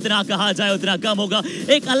शायद जितना कहा जाए उतना कम होगा.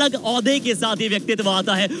 एक अलग औहदे के साथ ये व्यक्तित्व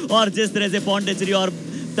आता है और जिस तरह से पौंडीचेरी और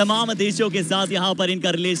तमाम देशों के साथ यहाँ पर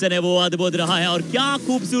इनका रिलेशन है वो अद्भुत रहा है. और क्या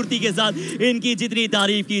खूबसूरती के साथ इनकी जितनी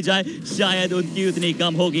तारीफ की जाए शायद उनकी उतनी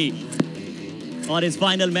कम होगी. और इस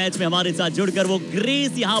फाइनल मैच में हमारे साथ जुड़कर वो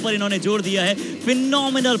ग्रेस यहाँ पर इन्होंने जोड़ दिया है.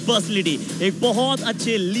 फिनोमिनल पर्सनैलिटी, एक बहुत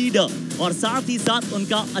अच्छे लीडर और साथ ही साथ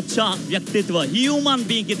उनका अच्छा व्यक्तित्व. ह्यूमन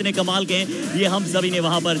बीइंग कितने कमाल के हैं ये हम सभी ने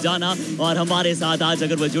वहां पर जाना. और हमारे साथ आज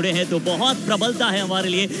अगर वो जुड़े हैं तो बहुत प्रबलता है हमारे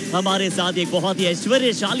लिए. हमारे साथ एक बहुत ही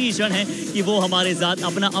ऐश्वर्यशाली क्षण है कि वो हमारे साथ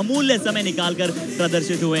अपना अमूल्य समय निकालकर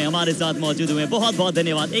प्रदर्शित हुए, हमारे साथ मौजूद हुए. बहुत बहुत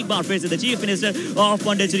धन्यवाद एक बार फिर से the chief minister of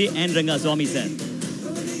Pondicherry N Rangaswamy sir.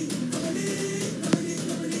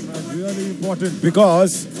 Really important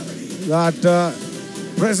because that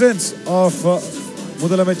presence of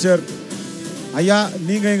முதலமைச்சர் ஐயா,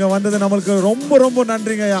 நீங்க இங்க வந்தது நமக்கு ரொம்ப ரொம்ப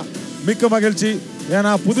நன்றிங்க ஐயா. மிக்க மகிழ்ச்சி.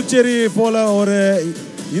 ஏன்னா புதுச்சேரி போல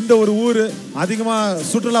இந்த ஒரு ஊர், அதிகமாக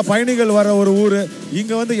சுற்றுலா பயணிகள் வர ஒரு ஊர்.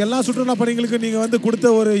 இங்கே வந்து எல்லா சுற்றுலா பயணிகளுக்கும் நீங்கள் வந்து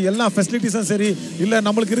கொடுத்த எல்லா ஃபெசிலிட்டிஸும் சரி, இல்லை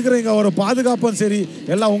நம்மளுக்கு இருக்கிற இங்கே ஒரு பாதுகாப்பும் சரி,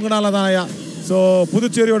 எல்லாம் உங்களால தான் ஐயா. ஸோ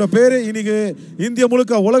புதுச்சேரியோட பேர் இன்னைக்கு இந்தியா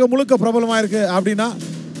முழுக்க, உலகம் முழுக்க பிரபலமாக இருக்குது அப்படின்னா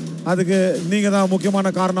அதுக்கு நீங்கள் தான் முக்கியமான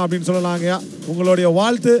காரணம் அப்படின்னு சொல்லலாங்கய்யா. உங்களுடைய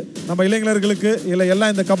வாழ்த்து நம்ம இளைஞர்களுக்கு, இல்லை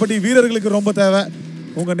எல்லாம் இந்த கபடி வீரர்களுக்கு ரொம்ப தேவை.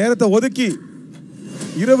 உங்கள் நேரத்தை ஒதுக்கி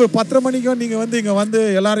இரவு 10:30 மணிக்கும் நீங்கள் வந்து இங்கே வந்து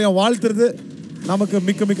எல்லாரையும் வாழ்த்துறது நமக்கு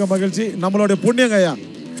மிக்க மிக்க மகிழ்ச்சி. நம்மளுடைய புண்ணியங்கய்யா.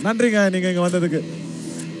 நன்றிங்க நீங்கள் இங்கே வந்ததுக்கு.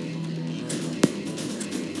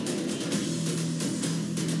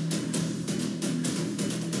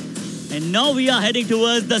 And now we are heading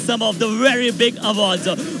towards the some of the very big awards.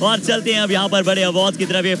 और चलते हैं अब यहाँ पर बड़े अवार्ड्स की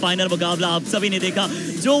तरफ. ये फाइनल मुकाबला आप सभी ने देखा.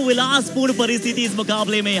 जो विलासपूर्ण परिस्थिति इस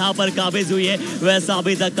मुकाबले में यहाँ पर काबिज हुई है वैसा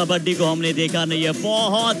अभी तक कबड्डी को हमने देखा नहीं है.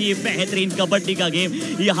 बहुत ही बेहतरीन कबड्डी का गेम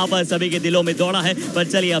यहाँ पर सभी के दिलों में दौड़ा है. पर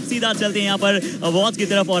चलिए अब सीधा चलते हैं यहाँ पर अवार्ड्स की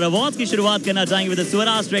तरफ. और अवार्ड्स की शुरुआत करना चाहेंगे with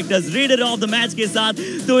Swaraj tractors reader of the match के साथ.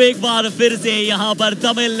 तो एक बार फिर से यहाँ पर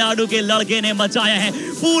तमिलनाडु के लड़के ने मचाया है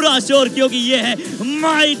पूरा शोर, क्योंकि ये है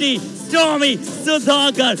mighty Stormy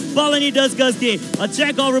Sudhakar, Palani Tuskers के a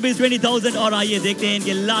check of ₹20,000. और आइए देखते हैं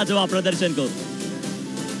इनके लाजवाब प्रदर्शन को.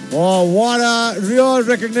 Oh, what a real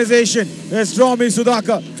recognition is Stormy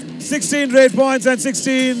Sudhakar. 16 raid points and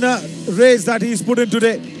 16 raids that he's put in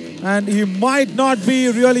today. And he might not be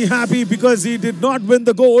really happy because he did not win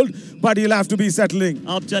the gold, but he'll have to be settling.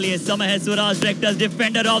 अब चलिए समय है Swaraj tractors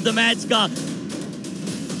defender of the match का.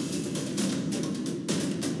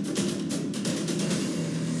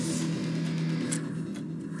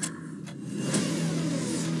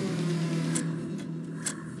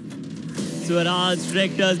 Swaraj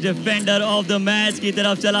tractors defender of the match की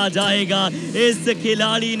तरफ चला जाएगा. इस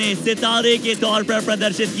खिलाड़ी ने सितारे के तौर पर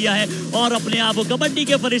प्रदर्शित किया है और अपने आप को कबड्डी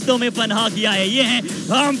के फरिश्तों में पनाह किया है. ये हैं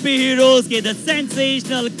हम्पी हीरोज के द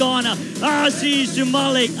सेंसेशनल कॉर्नर आशीष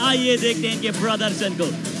मलिक. आइए देखते हैं इनके प्रदर्शन को.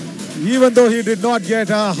 Even though he did not get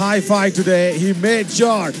a high five today, he made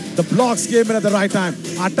sure the blocks came in at the right time,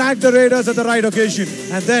 attacked the raiders at the right occasion,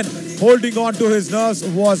 and then holding on to his nerves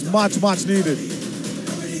was much, much needed.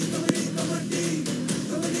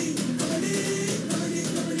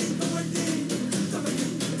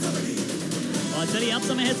 चलिए अब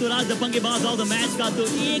समय है Swaraj दबंगेबाज of the match का। तो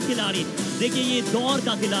ये खिलाड़ी देखिए, ये दौर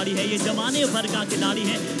का खिलाड़ी है, ये जमाने भर का खिलाड़ी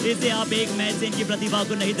है। इसे आप एक मैच से इनकी प्रतिभा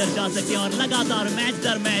को नहीं दर्शा सकते और लगातार मैच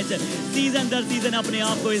दर मैच, सीजन दर सीजन अपने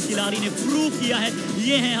आप को इस खिलाड़ी ने प्रूव किया है।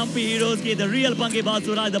 ये है हम्पी हीरोज के the real पंगेबाज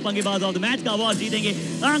Swaraj the पंगेबाज of the match का अवार्ड जीतेंगे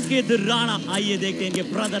अंकित राणा। आइए देखते हैं इनके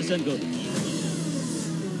प्रदर्शन को।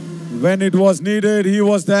 When it was needed, he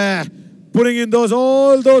was there, putting in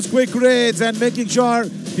all those quick raids and making sure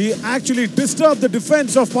he actually disturbed the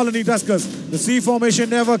defense of Palani Tuskers. The C formation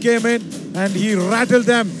never came in and he rattled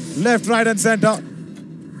them left, right and center.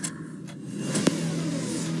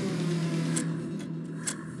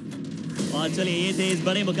 और चलिए, ये थे इस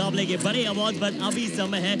बड़े मुकाबले के बड़े award, पर अभी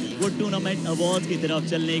समय है वो टूर्नामेंट अवार्ड की तरफ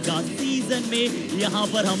चलने का। सीजन में यहाँ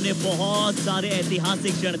पर हमने बहुत सारे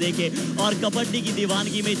ऐतिहासिक क्षण देखे और कबड्डी की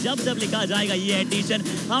दीवानगी में जब जब लिखा जाएगा ये एडिशन,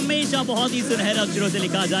 हमेशा बहुत ही सुनहरे अक्षरों से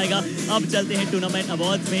लिखा जाएगा। अब चलते हैं टूर्नामेंट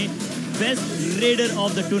अवार्ड्स में best raider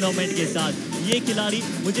of the tournament के साथ। ये खिलाड़ी,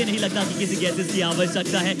 मुझे नहीं लगता कि किसी गैसेस की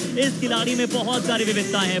आवश्यकता है। इस खिलाड़ी में बहुत सारी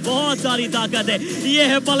विविधताएं हैं, बहुत सारी ताकत है। ये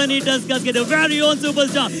है पलानी टस्कर्स के very own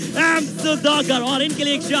superstar M Sudhakar और इनके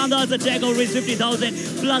लिए एक शानदार सा चेक और 50,000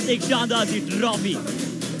 प्लस एक शानदार सी trophy.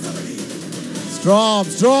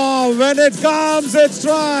 Strong, when it comes, it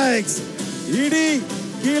strikes. Idi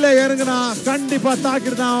கீழே இறங்குனா கண்டிப்பா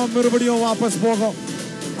தாக்கிட்டு தான் மறுபடியும் வாபஸ் போகும்.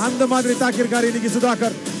 அந்த மாதிரி தாக்கிருக்காரு இன்னைக்கு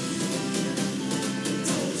சுதாகர்.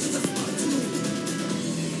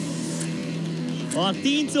 और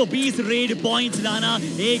 320 रेड पॉइंट्स लाना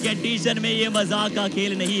एक एडिशन में ये मजाक का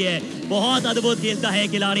खेल नहीं है। बहुत अद्भुत खेलता है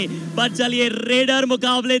खिलाड़ी। पर चलिए, रेडर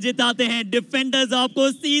मुकाबले जिताते हैं, डिफेंडर्स आपको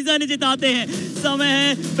सीजन जिताते हैं। समय है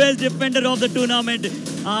best defender of the tournament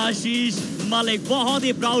आशीष मलिक। बहुत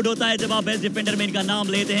ही प्राउड होता है जब आप बेस्ट डिफेंडर में इनका नाम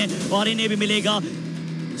लेते हैं और इन्हें भी मिलेगा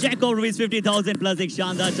चेक ऑफ 50,000 प्लस एक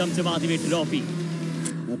शानदार चमचमाती हुई trophy.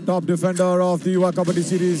 Top defender of the Uyir Kabadi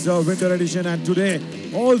series winter edition, and today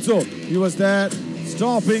also he was there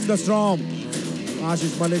stopping the storm.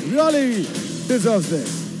 Ashish Malik really deserves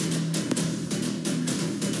this.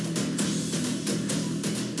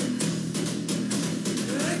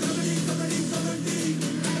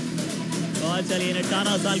 और चलिए, इन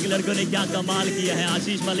 18 साल के लड़कों ने क्या कमाल किया है।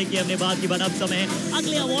 आशीष मलिक की हमने बात की, बट अब समय है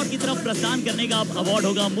अगले अवार्ड की तरफ प्रस्थान करने का। अवार्ड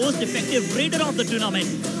होगा most effective raider of the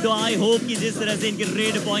tournament. तो आई होप कि जिस तरह से इनके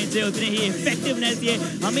रेड पॉइंट्स है उतने ही इफेक्टिवनेस ये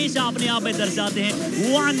हमेशा अपने आप में दर्शाते हैं।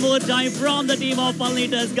 One more time from the team of Palani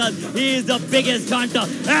Tuskers, he is the biggest Hunter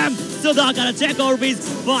M Sudhakar. Check और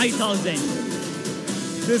 5,000।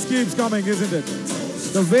 This keeps coming, isn't it?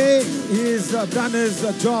 The way he's done his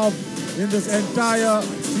job in this entire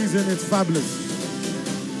season, it's fabulous.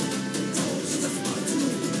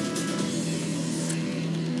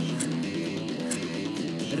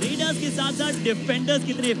 Readers के साथ साथ defenders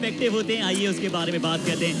कितने effective होते हैं, आइए उसके बारे में बात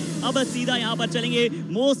करते हैं। अब सीधा यहाँ पर चलेंगे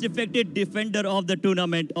most effective defender of the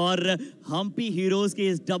tournament, और हम्पी हीरोज के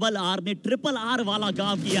इस डबल आर ने ट्रिपल आर वाला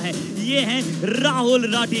काम किया है। ये हैं राहुल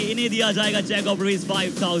राठी। इन्हें दिया जाएगा check of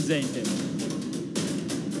 5,000।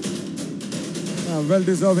 Well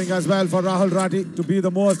deserving as well for Rahul Rathi to be the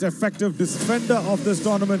most effective defender of this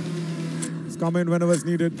tournament. He's come in whenever it's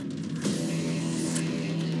needed.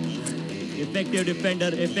 Effective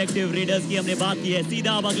defender, effective readers की हमने बात की है।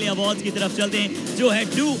 सीधा अब अगले अवार्ड्स की तरफ चलते हैं, जो है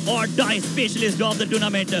डू और die specialist of the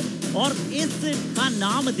tournament. और इसका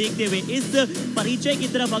नाम देखते हुए, इस परिचय की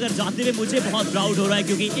तरफ अगर जाते हुए मुझे बहुत प्राउड हो रहा है,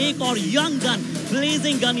 क्योंकि एक और यंग गन,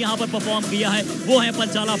 ब्लेजिंग गन यहाँ पर परफॉर्म किया है। वो है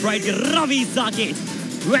पंचाला प्राइड के रवि साकेत।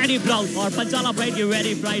 वेरी प्राउड, और पंचाला प्राइड के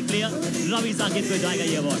very pride player Ravi Saket को जाएगा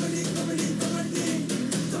ये award.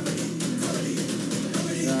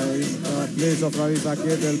 In place of Ravi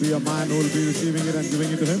Saket, there'll be a man who will be receiving it and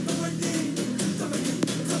giving it to him.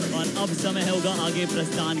 और अब समय होगा आगे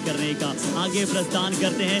प्रस्थान करने का। आगे प्रस्थान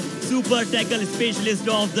करते हैं super tackle specialist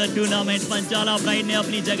of the tournament. पंचाला pride ने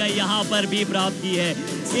अपनी जगह यहाँ पर भी प्राप्त की है।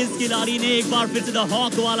 इस खिलाड़ी ने एक बार फिर से द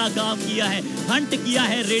हॉक वाला काम किया है, हंट किया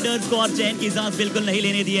है रेडर्स को और चैन की सांस बिल्कुल नहीं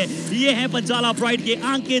लेने दी है। ये है पंचाला प्राइड के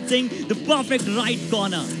Ankit Singh, the perfect right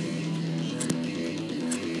corner.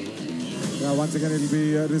 Yeah, once again it will be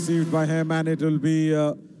received by him and it will be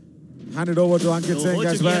handed over to Ankit Singh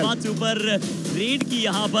as well. Super red की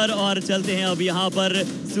यहाँ पर, और चलते हैं अब यहाँ पर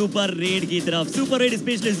सुपर रेड की तरफ। Super red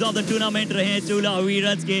specialist of the tournament रहे हैं चूला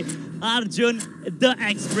वीरज के Arjun the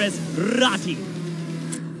express Rathi.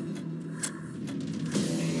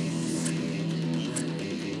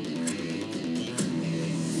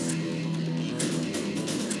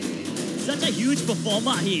 Such a huge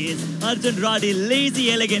performer he is. Arjun Radhi, lazy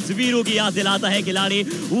elegance, वीरों की याद दिलाता है खिलाड़ी,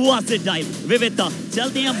 versatile, विविधता।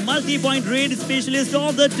 चलते हैं multi point red specialist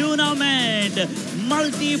of the tournament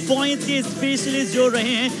multi point के स्पेशलिस्ट जो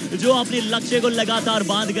रहे हैं, जो अपने लक्ष्य को लगातार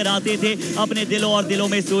बांध कर आते थे, अपने दिलों और दिलों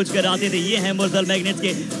में सोच कर आते थे। ये है मुरसल मैग्नेट्स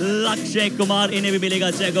के लक्ष्य कुमार। इन्हें भी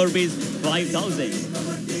मिलेगा चेक और rupees 5000।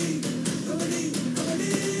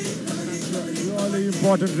 Really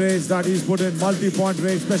important race that he's put in, multi-point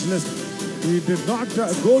race specialist. He did not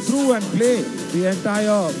go through and play the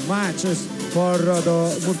entire matches for the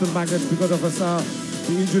Mursal Magnets because of the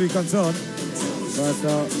injury concern, but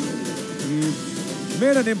he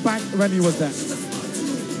made an impact when he was there.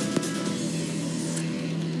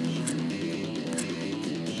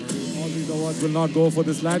 All these awards will not go for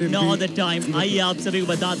this lad. Now the time. आइए आप सभी को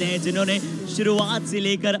बताते हैं जिन्होंने शुरुआत से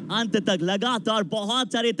लेकर अंत तक लगातार बहुत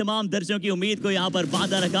सारे तमाम दर्शकों की उम्मीद को यहाँ पर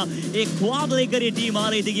बांधा रखा। एक ख्वाब लेकर ये टीम आ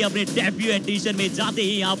रही थी कि अपने डेब्यू एडिशन में जाते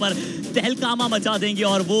ही यहाँ पर तहलकामा मचा देंगे,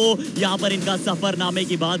 और वो यहाँ पर इनका सफरनामे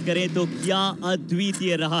की बात करें तो क्या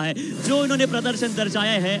अद्वितीय रहा है। जो इन्होंने प्रदर्शन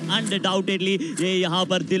दर्शाया है, अनडाउटेडली ये यहाँ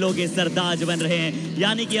पर दिलों के सरताज बन रहे हैं।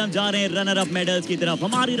 यानी कि हम जा रहे हैं रनर अप मेडल्स की तरफ।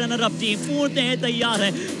 हमारी रनर अप टीम पूर्णतः तैयार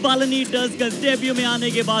है। पालनी टस्कर्स डेब्यू में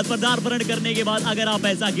आने के बाद, पदार्पण करने के बाद अगर आप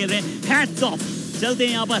ऐसा खेल रहे हैं, हैट्स ऑफ। चलते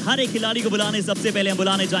हैं यहाँ पर हर एक खिलाड़ी को बुलाने। सबसे पहले हम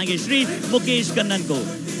बुलाने चाहेंगे श्री मुकेश कन्नन को।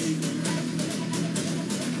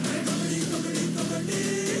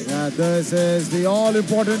 This is the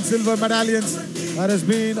all-important silver medallions that has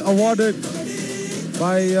been awarded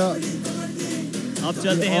by. अब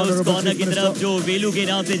चलते हैं उस कॉर्नर की तरफ जो वेलू के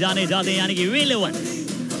नाम से जाने जाते हैं, यानी कि वेलुवन।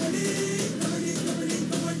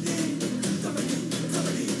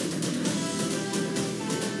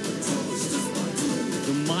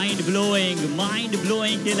 माइंड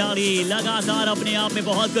ब्लोइंग खिलाड़ी, लगातार अपने आप में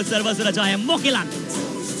बहुत कुछ सर्वस्व रचा है। मोकिलन,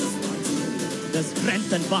 द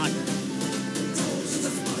स्ट्रेंथ एंड पार्ट,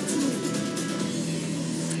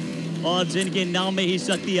 और जिनके नाम में ही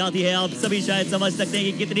शक्ति आती है, आप सभी शायद समझ सकते हैं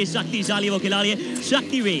कि कितनी शक्तिशाली वो खिलाड़ी है।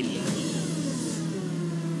 Sakthivel,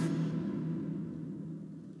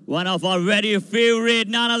 one of our very favorite,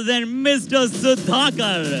 none other than Mr.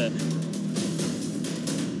 Sudhakar.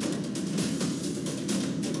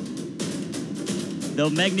 The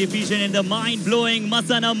magnificent and the mind-blowing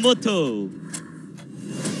Masana Muthu.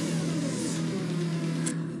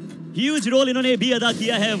 Huge role इन्होंने भी अदा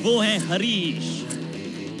किया है, वो है हरीश।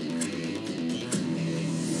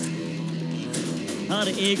 हर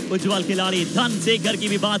एक उज्जवल खिलाड़ी, धन शेखर की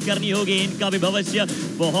भी बात करनी होगी, इनका भी भविष्य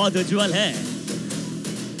बहुत उज्जवल है।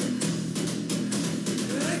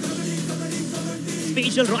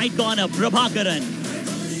 स्पेशल राइट कॉर्नर प्रभाकरन,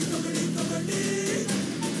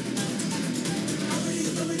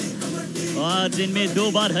 और जिनमें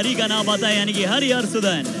 2 बार हरि का नाम आता है, यानी कि हरि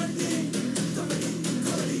हरसुदन।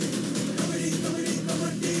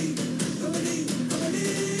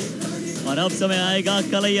 और अब समय आएगा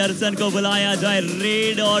कलई अर्सन को बुलाया जाए।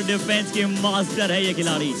 रेड और डिफेंस के मास्टर है ये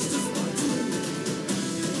खिलाड़ी।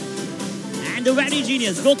 And very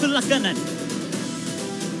genius Gokul लक्कनन।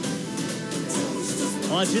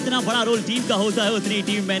 और जितना बड़ा रोल टीम का होता है, उतनी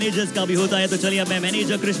टीम मैनेजर्स का भी होता है। तो चलिए अब मैं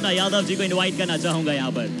मैनेजर कृष्णा यादव जी को इनवाइट करना चाहूंगा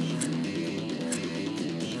यहाँ पर।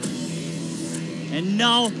 And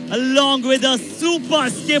now along with the super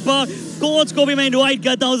skipper, coach को भी मैं इनवाइट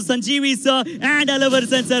करता हूं, संजीवी सर एंड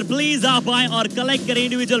एलिवर्सन सर। प्लीज आप आए और कलेक्ट करें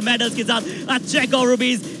इंडिविजुअल मेडल्स के साथ a check of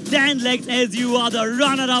rupees 10 lakhs, as you are the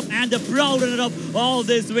runner up and the proud runner up of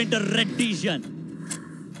this winter edition.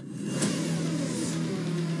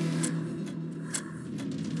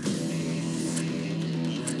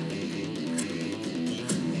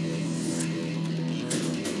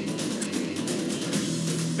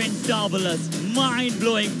 Fantabulous,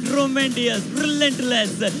 mind-blowing, tremendous,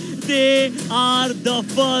 relentless. They are the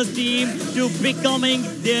first team to becoming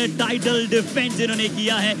their title defense इन्होंने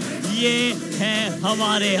किया है। ये हैं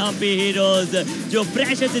हमारे Hampi heroes, जो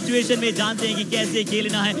pressure situation में जानते हैं कि कैसे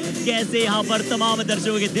खेलना है, कैसे यहाँ पर तमाम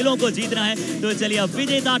दर्शकों के दिलों को जीतना है। तो चलिए अब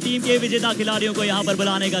विजेता टीम के विजेता खिलाड़ियों को यहाँ पर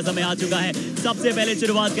बुलाने का समय आ चुका है। सबसे पहले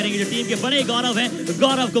शुरुआत करेंगे जो टीम के बड़े गौरव हैं,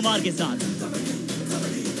 गौरव कुमार के साथ।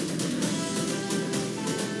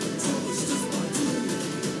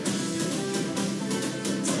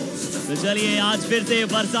 तो चलिए आज फिर से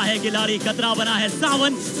वर्षा है खिलाड़ी, खतरा बना है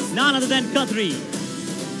सावन, none other than खतरी।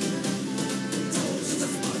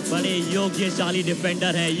 बड़े योग्यशाली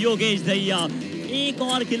डिफेंडर है योगेश दहिया। एक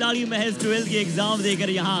और खिलाड़ी महज 12th की एग्जाम देकर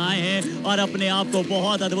यहाँ आए हैं और अपने आप को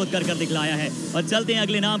बहुत अद्भुत कर दिखलाया है। और चलते हैं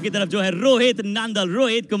अगले नाम की तरफ जो है Rohit Nandal,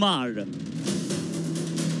 Rohit Kumar,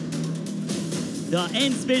 the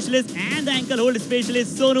end specialist and ankle hold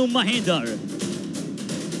specialist Sonu Mahendra.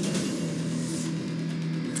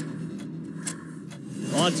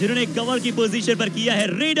 और जिन्होंने कवर की पोजीशन पर किया है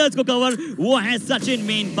रेडर्स को कवर, वो है सचिन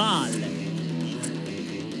मेनपाल।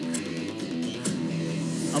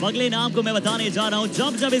 अब अगले नाम को मैं बताने जा रहा हूं।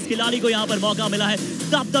 जब जब इस खिलाड़ी को यहां पर मौका मिला है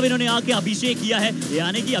तब तब इन्होंने आके अभिषेक किया है,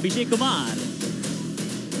 यानी कि अभिषेक कुमार।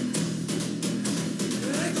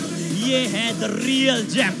 ये है the real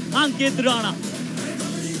GeM Ankit Rana,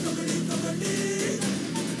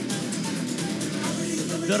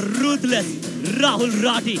 the ruthless Rahul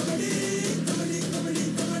Rathi.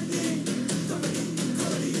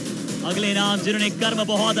 अगले नाम जिन्होंने कर्म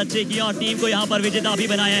बहुत अच्छे किए और टीम को यहां पर विजेता भी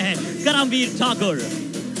बनाया है, करमवीर ठाकुर।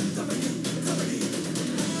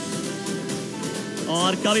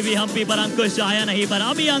 और कभी भी हम्पी पर अंकुश आया नहीं, पर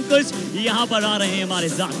अभी अंकुश यहां पर आ रहे हैं हमारे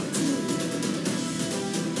साथ।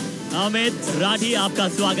 अमित राठी, आपका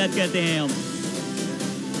स्वागत करते हैं हम।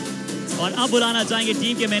 और अब बुलाना चाहेंगे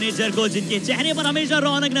टीम के मैनेजर को, जिनके चेहरे पर हमेशा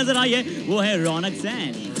रौनक नजर आई है, वो है रौनक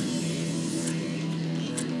सैन।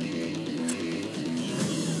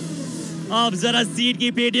 अब जरा सीट की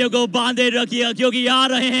पेटियों को बांधे रखिए, क्योंकि आ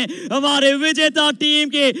रहे हैं हमारे विजेता टीम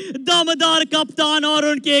के दमदार कप्तान और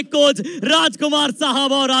उनके कोच राजकुमार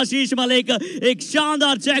साहब और आशीष मलिक। एक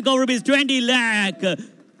शानदार चेक ऑफ ₹20 लाख।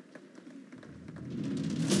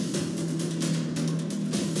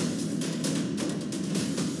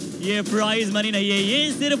 ये प्राइज मनी नहीं है, ये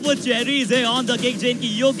सिर्फ वो चेरीज है ऑन द केक जो इनकी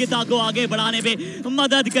योग्यता को आगे बढ़ाने पे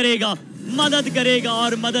मदद करेगा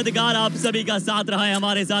और मददगार आप सभी का साथ रहा है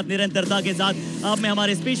हमारे साथ निरंतरता के साथ। अब मैं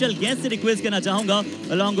हमारे स्पेशल गेस्ट से रिक्वेस्ट करना चाहूंगा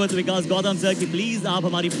along with Vikas Gautam sir कि प्लीज आप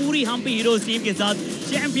हमारी पूरी हम्पी हीरोज टीम के साथ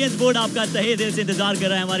चैंपियंस बोर्ड आपका तहे दिल से इंतजार कर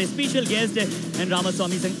रहा है। हमारे special guest and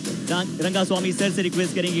Ramaswamy Rangaswamy sir से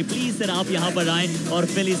रिक्वेस्ट करेंगे प्लीज सर आप यहाँ पर आए और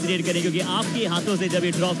फेलिसिटेट करें, क्योंकि आपके हाथों से जब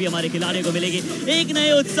ये ट्रॉफी हमारे खिलाड़ियों को मिलेगी एक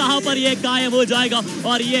नए उत्साह पर ये कायम हो जाएगा।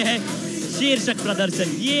 और ये है शेरशक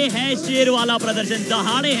प्रदर्शन, ये है शेर वाला प्रदर्शन,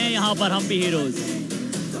 दहाड़े हैं यहाँ पर Hampi heroes.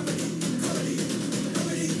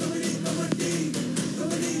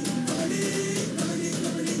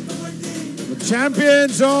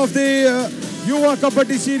 Champions of the Yuva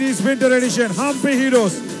Kabaddi Series Winter Edition, Hampi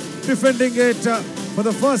Heroes, defending it for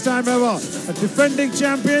the first time ever. Defending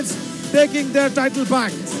champions, taking their title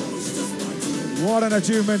back. What an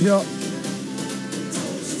achievement here.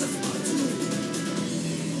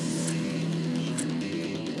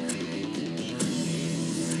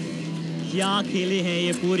 क्या खेले हैं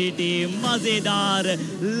ये पूरी टीम, मजेदार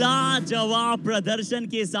लाजवाब प्रदर्शन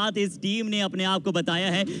के साथ इस टीम ने अपने आप को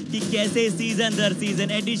बताया है कि कैसे सीजन दर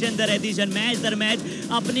सीजन, एडिशन दर एडिशन, मैच दर मैच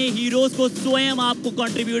अपने हीरोज को स्वयं आपको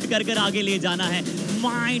कंट्रीब्यूट कर कर आगे ले जाना है।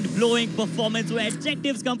 माइंड ब्लोइंग परफॉर्मेंस, वो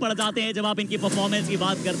एडजेक्टिव्स कम पड़ जाते हैं जब आप इनकी परफॉर्मेंस की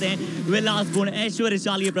बात करते हैं। विलासपूर्ण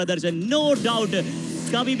ऐश्वर्यशाली प्रदर्शन, नो डाउट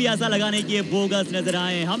कभी भी ऐसा लगा नहीं कि ये बोगस नजर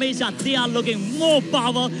आए, हमेशा they are looking more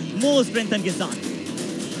power more strengthen के साथ।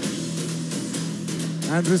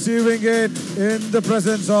 And receiving it in the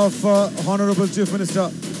presence of Honorable Chief Minister,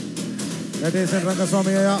 that is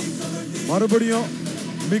Rangaswamy Ayya. மறுபடியும்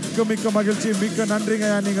மிக்க மிக்க மகிழ்ச்சி, மிக்க நன்றிங்க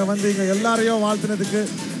ஐயா, நீங்க வந்தீங்க, எல்லாரையும் வாழ்த்துனதுக்கு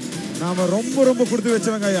நாம ரொம்ப ரொம்ப கொடுத்து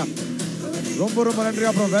வச்சவங்க ஐயா, ரொம்ப ரொம்ப நன்றி.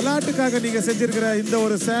 அப்புறம் விளையாட்டுக்காக நீங்க செஞ்சிருக்கிற இந்த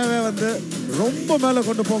ஒரு சேவை வந்து ரொம்ப மேல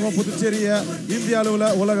கொண்டு போகும் புதுச்சேரியை இந்திய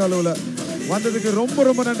அளவுல உலக அளவுல வந்ததுக்கு ரொம்ப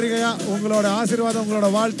ரொம்ப நன்றிங்க ஐயா. உங்களோட ஆசீர்வாதம், உங்களோட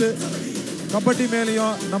வாழ்த்து கபடி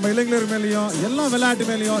மேலேயும் நம்ம இளைஞர் மேலேயும் எல்லா விளையாட்டு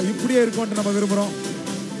மேலேயும் இப்படியே இருக்கும்னு நம்ம விரும்புகிறோம்.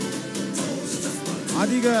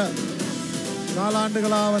 அதிக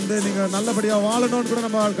காலாண்டுகளாக வந்து நீங்கள் நல்லபடியாக வாழணும்னு கூட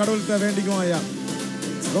நம்ம கடவுள்கிட்ட வேண்டிக்குவோம் ஐயா.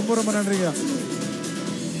 ரொம்ப ரொம்ப நன்றிங்க.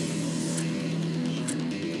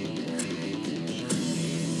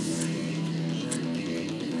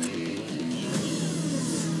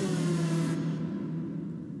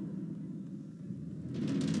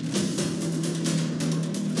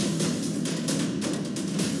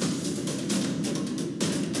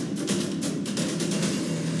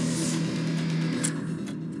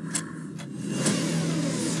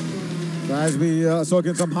 As we soak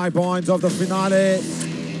in some high points of the finale,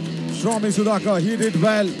 Shromi Sudhakar, he did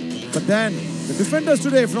well, but then the defenders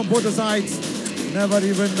today from both the sides never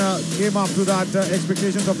even came up to that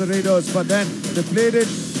expectations of the Raiders, but then they played it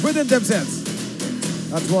within themselves.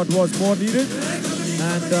 That's what was more needed,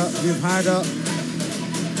 and we've had a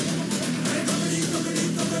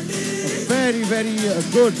very, very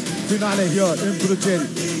good finale here in Puducherry,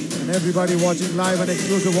 and everybody watching live and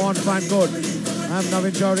exclusive on Fan Code. I'm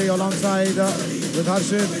Navin Chowdhury alongside with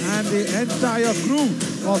Harshit and the entire crew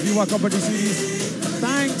of Yuva Kabaddi Series.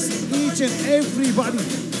 Thanks each and everybody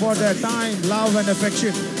for their time, love and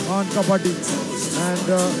affection on Kabaddi. And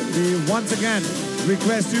we once again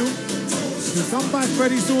request you to come back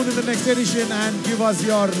very soon in the next edition and give us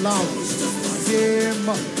your love. Same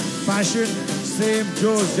passion, same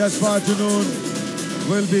josh, Jaspa Junoon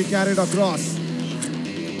will be carried across.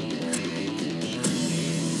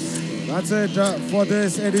 That's it for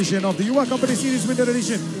this edition of the Yuva Kabaddi Series Winter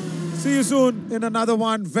Edition. See you soon in another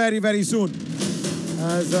one very, very soon.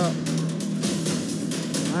 As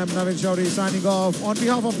I'm Navin Shourie signing off on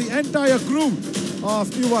behalf of the entire crew of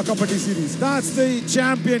Yuva Kabaddi Series. That's the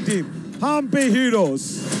champion team, Hampi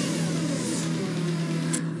Heroes.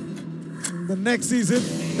 The next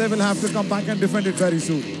season, they will have to come back and defend it very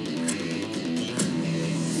soon.